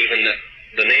that's not even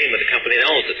the name of the company that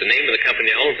owns it. The name of the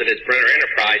company that owns it is Brenner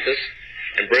Enterprises,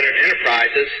 and Brenner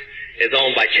Enterprises is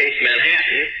owned by Chase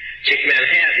Manhattan. Chase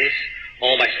Manhattan's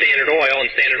owned by Standard Oil, and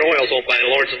Standard Oil is owned by the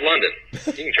Lords of London.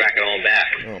 You can track it all back.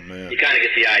 Oh, man. You kind of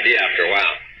get the idea after a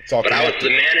while. But I was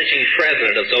the managing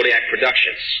president of Zodiac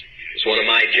Productions. It was one of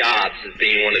my jobs as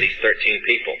being one of these 13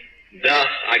 people.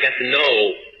 Thus, I got to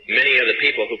know many of the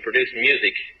people who produce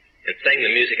music and sing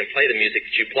the music and play the music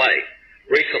that you play.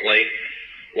 Recently,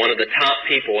 one of the top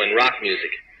people in rock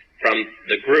music from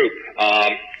the group,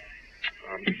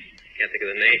 can't think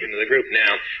of the name of the group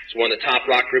now, it's one of the top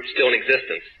rock groups still in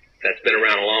existence that's been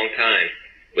around a long time,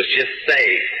 was just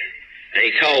saved. And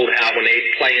he told how when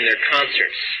they'd play in their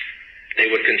concerts, they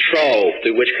would control,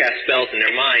 through witchcraft spells in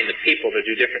their mind, the people to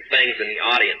do different things in the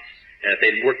audience. And if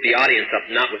they'd work the audience up,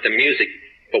 not with the music,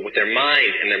 but with their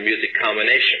mind and their music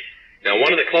combination. Now,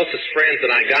 one of the closest friends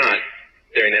that I got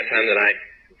during that time that I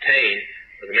obtained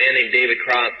was a man named David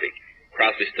Crosby.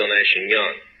 Crosby, Still, Nash and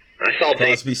Young. And I saw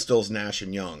Crosby, Stills, Nash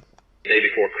and Young. The day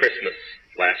before Christmas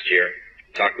last year.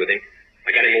 Talked with him.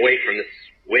 I got him away from this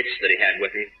witch that he had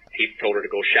with him. He told her to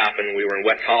go shopping. We were in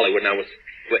West Hollywood, and I was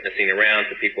witnessing around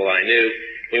to people I knew.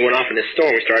 We went off in this store,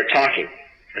 and we started talking.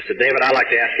 I said, David, I'd like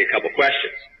to ask you a couple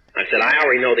questions. I said, I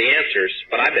already know the answers,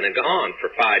 but I've been gone for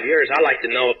 5 years. I'd like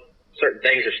to know if certain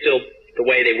things are still the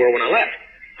way they were when I left.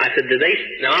 I said,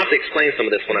 now I'll have to explain some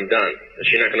of this when I'm done.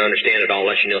 You're not going to understand it all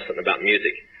unless you know something about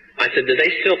music. I said, did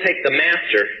they still take the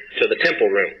master to the temple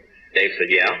room? Dave said,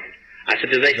 yeah. I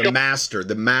said, did they still...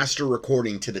 The master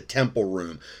recording to the temple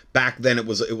room. Back then it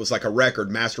was like a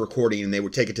record, master recording, and they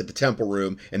would take it to the temple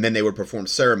room, and then they would perform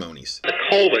ceremonies. The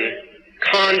coven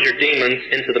conjured demons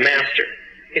into the master.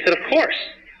 He said, of course.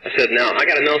 I said, now, I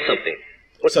got to know something.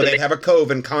 So they'd have a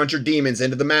coven conjure demons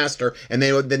into the master, and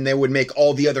then they would make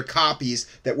all the other copies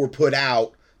that were put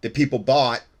out that people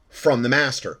bought from the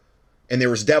master. And there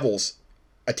was devils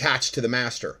attached to the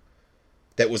master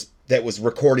that was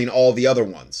recording all the other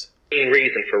ones. Main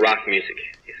reason for rock music.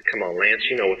 He said, come on, Lance,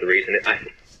 you know what the reason is. I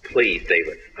said, please,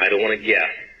 David, I don't want to guess.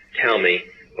 Tell me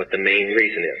what the main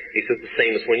reason is. He says, the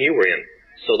same as when you were in,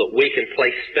 so that we can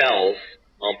play spells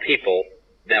on people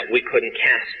that we couldn't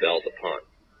cast spells upon.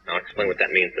 I'll explain what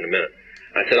that means in a minute.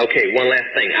 I said, okay, one last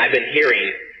thing. I've been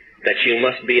hearing that you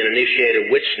must be an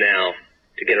initiated witch now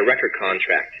to get a record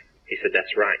contract. He said,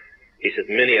 that's right. He said,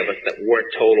 many of us that weren't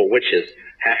total witches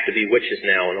have to be witches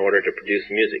now in order to produce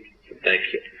music. I said, thank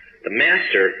you. The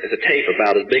master is a tape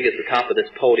about as big as the top of this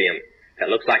podium that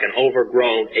looks like an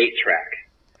overgrown 8-track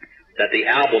that the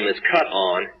album is cut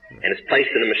on and is placed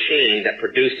in a machine that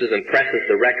produces and presses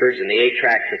the records and the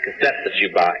 8-tracks and cassettes that you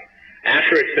buy.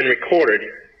 After it's been recorded,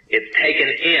 it's taken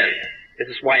in. This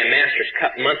is why a master's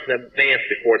cut months in advance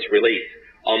before it's released.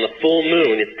 On the full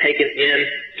moon, it's taken in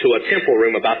to a temple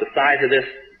room about the size of this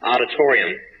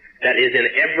auditorium that is in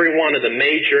every one of the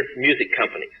major music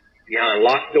companies, behind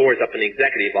locked doors up in the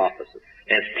executive offices.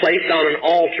 And it's placed on an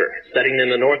altar sitting in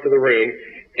the north of the room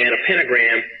and a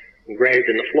pentagram engraved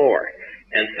in the floor.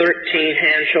 And 13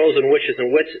 hand-chosen witches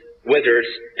and wizards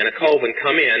and a coven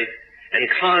come in and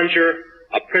conjure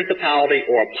a principality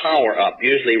or a power up,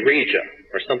 usually Regia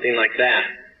or something like that,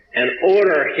 and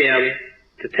order him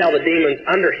to tell the demons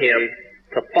under him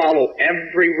to follow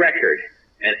every record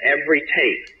and every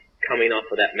tape coming off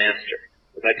of that master.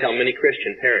 As I tell many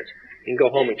Christian parents, you can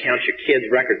go home and count your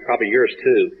kids' records, probably yours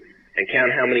too, and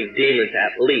count how many demons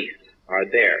at least are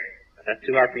there. If that's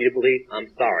too hard for you to believe, I'm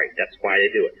sorry. That's why they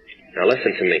do it. Now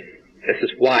listen to me. This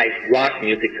is why rock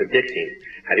music's addicting.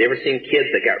 Have you ever seen kids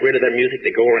that got rid of their music?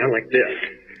 They go around like this.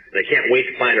 They can't wait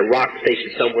to find a rock station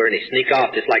somewhere and they sneak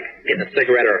off just like getting a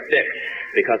cigarette or a fix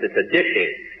because it's addicting.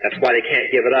 That's why they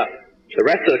can't give it up. The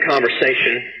rest of the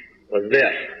conversation was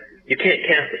this. You can't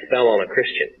cast a spell on a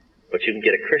Christian, but you can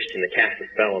get a Christian to cast a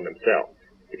spell on themselves.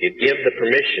 If you give the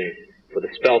permission for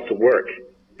the spell to work,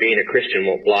 being a Christian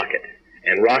won't block it.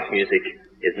 And rock music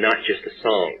is not just a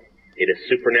song. It is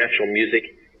supernatural music,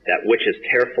 that which is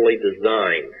carefully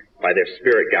designed by their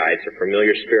spirit guides or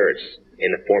familiar spirits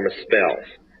in the form of spells.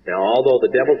 Now, although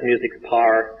the devil's music's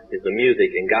power is the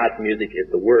music and God's music is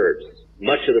the words,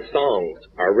 much of the songs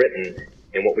are written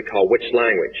in what we call witch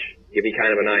language. Give you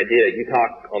kind of an idea.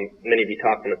 Many of you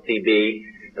talk on a CB,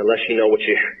 unless you know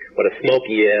what a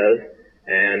smoky is,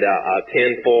 and a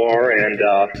 10-4, and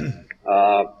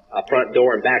a front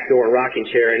door and back door and rocking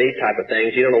chair and these type of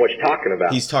things. You don't know what you're talking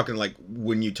about. He's talking like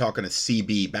when you talk on a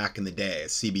CB back in the day, a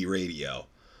CB radio.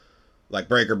 Like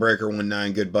Breaker, 19,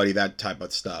 Good Buddy, that type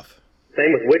of stuff.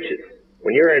 Same with witches.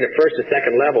 When you're in the first or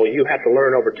second level, you have to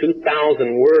learn over 2,000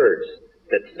 words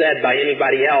that said by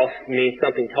anybody else mean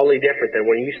something totally different than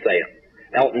when you say them.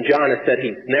 Elton John has said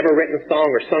he's never written a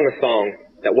song or sung a song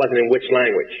that wasn't in witch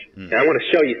language. And I want to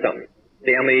show you something.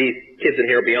 See how many kids in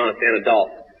here will be honest and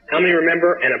adults. How many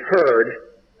remember and have heard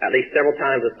at least several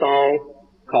times a song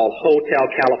called Hotel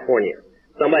California?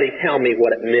 Somebody tell me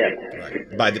what it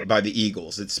meant. Right. By the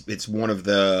Eagles. It's one of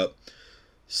the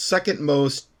second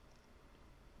most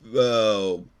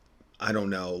I don't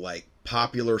know, like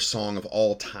popular song of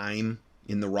all time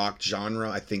in the rock genre.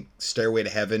 I think Stairway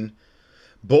to Heaven.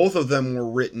 Both of them were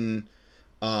written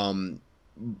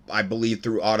I believe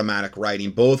through automatic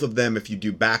writing. Both of them, if you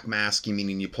do backmasking,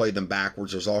 meaning you play them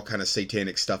backwards, there's all kind of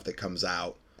satanic stuff that comes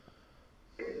out.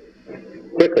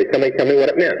 Quickly, somebody tell me what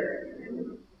it meant.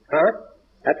 Huh?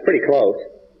 That's pretty close.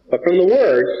 But from the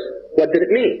words, what did it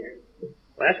mean?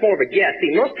 Well, that's more of a guess.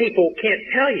 See, most people can't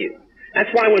tell you. That's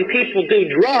why when people do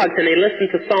drugs and they listen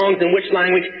to songs in which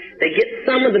language, they get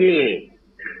some of the meaning.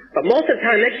 But most of the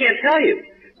time, they can't tell you.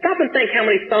 Stop and think how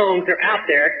many songs are out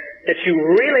there that you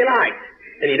really like,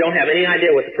 and you don't have any idea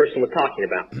what the person was talking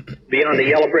about. Beyond the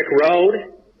Yellow Brick Road?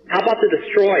 How about The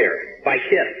Destroyer by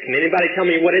Kiss? Can anybody tell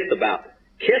me what it's about?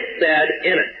 Kiss said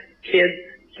in it, kids,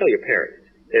 kill your parents.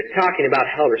 They're talking about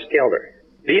Helter Skelter.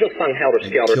 Beatles sung Helter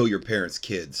Skelter. Kill your parents'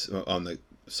 kids on the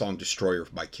song Destroyer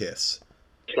by Kiss.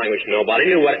 Language, nobody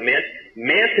knew what it meant.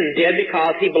 Manson did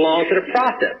because he belonged to the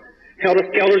process. Helter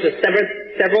Skelter is a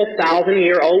several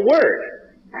thousand-year-old word.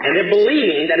 And they're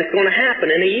believing that it's going to happen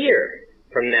in a year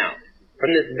from now,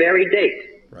 from this very date.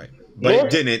 Right. But it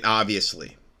didn't,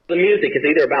 obviously. The music is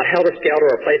either about Helter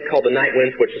Skelter or a place called the Night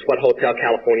Winds, which is what Hotel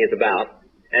California is about,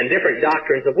 and different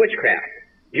doctrines of witchcraft.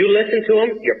 You listen to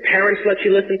them, your parents let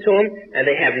you listen to them, and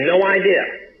they have no idea.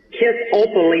 Kiss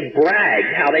openly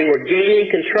bragged how they were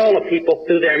gaining control of people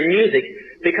through their music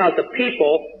because the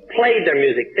people played their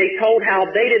music. They told how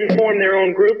they didn't form their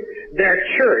own group. Their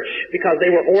church, because they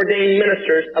were ordained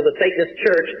ministers of the Satanist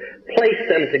church, placed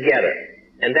them together.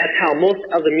 And that's how most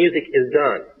of the music is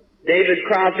done. David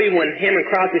Crosby, when him and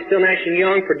Crosby, Still, Nash &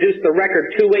 Young produced the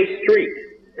record Two-Way Street,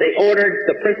 they ordered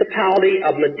the principality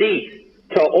of Medice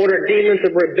to order demons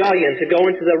of rebellion to go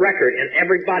into the record, and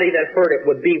everybody that heard it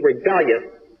would be rebellious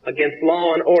against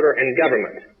law and order and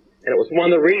government. And it was one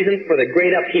of the reasons for the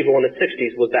great upheaval in the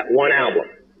 60s was that one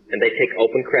album, and they take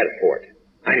open credit for it.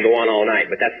 I can go on all night,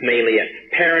 but that's mainly it.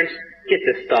 Parents, get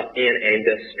this stuff in and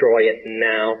destroy it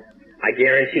now. I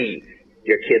guarantee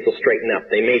your kids will straighten up.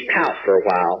 They may pout for a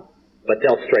while, but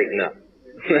they'll straighten up.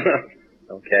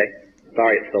 Okay?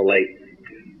 Sorry it's so late.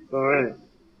 All right.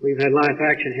 We've had live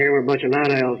action here. We're a bunch of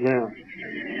night owls now.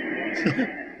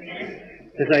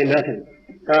 This ain't nothing.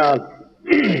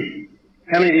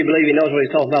 How many of you believe he knows what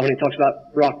he's talking about when he talks about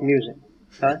rock music?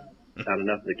 Huh? Not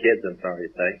enough of the kids, I'm sorry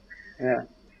to say. Yeah.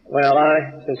 Well,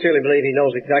 I sincerely believe he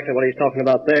knows exactly what he's talking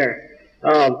about there.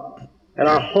 And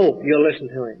I hope you'll listen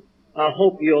to him. I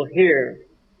hope you'll hear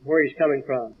where he's coming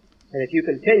from. And if you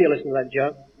continue listening to that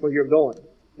junk, where you're going.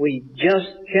 We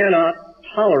just cannot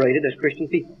tolerate it as Christian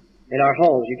people in our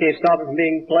homes. You can't stop it from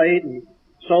being played and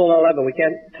sold and all that, but we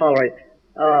can't tolerate it.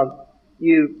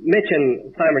 You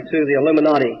mentioned a time or two the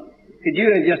Illuminati. Could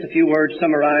you, in just a few words,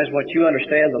 summarize what you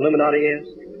understand the Illuminati is?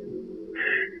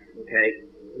 Okay.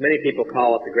 Many people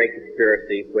call it the Great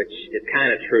Conspiracy, which is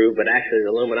kind of true, but actually the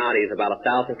Illuminati is about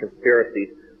 1,000 conspiracies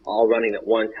all running at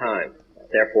one time.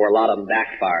 Therefore, a lot of them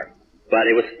backfired. But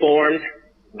it was formed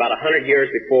about 100 years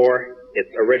before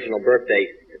its original birth date.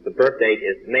 The birth date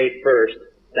is May 1st,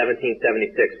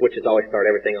 1776, witches always start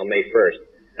everything on May 1st.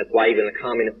 That's why even the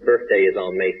communist birthday is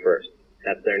on May 1st.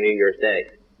 That's their New Year's Day.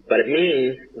 But it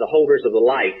means the holders of the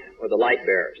light, or the light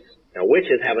bearers. Now,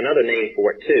 witches have another name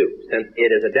for it, too. Since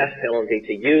it is a death penalty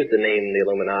to use the name the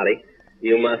Illuminati,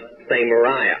 you must say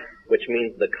Mariah, which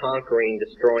means the conquering,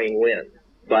 destroying wind.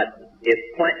 But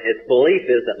its belief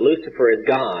is that Lucifer is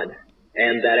God,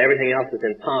 and that everything else is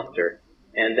imposter,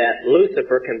 and that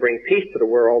Lucifer can bring peace to the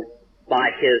world by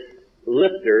his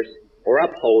lifters or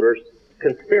upholders'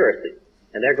 conspiracy.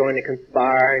 And they're going to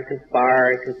conspire and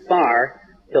conspire and conspire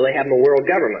till they have a world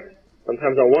government.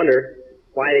 Sometimes I wonder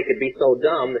why they could be so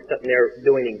dumb that they're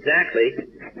doing exactly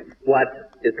what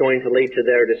is going to lead to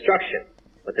their destruction.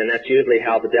 But then that's usually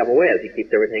how the devil is. He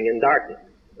keeps everything in darkness.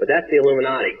 But that's the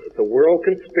Illuminati. It's a world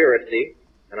conspiracy,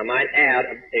 and I might add,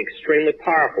 an extremely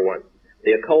powerful one.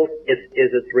 The occult is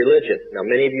its religion. Now,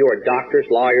 many of you are doctors,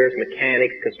 lawyers,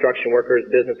 mechanics, construction workers,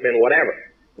 businessmen, whatever.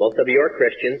 Most of you are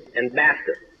Christians and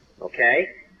Baptists, okay?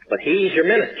 But he's your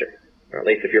minister, or at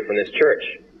least if you're from this church.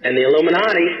 And the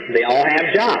Illuminati, they all have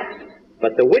jobs.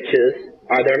 But the witches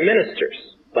are their ministers.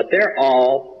 But they're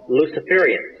all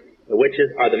Luciferians. The witches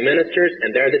are the ministers,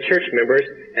 and they're the church members,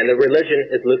 and the religion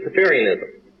is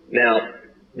Luciferianism. Now,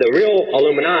 the real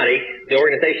Illuminati, the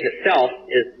organization itself,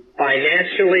 is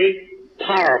financially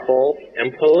powerful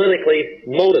and politically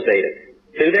motivated.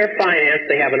 Through their finance,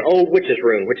 they have an old witch's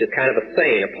rune, which is kind of a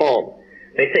saying, a poem.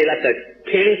 They say, let the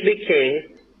kings be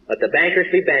kings, let the bankers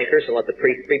be bankers, and let the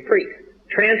priests be priests.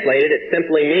 Translated, it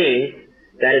simply means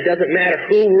that it doesn't matter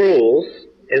who rules,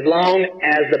 as long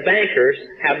as the bankers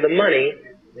have the money,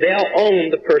 they'll own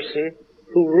the person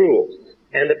who rules.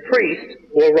 And the priest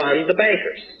will run the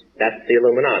bankers. That's the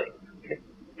Illuminati.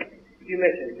 You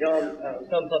mentioned, John,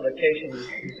 some publication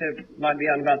you said might be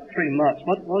out in about 3 months.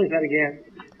 What is that again?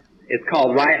 It's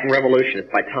called Riot and Revolution.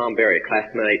 It's by Tom Berry, a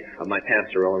classmate of my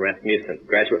pastor, Roland Rasmussen,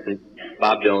 graduate from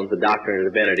Bob Jones, a doctor in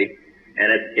divinity.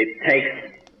 And it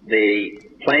takes the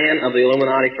plan of the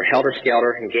Illuminati for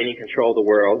helter-skelter and gaining control of the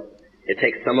world. It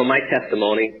takes some of my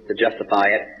testimony to justify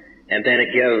it, and then it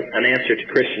gives an answer to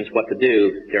Christians what to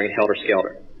do during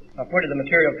helter-skelter. Where did the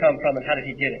material come from, and how did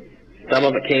he get it? Some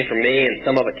of it came from me, and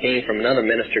some of it came from another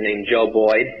minister named Joe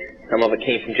Boyd. Some of it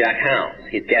came from Jack House.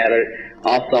 He's gathered.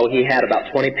 Also, he had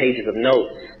about 20 pages of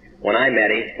notes when I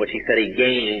met him, which he said he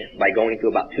gained by going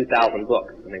through about 2,000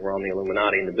 books, and they were on the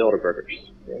Illuminati and the Bilderbergers.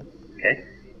 Okay?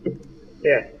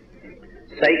 Yeah.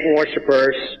 Satan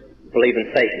worshippers believe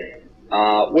in Satan.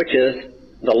 Witches,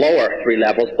 the lower 3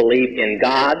 levels, believe in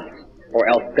gods or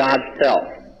else God's self,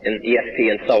 in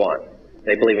ESP and so on.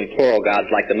 They believe in plural gods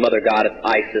like the mother goddess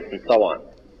Isis and so on.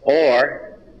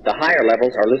 Or the higher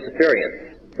levels are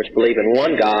Luciferians, which believe in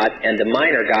one God and the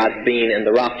minor gods being in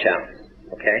the Rothschilds.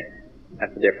 Okay?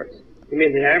 That's the difference. You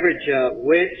mean the average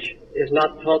witch is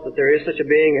not taught that there is such a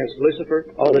being as Lucifer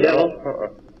or the devil?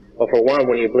 Well, for one,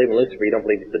 when you believe in Lucifer, you don't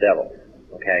believe it's the devil.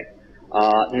 Okay?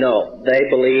 No, they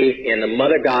believe in the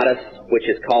mother goddess, which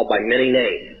is called by many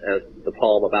names, as the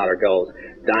poem about her goes.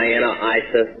 Diana,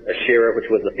 Isis, Asherah, which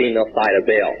was the female side of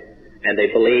Baal. And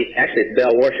they believe, actually it's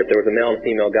Baal worship, there was a male and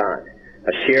female god.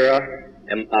 Asherah,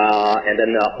 and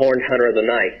then the horned hunter of the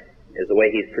night is the way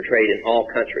he's portrayed in all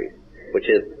countries, which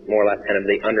is more or less kind of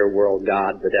the underworld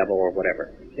god, the devil, or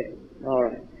whatever. Okay, all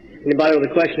right. Anybody with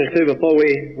a question or two before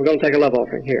we're going to take a love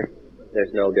offering here?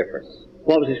 There's no difference.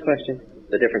 What was his question?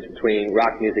 The difference between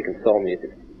rock music and soul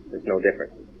music. There's no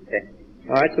difference. Okay?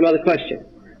 All right, some other question.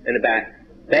 In the back.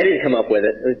 They didn't come up with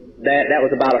it. That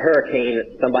was about a hurricane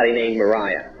that somebody named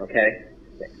Mariah. Okay?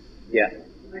 Yes.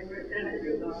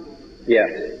 Yes.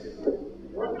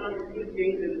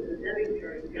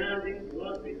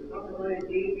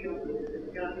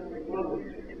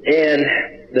 In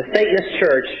the Satanist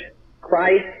church,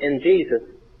 Christ and Jesus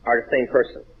are the same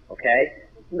person. Okay?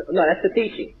 No, that's the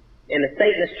teaching. In the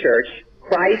Satanist church,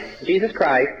 Christ, Jesus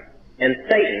Christ, and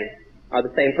Satan are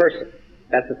the same person.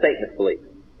 That's the Satanist belief.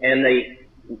 And the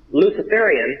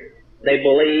Luciferian, they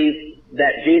believe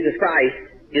that Jesus Christ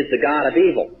is the God of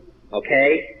evil.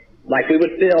 Okay? Like we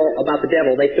would feel about the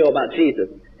devil, they feel about Jesus.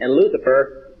 And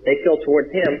Lucifer, they feel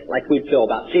towards him like we'd feel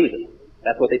about Jesus.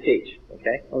 That's what they teach.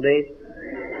 Okay? Dean?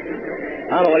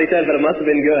 I don't know what he said, but it must have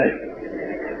been good.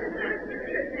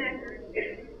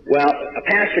 Well, a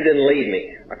pastor didn't lead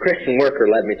me. A Christian worker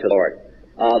led me to the Lord.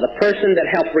 The person that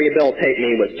helped rehabilitate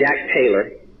me was Jack Taylor,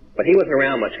 but he wasn't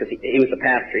around much because he was a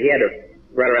pastor. He had to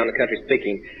run around the country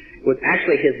speaking. It was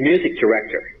actually his music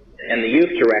director and the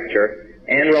youth director.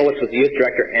 Ann Rowitz was the youth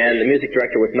director, and the music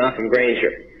director was Malcolm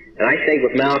Granger. And I stayed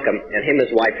with Malcolm, and him and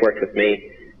his wife worked with me,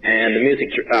 and the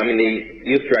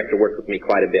youth director worked with me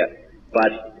quite a bit.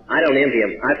 But I don't envy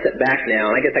him. I sit back now,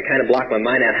 and I guess I kind of blocked my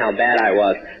mind out how bad I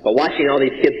was. But watching all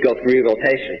these kids go through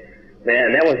rehabilitation,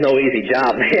 man, that was no easy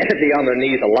job. They had to be on their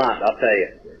knees a lot, I'll tell you.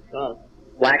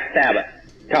 Black Sabbath.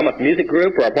 Talking about music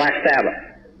group or a Black Sabbath?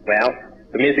 Well,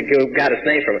 the music group got its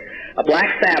name from it. A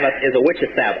Black Sabbath is a witch's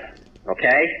Sabbath,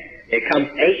 okay? It comes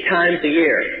 8 times a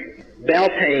year.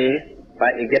 Beltane, if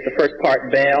I can get the first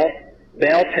part,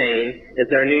 Beltane is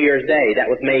their New Year's Day. That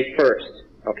was May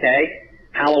 1st, okay?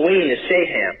 Halloween is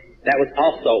Shaham. That was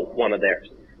also one of theirs.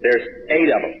 There's 8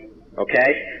 of them,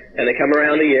 okay? And they come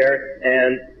around the year,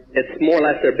 and it's more or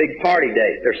less their big party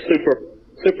day. Their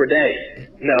super day.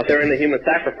 Now, if they're in the human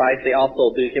sacrifice, they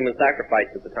also do human sacrifice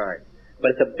at the time.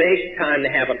 But it's a big time to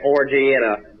have an orgy and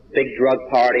a big drug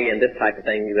party and this type of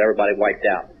thing because everybody wiped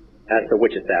out. That's the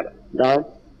witches' Sabbath.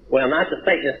 No? Well, not the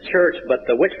Satanist church, but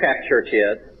the witchcraft church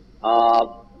is.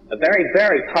 A very,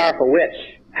 very powerful witch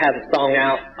has a song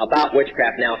out about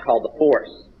witchcraft now called The Force.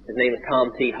 His name is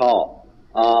Tom T. Hall.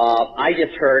 I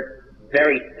just heard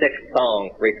very sick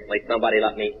song recently. Somebody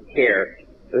let me hear.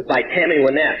 It was by Tammy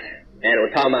Wynette, and it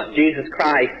was talking about Jesus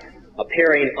Christ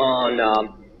appearing on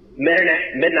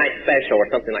midnight special or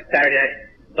something like Saturday night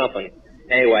something.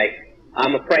 Anyway,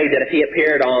 I'm afraid that if he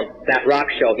appeared on that rock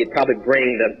show, he'd probably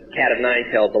bring the Cat of Nine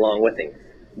Tails along with him.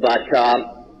 But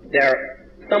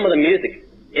some of the music,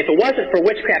 if it wasn't for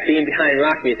witchcraft being behind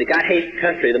rock music, I hate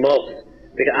country the most.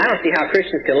 Because I don't see how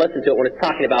Christians can listen to it when it's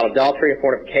talking about adultery and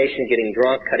fornication, getting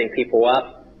drunk, cutting people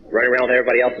up, running around with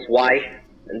everybody else's wife,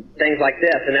 and things like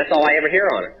this. And that's all I ever hear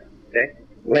on it. Okay?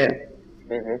 When?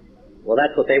 Mm-hmm. Well,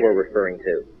 that's what they were referring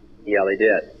to. Yeah, they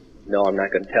did. No, I'm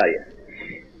not going to tell you.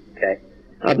 Okay?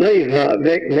 I believe,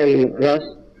 Vic, and Russ.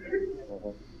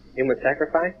 Mm-hmm. Human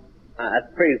sacrifice?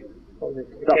 That's pretty...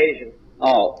 Occasion.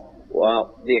 Oh,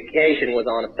 well, the occasion was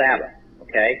on a Sabbath,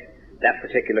 okay? That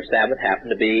particular Sabbath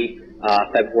happened to be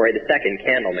February the 2nd,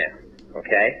 Candlemas,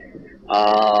 okay?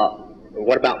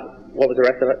 What was the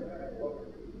rest of it?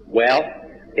 Well,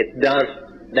 it's done,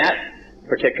 that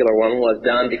particular one was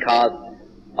done because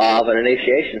of an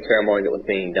initiation ceremony that was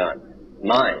being done,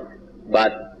 mine.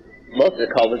 But most of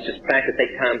the cultists just practice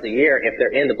 8 times a year if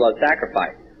they're into blood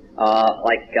sacrifice.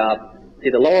 See,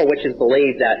 the lower witches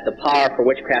believe that the power for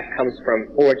witchcraft comes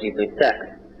from orgies and sex.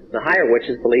 The higher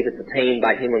witches believe it's attained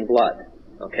by human blood.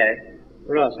 Okay?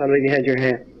 Russ, I believe you had your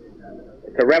hand.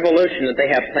 It's a revolution that they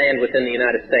have planned within the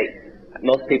United States.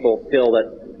 Most people feel that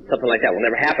something like that will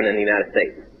never happen in the United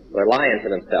States. They're lying to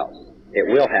themselves. It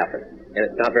will happen, and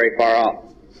it's not very far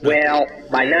off. Well,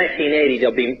 by 1980,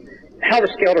 there'll be...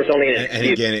 Helter Skelter's only in and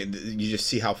again, you just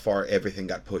see how far everything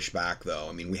got pushed back, though.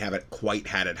 I mean, we haven't quite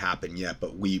had it happen yet,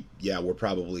 but we're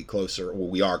probably closer, well,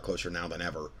 we are closer now than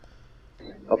ever.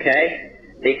 Okay?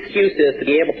 The excuse is to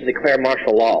be able to declare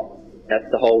martial law. That's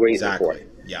the whole reason for it.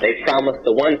 Yeah. They promised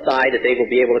the one side that they will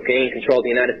be able to gain control of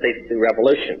the United States through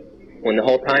revolution, when the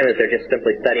whole time is they're just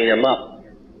simply setting them up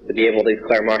to be able to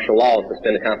declare martial law and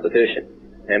suspend the Constitution.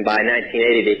 And by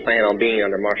 1980, they plan on being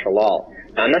under martial law.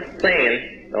 Now, I'm not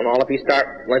saying... Don't all of you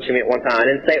start lynching me at one time. I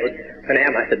didn't say it was going to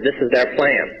happen. I said this is their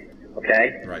plan.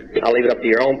 Okay? Right. I'll leave it up to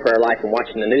your own prayer life and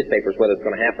watching the newspapers whether it's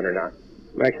going to happen or not.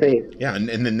 Maxine. Yeah, and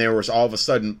then there was all of a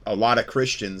sudden a lot of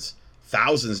Christians,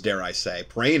 thousands dare I say,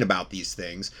 praying about these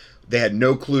things. They had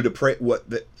no clue to pray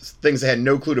things they had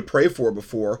no clue to pray for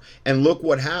before. And look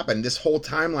what happened. This whole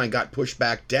timeline got pushed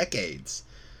back decades.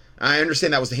 I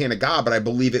understand that was the hand of God, but I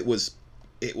believe it was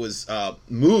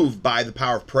moved by the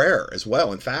power of prayer as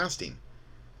well and fasting.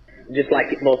 Just like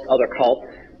most other cults.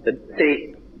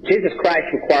 See, Jesus Christ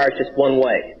requires just one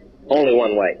way. Only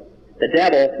one way. The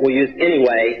devil will use any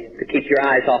way to keep your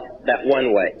eyes off that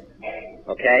one way.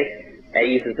 Okay? And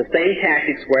he uses the same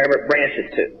tactics wherever it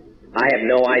branches to. I have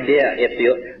no idea if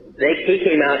he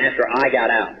came out after I got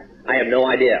out. I have no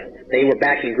idea. They were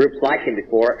backing groups like him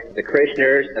before, the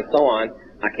Christianers and so on.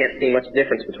 I can't see much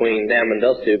difference between them and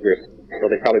those two groups. So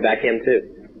they probably back him too.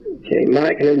 Okay,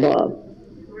 Mike and Bob.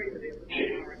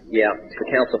 Yeah, it's the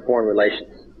Council of Foreign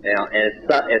Relations. Yeah, and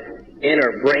it's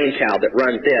inner brainchild that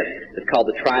runs it. It's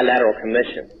called the Trilateral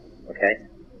Commission. Okay?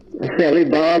 Sally,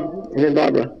 Bob, and then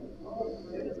Barbara.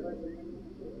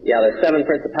 Yeah, there's 7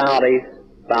 principalities,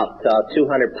 about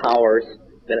 200 powers.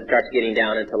 Then it starts getting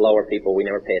down into lower people we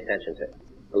never pay attention to,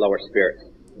 the lower spirits.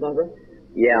 Barbara?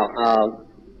 Yeah,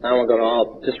 I won't go to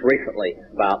all. Just recently,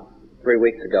 about 3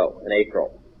 weeks ago in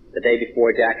April, the day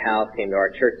before Jack House came to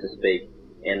our church to speak,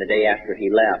 and the day after he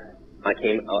left, I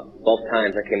came, both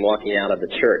times I came walking out of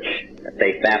the church at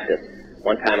Faith Baptist.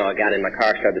 One time I got in my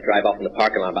car, started to drive off in the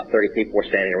parking lot, about 30 people were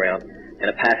standing around,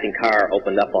 and a passing car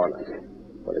opened up on us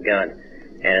with a gun.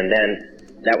 And then,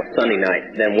 that was Sunday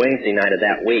night. Then Wednesday night of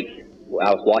that week, I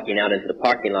was walking out into the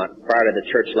parking lot prior to the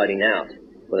church letting out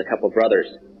with a couple of brothers,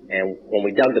 and when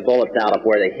we dug the bullets out of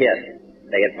where they hit,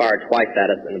 they had fired twice at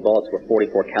us, and the bullets were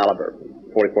 .44 caliber,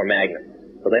 44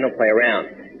 Magnum. So they don't play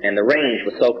around. And the range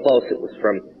was so close, it was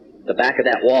from the back of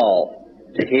that wall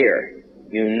to here.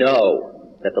 You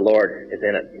know that the Lord is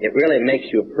in it. It really makes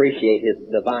you appreciate His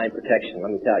divine protection,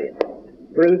 let me tell you.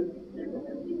 Bruce,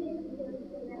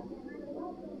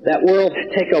 that world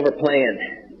takeover plan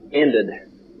ended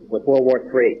with World War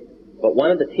III. But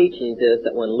one of the teachings is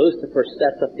that when Lucifer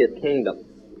sets up his kingdom,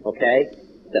 okay,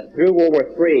 that through World War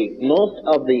III, most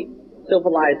of the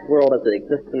civilized world as it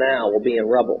exists now will be in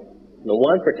rubble. And the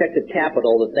one protected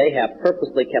capital that they have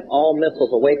purposely kept all missiles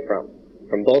away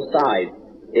from both sides,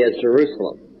 is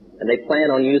Jerusalem. And they plan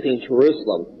on using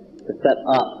Jerusalem to set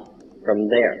up from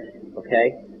there,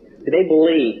 okay? Do they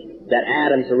believe that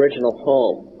Adam's original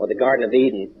home, or the Garden of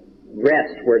Eden,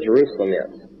 rests where Jerusalem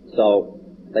is? So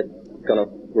that's going to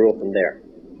rule from there.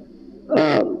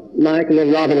 Mike and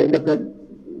then Robin, but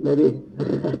maybe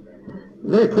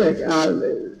very quick.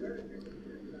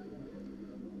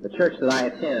 The church that I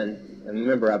attend, I'm a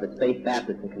member of, is Faith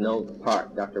Baptist in Canoga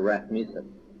Park, Dr. Rasmussen.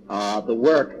 The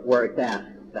work where it's at,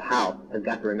 the house, has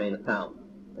got to remain a sound.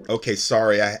 Okay,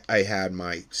 sorry, I had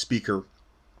my speaker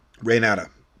ran out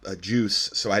of juice,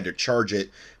 so I had to charge it.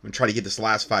 I'm going to try to get this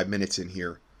last 5 minutes in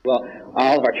here. Well,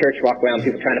 all of our church walk around,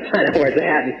 people trying to find out where it's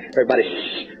at, and everybody,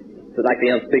 shh. It's like the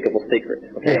unspeakable secret.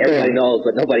 Okay, everybody knows,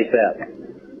 but nobody says.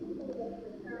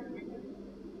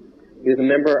 He was a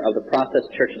member of the Process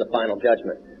Church of the Final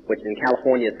Judgment, which in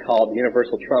California is called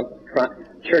Universal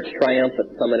Church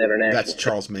Triumphant Summit International. That's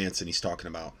Charles Manson he's talking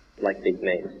about. Like big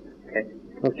names. Okay.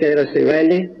 Okay, let's see,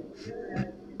 Randy?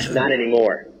 Not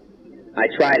anymore. I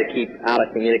try to keep out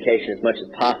of communication as much as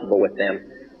possible with them.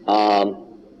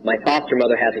 My foster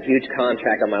mother has a huge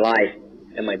contract on my life,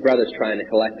 and my brother's trying to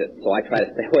collect it, so I try to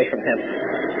stay away from them.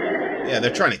 Yeah,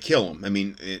 they're trying to kill him. I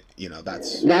mean,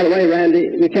 that's... By the way,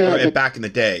 Randy, you cannot... Back in the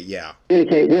day, yeah.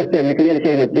 Communicate with them. You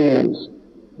communicate with demons.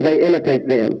 They imitate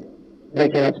them. They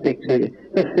cannot speak to you.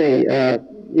 Let's see.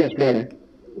 Yes, brother.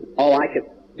 Oh, I could...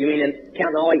 You mean in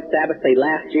counting all 8 Sabbaths, say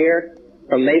last year,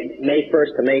 from May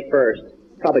 1st to May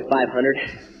 1st, probably 500,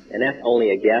 and that's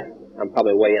only a guess. I'm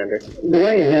probably way under.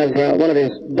 Dwayne has one of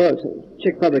his books,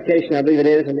 Chick Publication, I believe it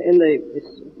is, and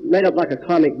it's made up like a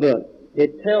comic book.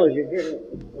 It tells you here,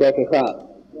 Broken Cross.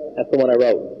 That's the one I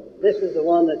wrote. This is the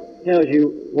one that tells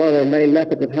you one of their main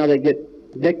methods of how they get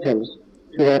victims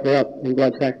to offer up in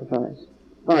blood sacrifice.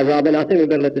 All right, Robin, I think we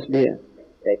better let this be it.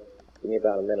 Okay, give me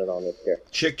about a minute on this here.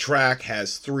 Chick Track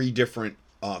has 3 different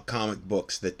comic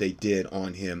books that they did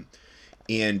on him,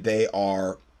 and they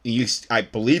are... I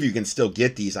believe you can still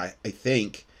get these, I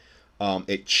think,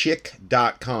 at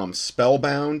chick.com.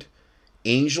 Spellbound,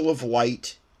 Angel of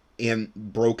Light, and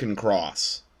Broken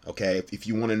Cross. Okay, if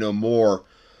you want to know more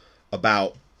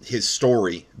about his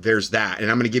story, there's that.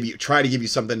 And I'm going to try to give you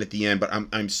something at the end, but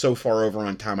I'm so far over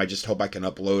on time. I just hope I can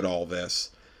upload all this.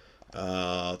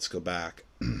 Let's go back.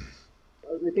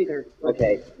 Repeat her.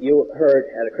 Okay, you heard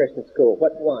at a Christian school.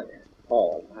 What one?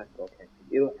 Oh, high school. Okay.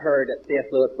 You heard that C.S.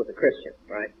 Lewis was a Christian,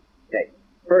 right? Okay.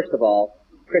 First of all,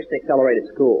 Christian Accelerated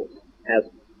Schools, as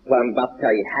what I'm about to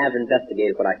tell you, have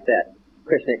investigated what I said.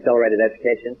 Christian Accelerated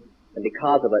Education, and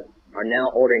because of it, are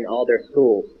now ordering all their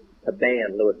schools to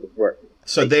ban Lewis's work.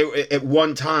 So at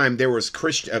one time there was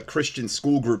a Christian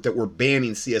school group that were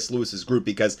banning C.S. Lewis's group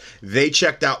because they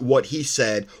checked out what he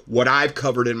said, what I've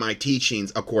covered in my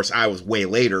teachings. Of course, I was way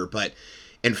later,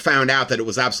 and found out that it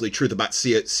was absolutely truth about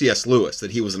C.S. Lewis, that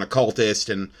he was an occultist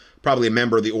and probably a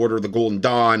member of the Order of the Golden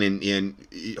Dawn and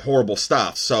horrible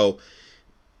stuff. So,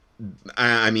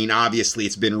 I mean, obviously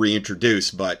it's been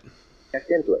reintroduced, but... Checked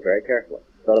into it very carefully.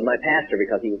 So did my pastor,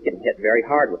 because he was getting hit very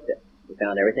hard with it. He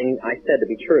found everything I said to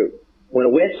be true. When a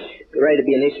witch is ready to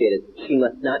be initiated, she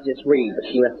must not just read,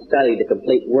 but she must study the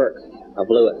complete works of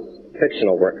Lewis,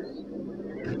 fictional works.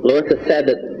 Lewis has said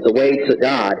that the way to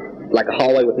God is like a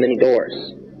hallway with many doors.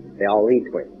 They all lead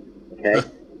to him. Okay?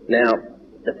 Now,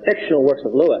 the fictional works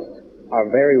of Lewis are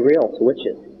very real to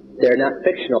witches. They're not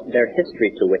fictional, they're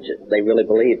history to witches. They really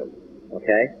believe them.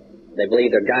 Okay? They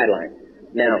believe their guidelines.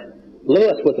 Now,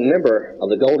 Lewis was a member of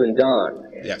the Golden Dawn.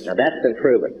 Yes. Now, that's been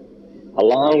proven.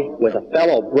 Along with a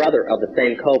fellow brother of the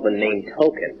same coven named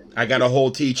Tolkien. I got a whole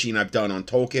teaching I've done on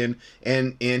Tolkien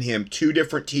and him. 2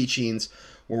 different teachings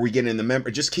where we get in the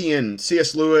member. Just key in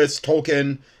C.S. Lewis,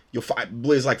 Tolkien. You'll find, I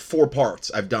believe it's like 4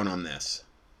 parts I've done on this.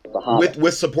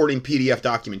 With supporting PDF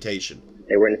documentation.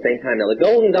 They were in the same time. Now, the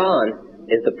Golden Dawn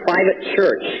is the private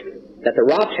church that the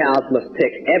Rothschilds must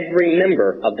pick every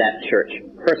member of that church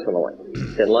personally.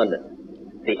 It's in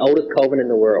London. The oldest coven in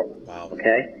the world. Wow.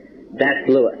 Okay? That's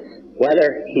Lewis.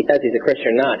 Whether he says he's a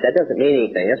Christian or not, that doesn't mean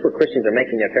anything. That's where Christians are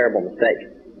making their terrible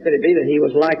mistakes. Could it be that he was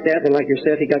like that, and like you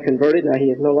said, he got converted, now he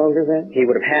is no longer that? He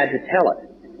would have had to tell it.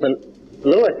 When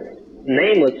Lewis'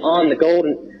 name was on the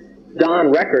Golden Dawn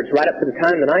records right up to the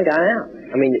time that I got out.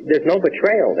 I mean, there's no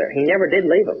betrayal there. He never did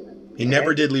leave them. He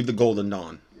never did leave the Golden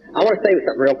Dawn. I want to say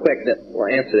something real quick that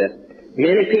will answer this.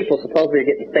 Many people supposedly are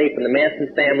getting saved from the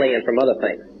Manson family and from other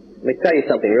things. Let me tell you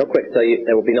something real quick so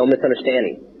there will be no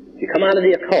misunderstanding. If you come out of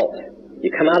the occult, you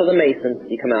come out of the Masons,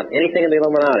 you come out of anything in the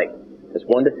Illuminati, there's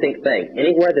one distinct thing.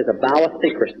 Anywhere there's a vow of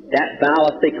secrecy, that vow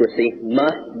of secrecy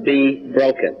must be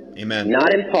broken. Amen.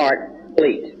 Not in part,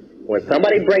 complete. When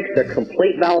somebody breaks their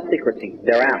complete vow of secrecy,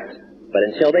 they're out. But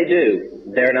until they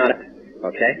do, they're not out.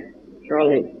 Okay?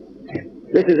 Charlie,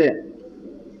 this is it.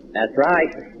 That's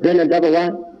right. Then the double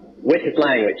what? Witch's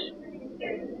language.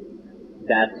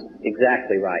 That's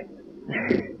exactly right.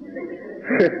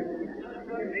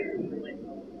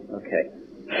 Okay.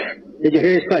 Did you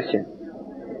hear his question?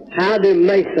 How do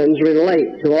Masons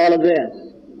relate to all of this?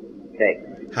 Okay.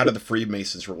 How do the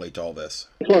Freemasons relate to all this?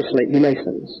 Closely, you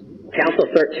Masons. Council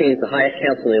 13 is the highest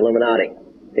council in the Illuminati.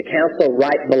 The council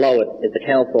right below it is the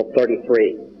Council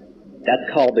 33.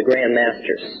 That's called the Grand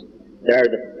Masters. There are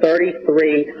the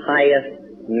 33 highest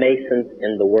Masons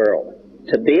in the world.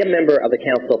 To be a member of the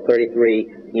Council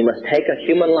 33, you must take a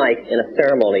human life in a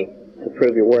ceremony to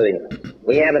prove your worthiness.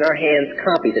 We have in our hands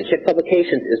copies, and Chick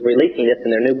Publications is releasing this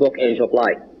in their new book, Angel of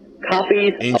Light.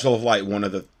 Copies Angel of Light, one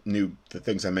of the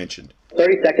things I mentioned.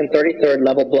 32nd, 33rd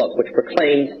level book, which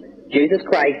proclaims Jesus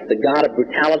Christ, the God of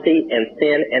brutality and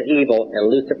sin and evil, and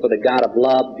Lucifer, the God of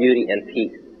love, beauty, and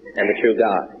peace, and the true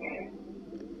God.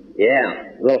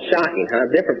 Yeah, a little shocking, huh?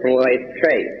 Different from the way it's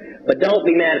portrayed. But don't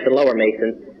be mad at the lower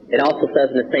Masons. It also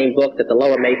says in the same book that the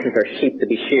lower Masons are sheep to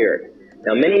be sheared.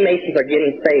 Now, many Masons are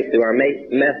getting saved through our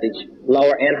message,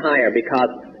 lower and higher, because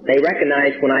they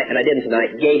recognize when I didn't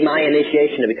tonight, gave my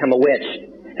initiation to become a witch,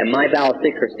 and my vow of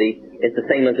secrecy is the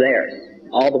same as theirs,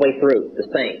 all the way through, the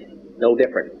same, no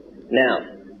different. Now,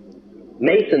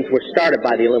 Masons were started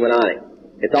by the Illuminati.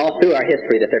 It's all through our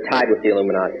history that they're tied with the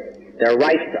Illuminati. Their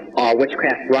rights are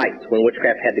witchcraft rights when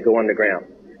witchcraft had to go underground.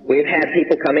 We've had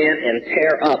people come in and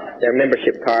tear up their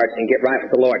membership cards and get right with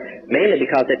the Lord. Mainly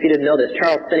because, if you didn't know this,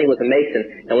 Charles Finney was a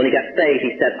Mason, and when he got saved,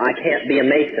 he said, I can't be a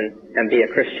Mason and be a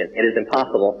Christian. It is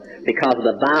impossible because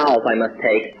the vows I must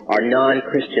take are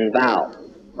non-Christian vows.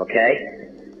 Okay?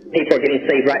 People are getting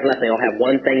saved right and left, and they all have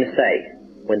one thing to say.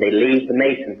 When they leave the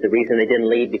Masons, the reason they didn't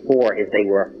leave before is they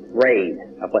were afraid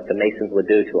of what the Masons would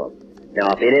do to them.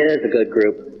 Now, if it is a good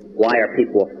group, why are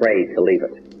people afraid to leave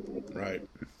it? Right.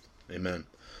 Amen.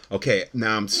 Okay,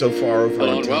 now I'm so far over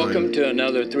on time. Welcome to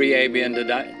another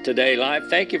 3ABN Today Live.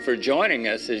 Thank you for joining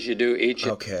us as you do each.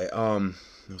 Okay, there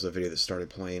was a video that started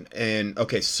playing. And,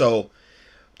 okay, so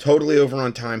totally over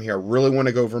on time here. I really want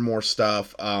to go over more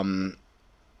stuff.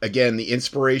 Again, the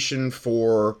inspiration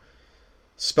for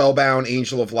Spellbound,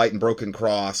 Angel of Light, and Broken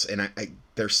Cross, and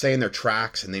they're saying their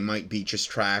tracks, and they might be just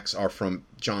tracks, are from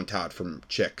John Todd, from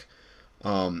Chick.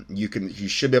 You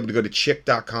should be able to go to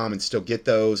chick.com and still get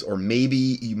those, or maybe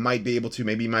you might be able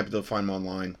to find them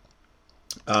online.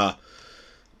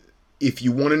 If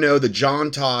you want to know the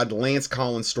John Todd, Lance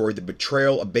Collins story, the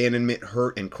betrayal, abandonment,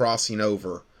 hurt, and crossing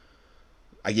over,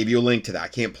 I gave you a link to that. I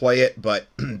can't play it, but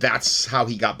that's how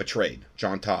he got betrayed,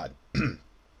 John Todd.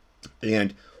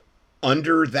 And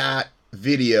under that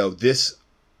video, this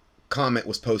comment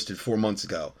was posted 4 months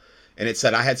ago. And it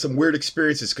said, I had some weird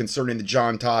experiences concerning the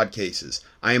John Todd cases.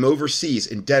 I am overseas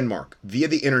in Denmark. Via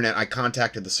the internet, I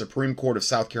contacted the Supreme Court of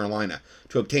South Carolina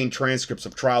to obtain transcripts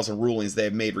of trials and rulings they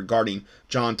have made regarding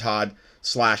John Todd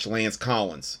 / Lance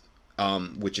Collins,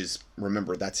 which is,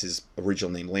 remember, that's his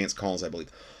original name, Lance Collins, I believe.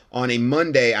 On a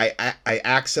Monday, I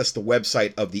accessed the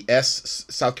website of the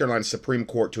South Carolina Supreme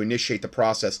Court to initiate the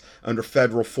process under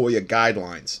federal FOIA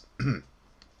guidelines.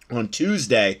 On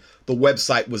Tuesday, the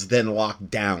website was then locked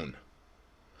down.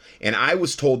 And I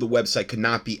was told the website could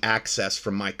not be accessed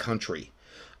from my country.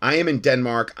 I am in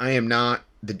Denmark. I am not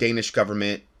the Danish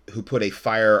government who put a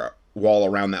firewall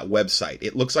around that website.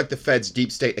 It looks like the feds,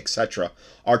 deep state, etc.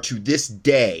 are to this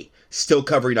day still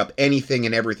covering up anything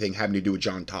and everything having to do with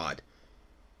John Todd.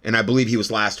 And I believe he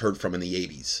was last heard from in the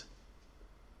 80s.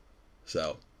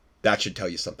 So that should tell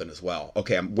you something as well.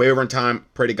 Okay, I'm way over on time.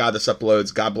 Pray to God this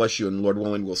uploads. God bless you, and Lord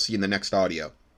willing, we'll see you in the next audio.